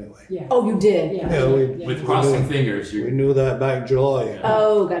that ananyway. Yeah. Oh, you did? Yeah. Yeah, we, With crossing fingers, we you're knew that back in July.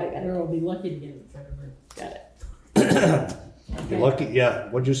 Oh, got it, got it. We'll be lucky to get it in February. Got it. You're lucky, yeah,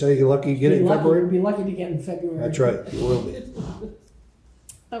 what'd you say, you're lucky you get it in We'll February? be lucky to get in February. That's right, you will be.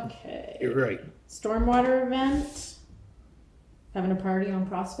 Okay. You're right. Stormwater event. Having a party on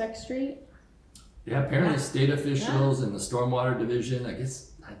Prospect Street. Yeah, apparently state officials and the stormwater division, I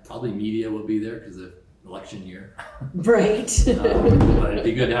guess probably media will be there because of election year. Right. But it'd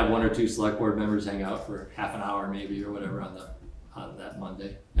be good to have 1 or 2 select board members hang out for half an hour maybe or whatever on that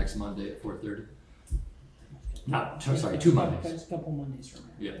Monday, next Monday at 4:30. Sorry, 2 Mondays. There's a couple Mondays from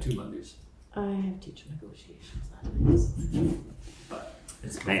here. Yeah, 2 Mondays. I have teacher negotiations that night. But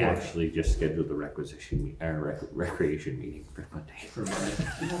it's I before actually just scheduled the recreation meeting for Monday. for Monday.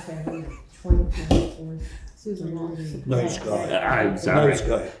 Okay, 24th. Susan Long. Nice guy. I'm sorry. Nice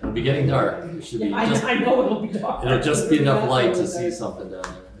guy. It'll be getting dark. It should be Yeah, just, I know it'll be dark. it'll just be enough light to see something down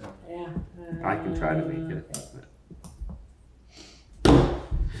there. Yeah. I can try to make it.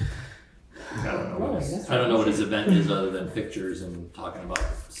 I don't know Really? what his, That's I don't know what his right. event is other than pictures and talking about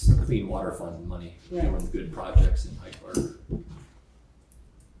clean water fund money, Yeah. doing good projects in Hyde Park.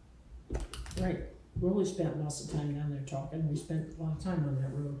 Right. Willie spent lots of time down there talking. We spent a lot of time on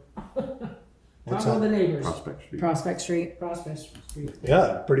that road. What's Talking with the neighbors. Prospect Street. Prospect Street. Prospect Street.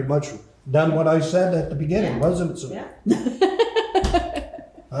 Yeah, pretty much done what I said at the beginning, wasn't it? So- Yeah,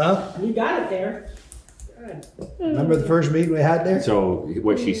 Huh? you got it there. Good. Remember the first meeting we had there? So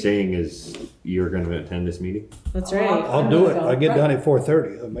what she's saying is you're going to attend this meeting? That's Oh, right. I'll do it, I get done at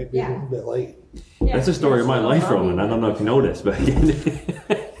 4:30, it might be a little bit late. Yeah. That's the story of my life, Roland. I don't know if you noticed, but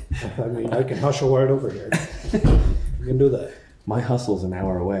I mean, I can hustle right over here. You can do that. my hustle's an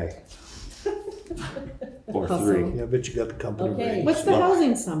hour away. Or Hustle. 3. Yeah, I bet you got the company Okay. ready. What's the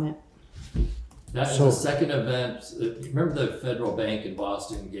housing summit? That is So- the second event. Remember the Federal Bank in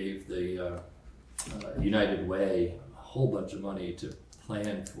Boston gave the United Way a whole bunch of money to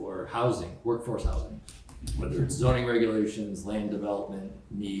plan for housing, workforce housing, whether it's zoning regulations, land development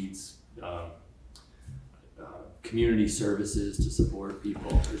needs, community services to support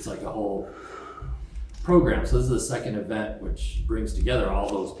people. It's like a whole program. So this is the second event, which brings together all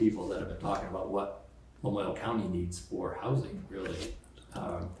those people that have been talking about what Lamoille County needs for housing, really,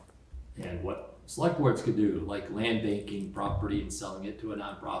 and what select boards could do, like land banking property and selling it to a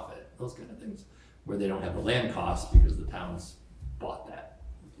nonprofit, those kind of things, where they don't have the land costs because the town's bought that,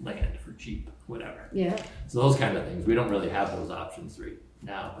 land for cheap, whatever. Yeah. So those kind of things, we don't really have those options right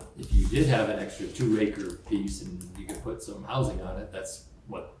now, but if you did have an extra 2-acre piece and you could put some housing on it, that's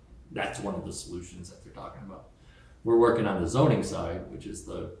one of the solutions that they're talking about. We're working on the zoning side, which is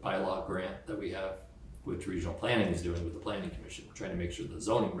the bylaw grant that we have, which regional planning is doing with the planning commission. We're trying to make sure the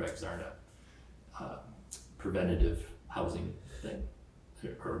zoning regs aren't a preventative housing thing,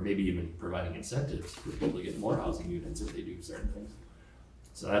 or maybe even providing incentives for people to get more housing units if they do certain things.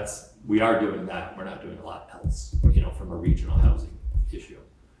 So we are doing that. We're not doing a lot else, from a regional housing issue.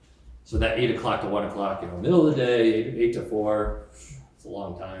 So that 8 o'clock to 1 o'clock, middle of the day, 8 to 4, it's a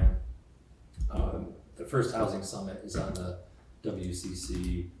long time. The first housing summit is on the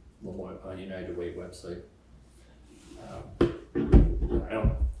WCC United Way website. I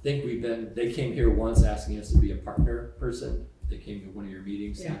don't think they came here once asking us to be a partner person. They came to one of your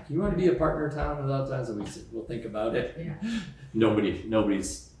meetings. Yeah. You want to be a partner town? A lot of times, and we said, we'll think about it. Yeah. Nobody's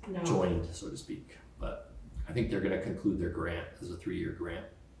No. joined, so to speak. But I think they're going to conclude their grant as a 3-year grant.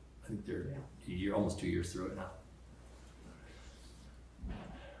 I think they're almost 2 years through it now.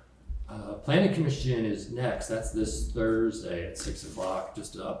 Planning Commission is next. That's this Thursday at 6 o'clock.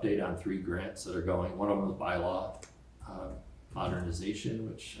 Just an update on 3 grants that are going. One of them is bylaw modernization,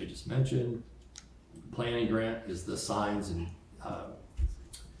 which I just mentioned. Planning grant is the signs and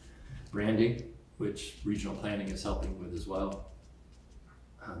branding, which regional planning is helping with as well.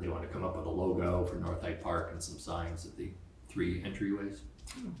 They want to come up with a logo for North Hyde Park and some signs at the 3 entryways.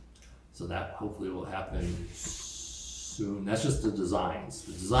 So that hopefully will happen soon. That's just the designs.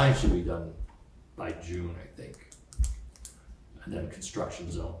 The design should be done by June, I think. And then construction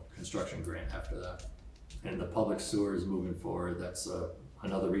grant after that. And the public sewer is moving forward. That's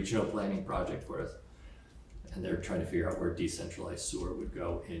another regional planning project for us. And they're trying to figure out where decentralized sewer would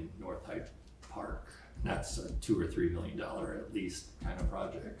go in North Hyde Park. And that's a $2 or $3 million at least kind of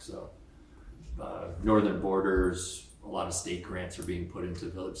project. So northern borders, a lot of state grants are being put into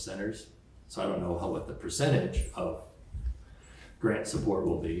village centers. So I don't know what the percentage of grant support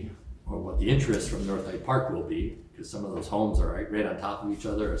will be, or what the interest from North Hyde Park will be, because some of those homes are right on top of each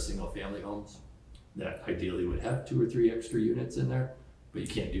other, are single family homes that ideally would have 2 or 3 extra units in there, but you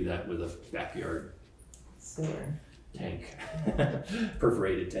can't do that with a backyard Sewer. tank,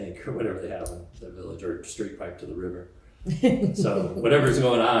 perforated tank, or whatever they have in the village, or straight pipe to the river. So whatever's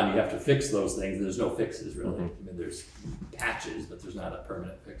going on, you have to fix those things. There's no fixes really. I mean, there's patches, but there's not a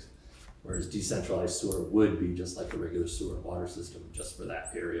permanent fix. Whereas decentralized sewer would be just like a regular sewer and water system, just for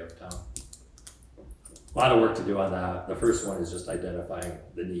that area of town. A lot of work to do on that. The first one is just identifying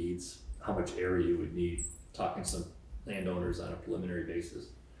the needs, how much area you would need, talking to some landowners on a preliminary basis,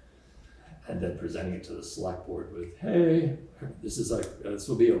 and then presenting it to the select board with, hey, this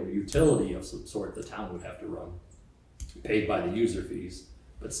will be a utility of some sort the town would have to run, paid by the user fees,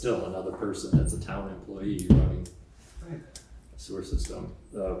 but still another person that's a town employee running a sewer system.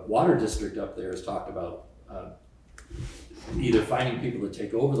 The water district up there has talked about either finding people to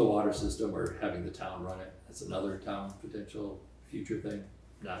take over the water system or having the town run it. That's another town potential future thing,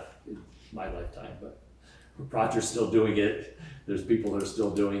 not in my lifetime, but Roger's still doing it. There's people that are still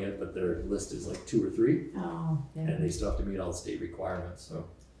doing it, but their list is like 2 or 3. Oh, yeah. And they still have to meet all the state requirements, so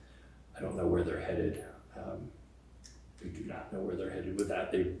I don't know where they're headed. We do not know where they're headed with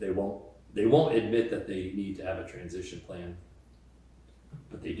that. They won't admit that they need to have a transition plan,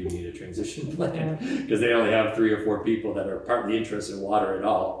 but they do need a transition plan because they only have 3 or 4 people that are partly interested in water at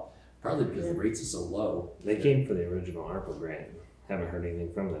all, partly because the rates are so low. They came for the original ARPA grant. Haven't heard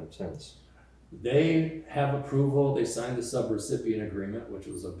anything from them since. They have approval. They signed the sub-recipient agreement, which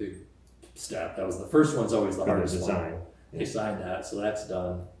was a big step. That was the first one's always the hardest one. They signed that, so that's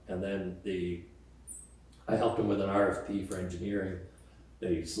done. And then I helped them with an RFP for engineering.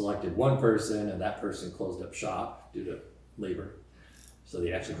 They selected one person, and that person closed up shop due to labor. So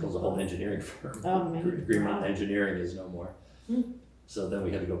they actually closed a whole engineering firm. Oh, man. Agreement on engineering is no more. So then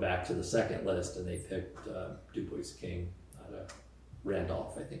we had to go back to the second list, and they picked DuBois King out of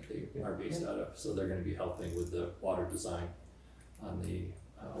Randolph, I think they are based out of. So they're going to be helping with the water design on the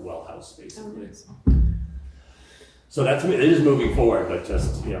well house, basically. So it is moving forward, but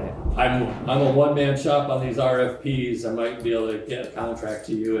just, I'm a one-man shop on these RFPs. I might be able to get a contract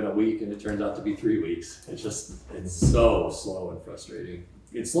to you in a week, and it turns out to be 3 weeks. It's so slow and frustrating.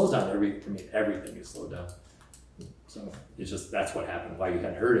 It slows down everything is slowed down. So that's what happened. Why you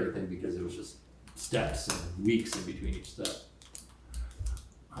hadn't heard anything, because it was just steps and weeks in between each step.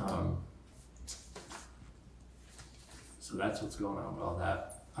 So that's what's going on with all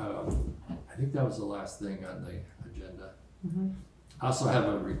that. I think that was the last thing on the agenda. I also have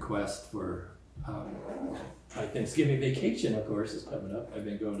a request for My Thanksgiving vacation, of course, is coming up. I've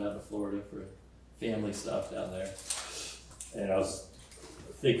been going down to Florida for family stuff down there. And I was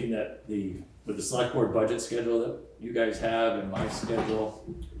thinking that with the select board budget schedule that you guys have and my schedule,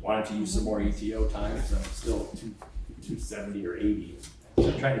 why don't you use some more ETO time, because I'm still 270 or 80. So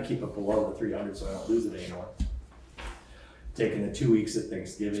I'm trying to keep it below the 300 so I don't lose it anymore. Taking the 2 weeks at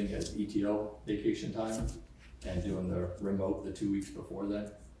Thanksgiving as ETO vacation time and doing the remote the 2 weeks before then,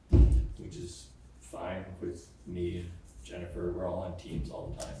 which is fine with me and Jennifer. We're all on teams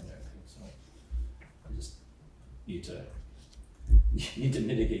all the time and everything, so I just need to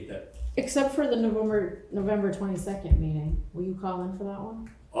mitigate that. Except for the November 22nd meeting. Will you call in for that one?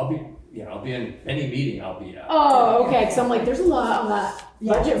 I'll be in any meeting. I'll be at. Oh, okay. Because I'm like, there's a lot on that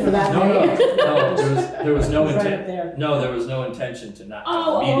budget for that meeting. No. There was no Right up intent. there. No, there was no intention to not have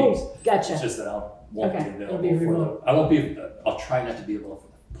the meetings. Gotcha. It's just that won't Okay, be it'll available be for remote. I'll try not to be able for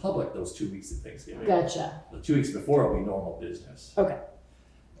the public those 2 weeks of Thanksgiving. Gotcha. The 2 weeks before will be normal business. Okay.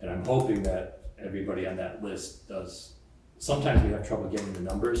 And I'm hoping that everybody on that list does. Sometimes we have trouble getting the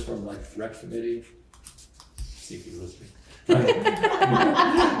numbers from like rec committee. See if you're listening.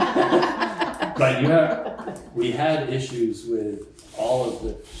 But we had issues with all of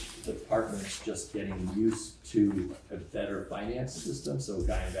the departments just getting used to a better finance system. So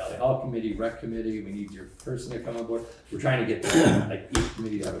Guy and Valley Hall Committee, Rec Committee, we need your person to come on board. We're trying to get like each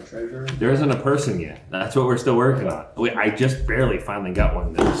committee to have a treasurer. There isn't a person yet. That's what we're still working on. I just barely finally got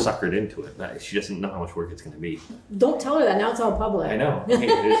one that suckered into it. She doesn't know how much work it's going to be. Don't tell her that. Now it's all public. I know. Hey,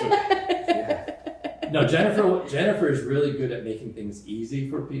 yeah. No, Jennifer is really good at making things easy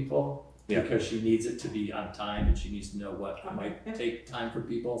for people. Yeah. Because she needs it to be on time and she needs to know what might take time for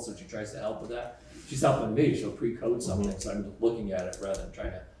people, so she tries to help with that. She's helping me, she'll pre-code something, so I'm looking at it rather than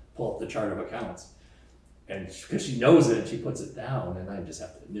trying to pull up the chart of accounts. And because she knows it and she puts it down and I just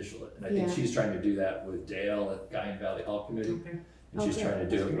have to initial it. And I think she's trying to do that with Dale at Guy and Valley Hall Committee. Okay. And she's trying to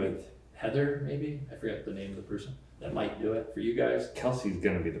do it with Heather, maybe, I forget the name of the person that might do it for you guys. Kelsey's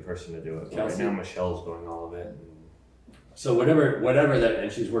going to be the person to do it. Right now Michelle's doing all of it. So whatever that, and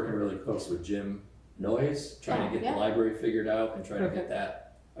she's working really close with Jim Noyes, trying to get the library figured out and trying to get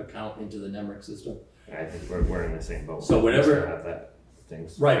that account into the NEMRIC system. I think we're in the same boat. So whatever, have that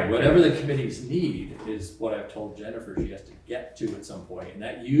things. right, whatever the committees need is what I've told Jennifer she has to get to at some point, and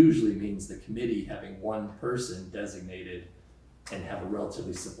that usually means the committee having one person designated and have a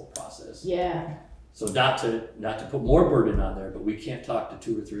relatively simple process. Yeah. So not to put more burden on there, but we can't talk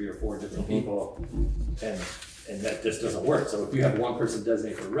to 2 or 3 or 4 different people, and that just doesn't work. So if you have one person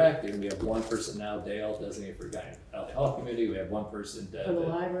designated for rec, and we have one person now, Dale, designated for Guy and Valley Hall Committee, we have one person For the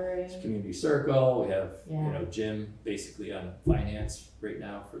library. Community Circle, we have Jim basically on finance right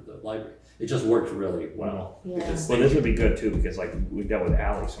now for the library. It just worked really well. Yeah. Because Well, this would be good too, because like we dealt with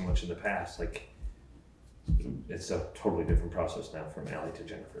Ally so much in the past, like it's a totally different process now from Ally to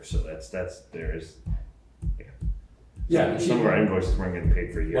Jennifer. So some of our invoices weren't getting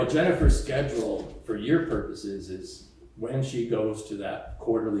paid for a year. Well, Jennifer's schedule for your purposes is when she goes to that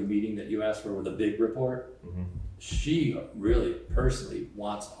quarterly meeting that you asked for with a big report, she really personally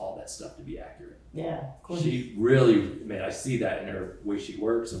wants all that stuff to be accurate. Yeah, of course. She really, I see that in her way she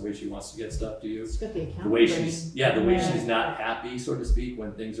works and the way she wants to get stuff to you. It's got the account. The way she's not happy, so to speak,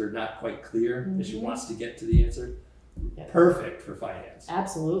 when things are not quite clear and she wants to get to the answer. Yeah. Perfect for finance.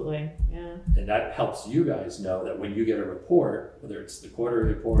 Absolutely, yeah. And that helps you guys know that when you get a report, whether it's the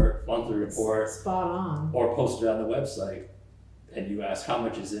quarterly report, monthly report, Spot on. or posted on the website, and you ask how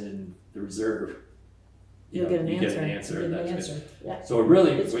much is in the reserve, You'll get an you answer. get an answer. Get an That's answer. good. Yeah. So it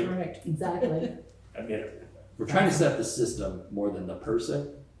really, It's correct. Exactly. we're trying to set the system more than the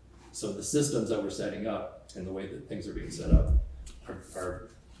person. So the systems that we're setting up and the way that things are being set up are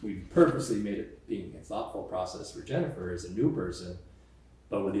we purposely made it being a thoughtful process for Jennifer as a new person,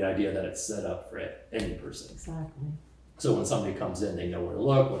 but with the idea that it's set up for any person. Exactly. So when somebody comes in, they know where to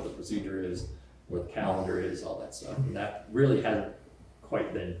look, what the procedure is, where the calendar is, all that stuff. And that really hasn't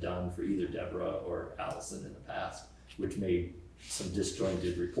quite been done for either Deborah or Allison in the past, which made some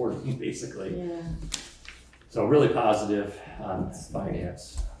disjointed reporting basically. Yeah. So really positive on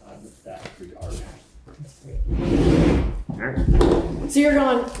finance on that regard. That's great. So you're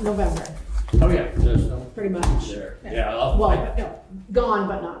gone November, Oh yeah, there's no pretty much. there. Yeah. Yeah, No, gone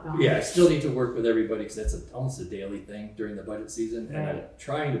but not gone. I still need to work with everybody because that's almost a daily thing during the budget season. And I'm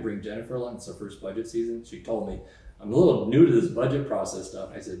trying to bring Jennifer along. It's her first budget season. She told me, I'm a little new to this budget process stuff.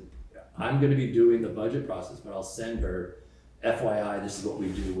 I said, I'm going to be doing the budget process, but I'll send her, FYI, this is what we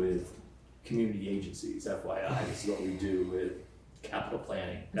do with community agencies. FYI, this is what we do with capital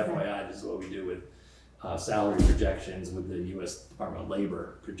planning. FYI, this is what we do with salary projections with the US Department of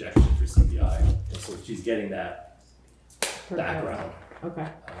Labor projections for CPI. And so she's getting that background. Okay.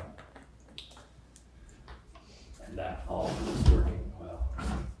 And that all is working well.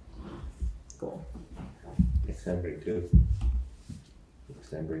 Cool. Extembring too.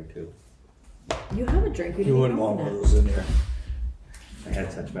 Extembring too. You have a drink. You You didn't wouldn't open want it. those in there. I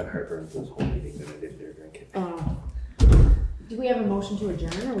had such bad heartburn for this whole meeting that I didn't dare drink it. Do we have a motion to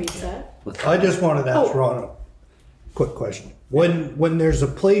adjourn? Are we set? I just wanted to ask Oh. Ron a quick question. When there's a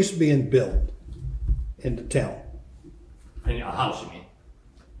place being built in the town, And a house, you mean?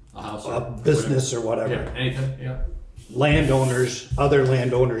 A house or a business or whatever. whatever, Yeah, anything, yeah. landowners, other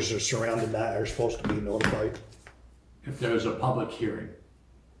landowners are surrounding that, are supposed to be notified. If there's a public hearing.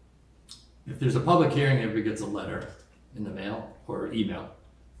 If there's a public hearing, everybody gets a letter in the mail or email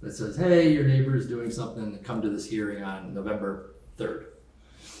that says, hey, your neighbor is doing something, come to this hearing on November 3rd.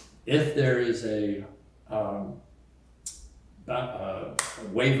 If there is a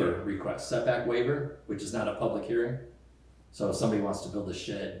waiver request, setback waiver, which is not a public hearing. So if somebody wants to build a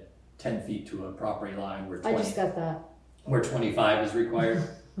shed 10 feet to a property line where I just got that. where 25 is required,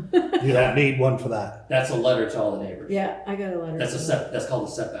 You don't need one for that. that's a letter to all the neighbors. Yeah, I got a letter. That's called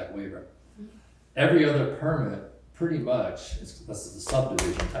a setback waiver. Every other permit, pretty much, this is a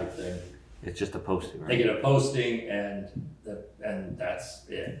subdivision type thing. It's just a posting, They right? get a posting and that's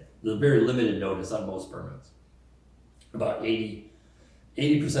it. There's a very limited notice on most permits. About 80%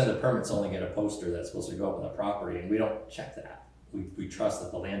 of the permits only get a poster that's supposed to go up on the property, and we don't check that. We trust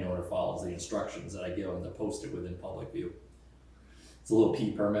that the landowner follows the instructions that I give them to post it within public view. It's a little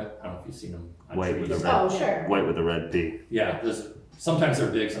P permit. I don't know if you've seen them. on White with trees. a red. Oh, sure. White with a red P. Yeah, sometimes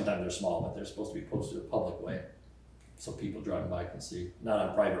they're big, sometimes they're small, but they're supposed to be posted a public way. So people driving by can see, not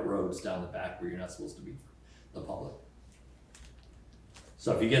on private roads down the back where you're not supposed to be the public.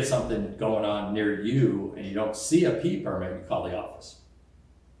 So if you get something going on near you and you don't see a P permit, you call the office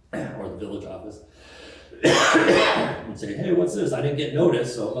or the village office and say, hey, what's this? I didn't get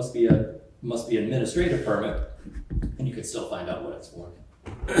notice, so it must be an administrative permit, and you can still find out what it's for.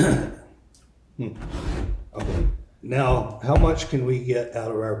 Okay. Now, how much can we get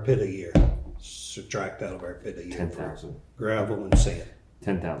out of our pit a year? Subtract out of our pit a year. 10,000. Gravel and sand.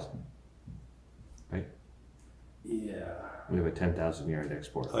 10,000. Yeah. We have a 10,000 yard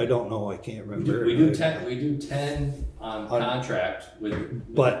export. I don't know, I can't remember. We do 10 on contract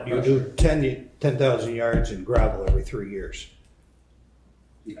with. But you do 10,000 yards in gravel every 3 years.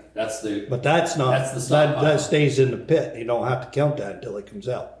 Yeah, that's the, But that's not, That's the stockpile. that stays in the pit. You don't have to count that until it comes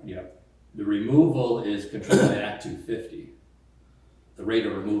out. yeah, the removal is controlled by Act 250. The rate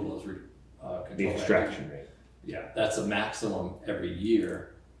of removal is controlled by. The extraction rate. Yeah, that's a maximum every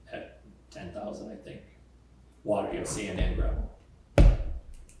year at 10,000, I think. Water, sand and gravel.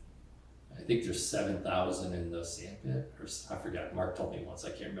 I think there's 7,000 in the sand pit, or I forgot, Mark told me once, I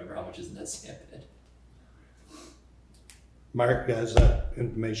can't remember how much is in that sand pit. Mark has that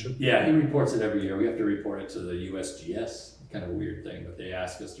information. Yeah, he reports it every year. We have to report it to the USGS. Kind of a weird thing, but they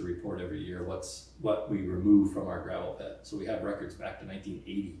ask us to report every year what we remove from our gravel pit. So we have records back to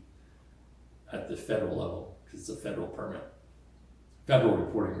 1980 at the federal level, because it's a federal permit. Federal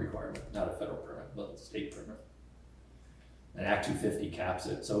reporting requirement, not a federal permit, but a state permit. And Act 250 caps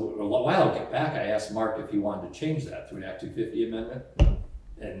it. So a while back, I asked Mark if he wanted to change that to an Act 250 amendment.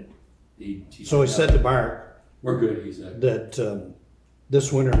 And he So he said to Mark we're good, he said. that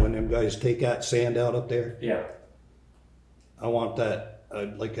this winter when them guys take that sand out up there, Yeah. I want that,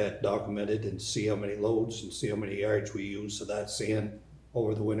 I'd like that documented and see how many loads and see how many yards we use of that sand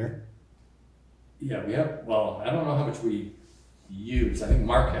over the winter. Yeah, we have, well, I don't know how much we use. I think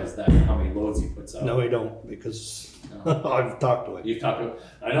Mark has that, how many loads he puts up. No, we don't, because No. I've talked to him. You've talked to,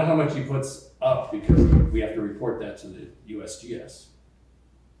 I don't know how much he puts up because we have to report that to the USGS.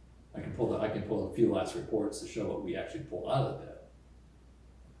 I can pull a few last reports to show what we actually pull out of the pit.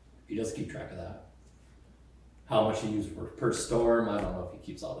 He does keep track of that. How much he used per storm, I don't know if he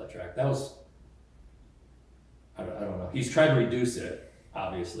keeps all that track. That was, I don't know. He's tried to reduce it,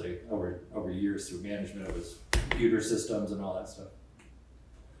 obviously, over years through management of his computer systems and all that stuff.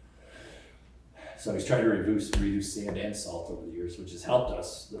 So he's tried to reduce sand and salt over the years, which has helped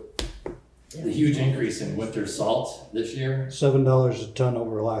us. The huge increase in winter salt this year. $7 a ton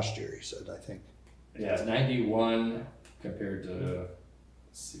over last year, he said, I think. Yeah, it's 91 compared to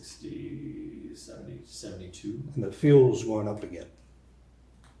 60, 70, 72. And the fuel's going up again.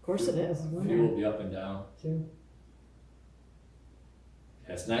 Of course it is. Fuel will be up and down. Too.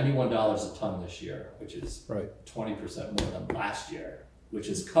 Yeah, it's $91 a ton this year, which is Right. 20% more than last year, which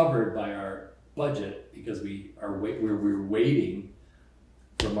is covered by our budget because we're waiting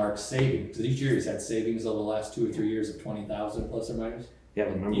for Mark's savings, because each year he's had savings over the last 2 or 3 years of 20,000 plus or minus. Yeah,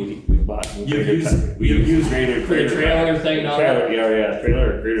 remember You- we bought. You've used trailer thing and all that. Trailer, yeah,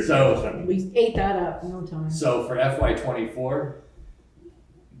 trailer or greater. So- trailer, something. We ate that up in no time. So for FY '24,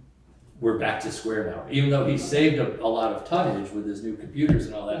 we're back to square now. Even though he saved a lot of tonnage with his new computers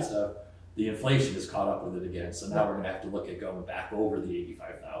and all that stuff, the inflation has caught up with it again. So now we're gonna have to look at going back over the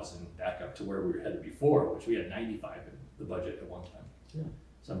 85,000, back up to where we were headed before, which we had 95 in the budget at one time. Yeah.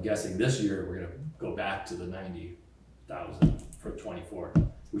 So I'm guessing this year, we're gonna go back to the 90,000 for '24.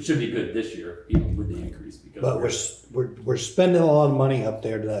 We should be good this year, even with the increase, because But we're spending a lot of money up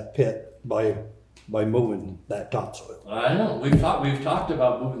there to that pit by moving that topsoil. I know, we've talked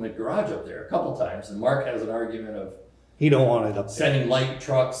about moving the garage up there a couple times, and Mark has an argument of He don't want it up there. sending light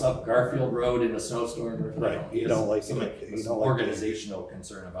trucks up Garfield Road in a snowstorm. Or, Right, you don't like some it. You don't like organizational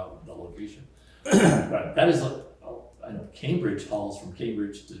concern about the location. But that is, I know Cambridge hauls from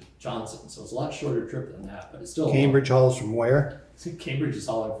Cambridge to Johnson, so it's a lot shorter trip than that, but it's still. Cambridge hauls from where? See, Cambridge is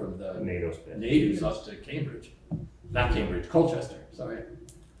hauling from the NATO's pit. natives up to Cambridge. Not Cambridge, Colchester, sorry.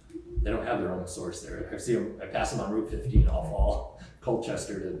 They don't have their own source there. I pass them on Route 15 all fall,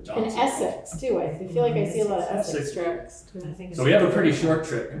 Colchester to And Johnson. Essex too, I feel like I see a lot of Essex Essex. trucks too. I think So we have a pretty short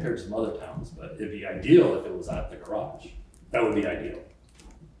trip compared to some other towns, but it'd be ideal if it was at the garage. That would be ideal.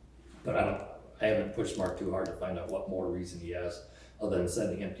 But I haven't pushed Mark too hard to find out what more reason he has other than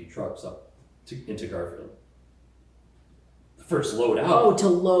sending empty trucks up into Garfield. The first load out. Oh, to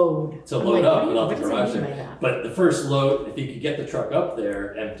load. To I'm load like, up what without the does it garage mean there. by that? But the first load, if he could get the truck up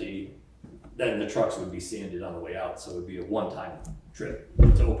there empty, then the trucks would be sanded on the way out. So it would be a one-time trip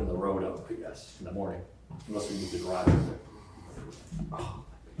to open the road up, I guess, in the morning, unless we move the garage up there.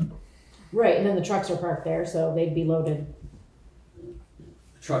 Right, and then the trucks are parked there, so they'd be loaded.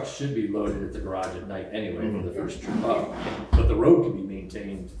 The trucks should be loaded at the garage at night anyway for the first trip up, but the road can be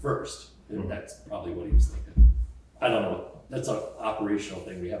maintained first, and that's probably what he was thinking. I don't know, that's an operational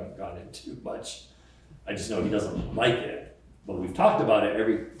thing we haven't gone into much. I just know he doesn't like it, but we've talked about it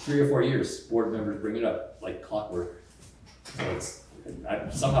every 3 or 4 years, board members bring it up like clockwork. So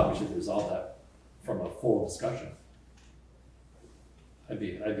somehow we should resolve that from a full discussion. I'd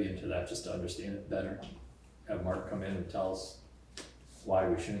be into that just to understand it better. Have Mark come in and tell us why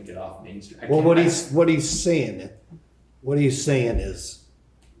we shouldn't get off Main Street. Well, what he's saying is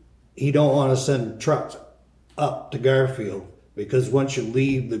he don't want to send trucks up to Garfield because once you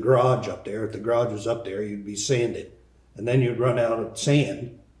leave the garage up there, if the garage was up there, you'd be sanded, and then you'd run out of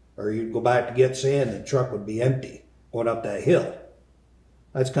sand, or you'd go back to get sand, and the truck would be empty going up that hill.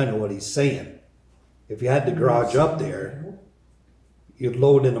 That's kind of what he's saying. If you had the garage up there, you'd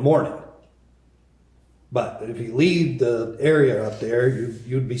load in the morning. But if you leave the area up there,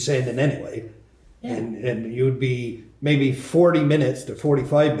 you'd be sanding anyway. Yeah. And you'd be maybe 40 minutes to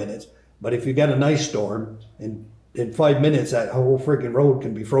 45 minutes. But if you got an ice storm, in 5 minutes, that whole freaking road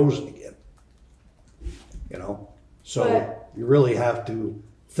can be frozen again. You know? So But- you really have to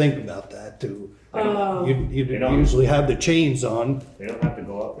think about that too. Oh. You They don't- usually have the chains on. They don't have to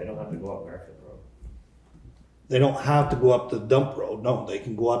go up Garfield Road. They don't have to go up the dump road. No, they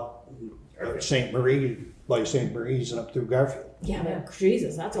can go up St. Marie, by St. Marie's and up through Garfield. Yeah, but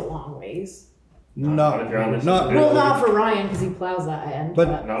Jesus, that's a long ways. Not if you're on this- not, Well, not for Ryan, because he plows that end.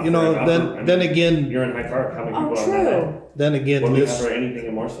 but Not you know, for an upper- then again, You're in Hyde Park, how many Oh, people are on that end? true. then again, What do we have this, for anything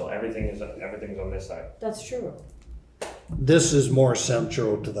in Morrisville? Everything's on this side. That's true. this is more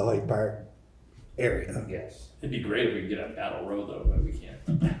central to the Hyde Park area. Yes. It'd be great if we could get up Battle Road though, but we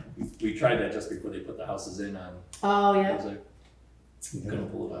can't. We tried that just before they put the houses in on, Oh, I yeah. was like, couldn't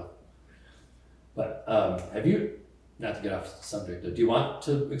pull it off. But, have you, not to get off the subject, do you want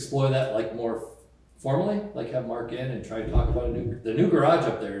to explore that like more formally? Like have Mark in and try to talk about the new garage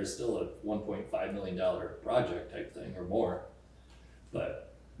up there is still a $1.5 million project type thing or more.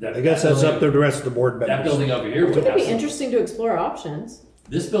 But that. I guess that that's up to building- the rest of the board That members. building over here I would think it'd have be some, interesting to explore options.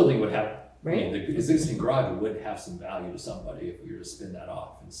 this building would have, I mean, Right. the existing garage would have some value to somebody if we were to spin that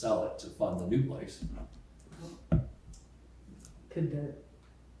off and sell it to fund the new place. Could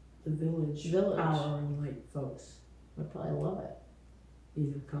the village power and light folks Would probably love it.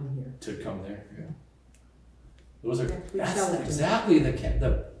 either come here? To come there, yeah. Those are, We that's sell it to exactly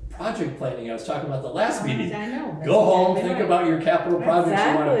the project planning I was talking about the last meeting. I know. Go home, think about your capital projects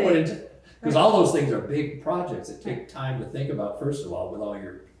you wanna put Exactly. into, because all those things are big projects that take time to think about, first of all, with all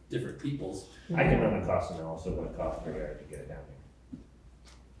your different peoples. I can run the cost analysis of what it costs per yard to get it down here.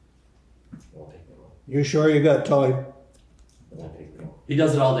 It won't take me long. You sure you got time? It won't take me long. He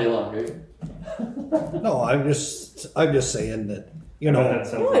does it all day long, right? No, I'm just saying that, you I bet know, that's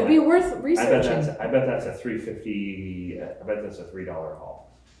something No, it'd be like- worth I bet researching. that's a $3.50, I bet that's a $3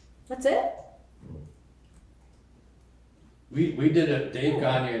 haul. That's it? We did it, Dave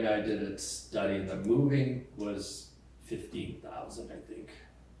Gagne and I did a study, and the moving was 15,000, I think.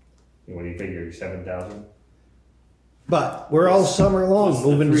 And what do you figure, 7,000? But we're all summer long Was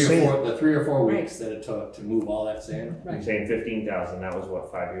moving the the sand. 3 or 4 weeks that it took to move all that sand. I'm saying 15,000, that was what,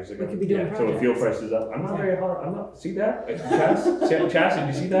 5 years ago? We could be doing Yeah, so if fuel projects. prices up, I'm not very hard, I'm not, see that? Chas, did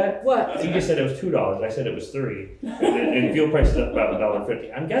you see that? What? You just said it was $2, I said it was 3, and fuel prices up about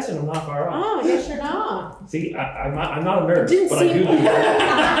 $1.50. I'm guessing I'm not far off. Oh, yes, you're not. See, I'm not a nerd, Didn't but I seem- do.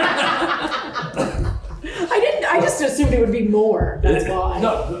 I just assumed it would be more, that's why.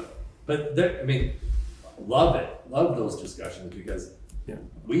 No, but there, I mean, love it, love those discussions, because Yeah.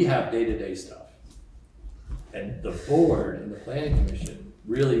 we have day-to-day stuff. And the board and the planning commission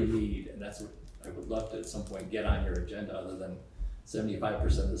really need, and that's what I would love to at some point get on your agenda, other than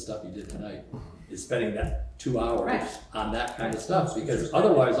 75% of the stuff you did tonight, is spending that 2 hours Right. on that kind of stuff, because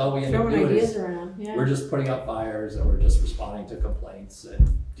otherwise all we end up Throwing doing ideas is, around, yeah. we're just putting out fires, and we're just responding to complaints and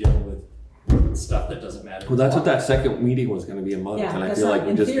dealing with stuff that doesn't matter. Well, that's what that second meeting was gonna be a month, Yeah, and I that's feel not like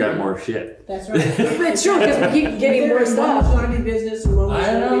we in just got theory. more shit. That's right. It's true, because we keep getting more stuff. One was gonna be business and one was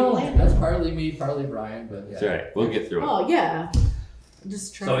I gonna be know, planning. that's partly me, partly Brian, but yeah. It's alright, we'll get through it. Oh, yeah.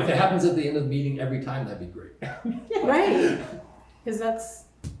 Just try. So if it happens at the end of the meeting every time, that'd be great. Right, because that's,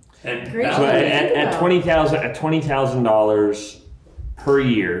 And Great. that So Well, way- at $20,000 per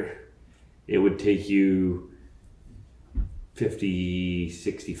year, it would take you 50,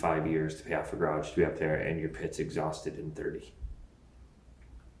 65 years to pay off a garage to be up there, and your pit's exhausted in 30.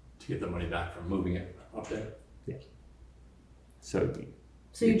 to get the money back from moving it up there. So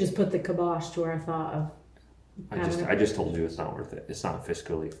so you just put the kibosh to our thought of I just told you it's not worth it. It's not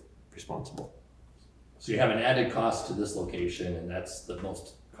fiscally responsible. So you have an added cost to this location, and that's the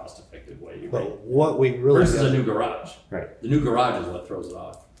most cost-effective way. You But what we really versus a got, new garage. Right. The new garage is what throws it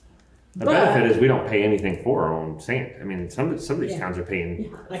off. The But- benefit is we don't pay anything for our own sand. I mean, some of these Yeah. towns are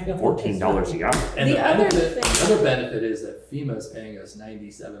paying I know. $14 a gallon. And The the, other benefit, thing- the other benefit is that FEMA is paying us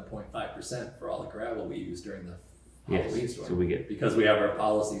 97.5% for all the gravel we use during the Halloween Yes, storm. so we get. Because we have our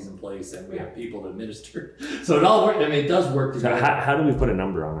policies in place and we have people to administer. So it all works. I mean, it does work So together. how do we put a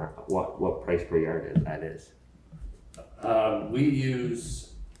number on our, what price per yard that is? We use.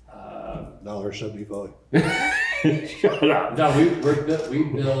 $1.75. Shut up. No, we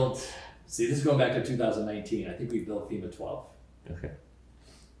build. See, this is going back to 2019. I think we built FEMA 12, Okay.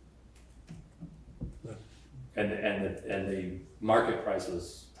 and the market price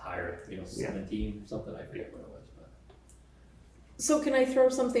was higher. You know, Yeah. 17 something. I forget what it was. But. So can I throw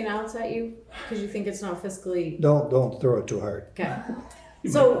something else at you? Because you think it's not fiscally, Don't throw it too hard. okay.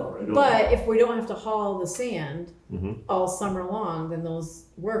 So, but if we don't have to haul the sand Mhm. all summer long, then those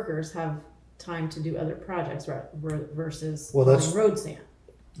workers have time to do other projects versus Well, that's- hauling road sand.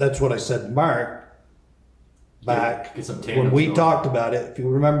 That's what I said to Mark back Get some when tandems we going. talked about it. If you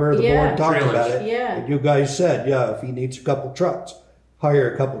remember, the Yeah. board talked Trailers. about it. Yeah. And you guys said, yeah, if he needs a couple trucks,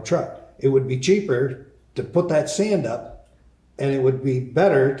 hire a couple trucks. It would be cheaper to put that sand up, and it would be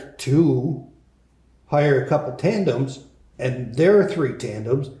better to hire a couple tandems, and there are 3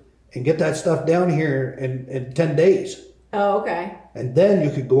 tandems, and get that stuff down here in 10 days. Oh, okay, And then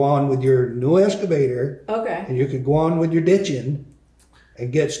you could go on with your new excavator, okay. and you could go on with your ditching,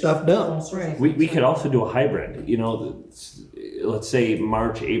 and get stuff done. Right. We could also do a hybrid, you know, let's say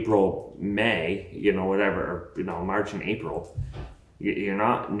March, April, May, you know, whatever, or, you know, March and April. You're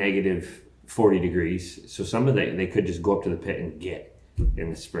not negative 40 degrees, so some of they could just go up to the pit and get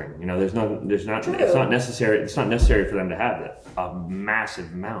in the spring. You know, it's not necessary for them to have a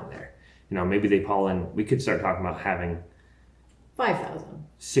massive amount there. You know, maybe they haul in, we could start talking about having 5,000,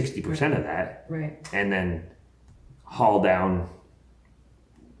 60% of that right. and then haul down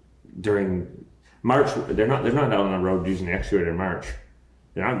during March. They're not out on the road using the excavator in March.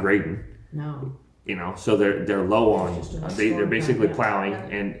 They're not grading, No, you know, so they're low on. Just a They're storm basically time, yeah. plowing,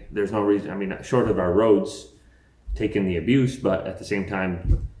 and there's no reason. I mean, short of our roads taking the abuse, but at the same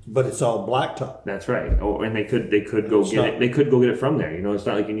time, But it's all blacktop. that's right. Oh, and they could go It's get not- it. They could go get it from there. You know, it's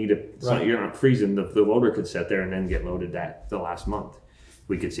not like you need it's not, Right. you're not freezing. The loader could sit there and then get loaded the last month.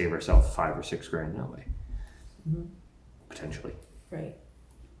 We could save ourselves $5 or $6 grand that way, potentially. right,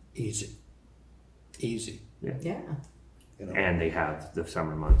 Easy. yeah. You know. And they have the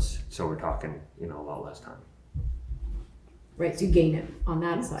summer months, so we're talking, you know, a lot less time. Right, so you gain it on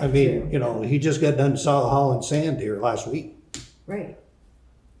that side I mean, too. you know, he just got done hauling sand here last week. Right,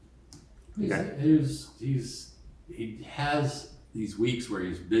 He has these weeks where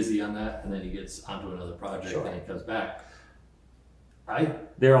he's busy on that, and then he gets onto another project, Sure. and he comes back.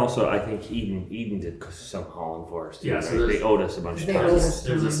 They're also, I think Eden did some hauling for us too, Yeah, right? so They owed us a bunch of They time. owed us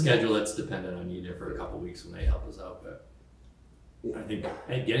There's a time. schedule that's dependent on Eden for a couple weeks when they help us out, but I think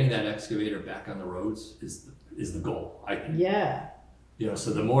getting that excavator back on the roads is the goal, I think. Yeah. You know,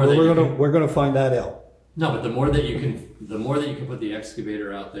 so the more that We're gonna find that out. no, but the more that you can put the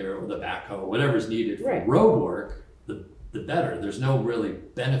excavator out there or the backhoe, whatever's needed for Right. road work, the better. There's no really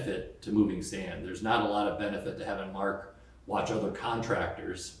benefit to moving sand. There's not a lot of benefit to having Mark watch other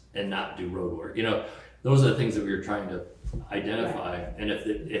contractors and not do road work. You know, those are the things that we were trying to identify. And if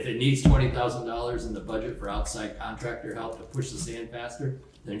it needs $20,000 in the budget for outside contractor help to push the sand faster,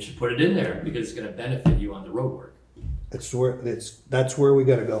 then you should put it in there because it's gonna benefit you on the road work. That's where we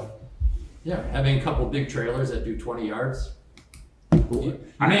gotta go. Yeah, having a couple big trailers that do 20 yards. You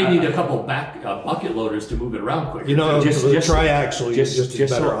may need a couple bucket loaders to move it around quicker. You know, Just- the just- triaxle is just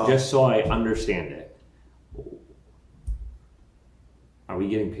better off. Just so I understand it. Are we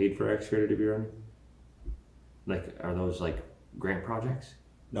getting paid for excavator to be running? Like, are those like grant projects?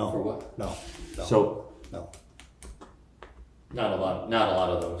 No. For what? No. So, No. Not a lot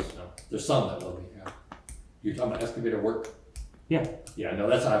of those, no. There's some that will be, yeah. You're talking about excavator work? yeah, Yeah, no,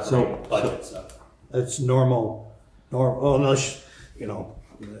 that's not So- budget stuff. It's normal, unless, you know,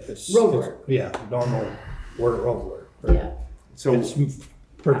 it's. Road work. Yeah, normal road work. Yeah. so It's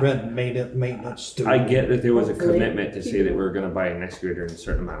prevent maintenance to. I get that there was a Hopefully. commitment to say that we're gonna buy an excavator in a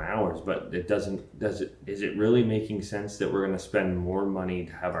certain amount of hours, but is it really making sense that we're gonna spend more money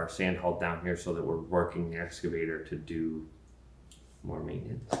to have our sand hauled down here so that we're working the excavator to do more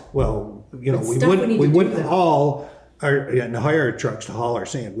maintenance? Well, you know, It's we stuff we need to do wouldn't though. haul and hire trucks to haul our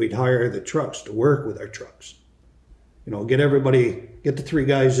sand. We'd hire the trucks to work with our trucks. You know, get the 3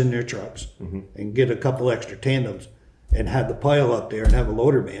 guys in their trucks and get a couple extra tandems and have the pile up there and have a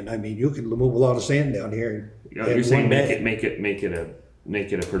loader man. I mean, you can move a lot of sand down here. You know, in you're saying one day. make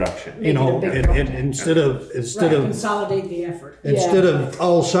it a production. You know, Make it a big and instead of Consolidate the effort. instead of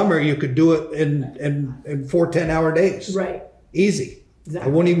all summer, you could do it in 4 10-hour days. Right. Easy.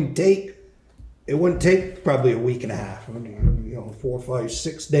 Exactly. It wouldn't take probably a week and a half. You know, 4, 5,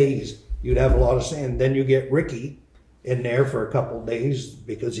 6 days. You'd have a lot of sand. Then you get Ricky in there for a couple of days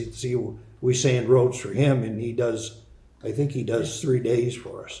because we sand roads for him, and I think he does 3 days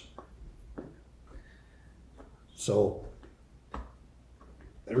for us. So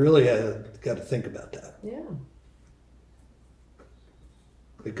I really got to think about that Yeah.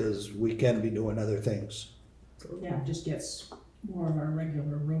 because we can be doing other things. Yeah, it just gets more of our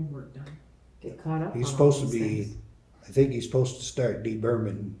regular road work done. Get caught up. He's on supposed all to these be, things. I think he's supposed to start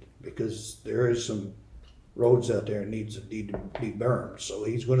deberming because there is some roads out there that needs to be debermed. So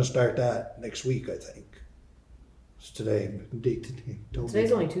he's gonna start that next week, I think. It's today.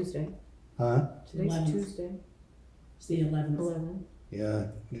 Today's only Tuesday. Huh? Today's 11th. Tuesday. It's the 11th. 11. Yeah,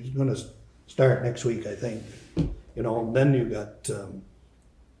 he's gonna start next week, I think. You know, and then we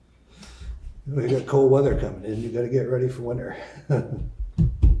got cold weather coming in. You gotta get ready for winter. I'm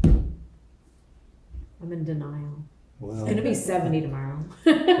in denial. Well, It's gonna be 70 tomorrow.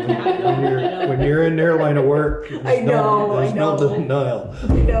 when you're in their line of work, there's I know, I there's no know. denial.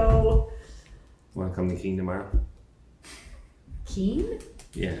 I know. Wanna come to King tomorrow? Keen?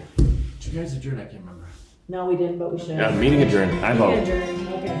 Yeah. Did you guys adjourn? I can't remember. No, we didn't, but we should. Meeting adjourned. I vote. Adjourned.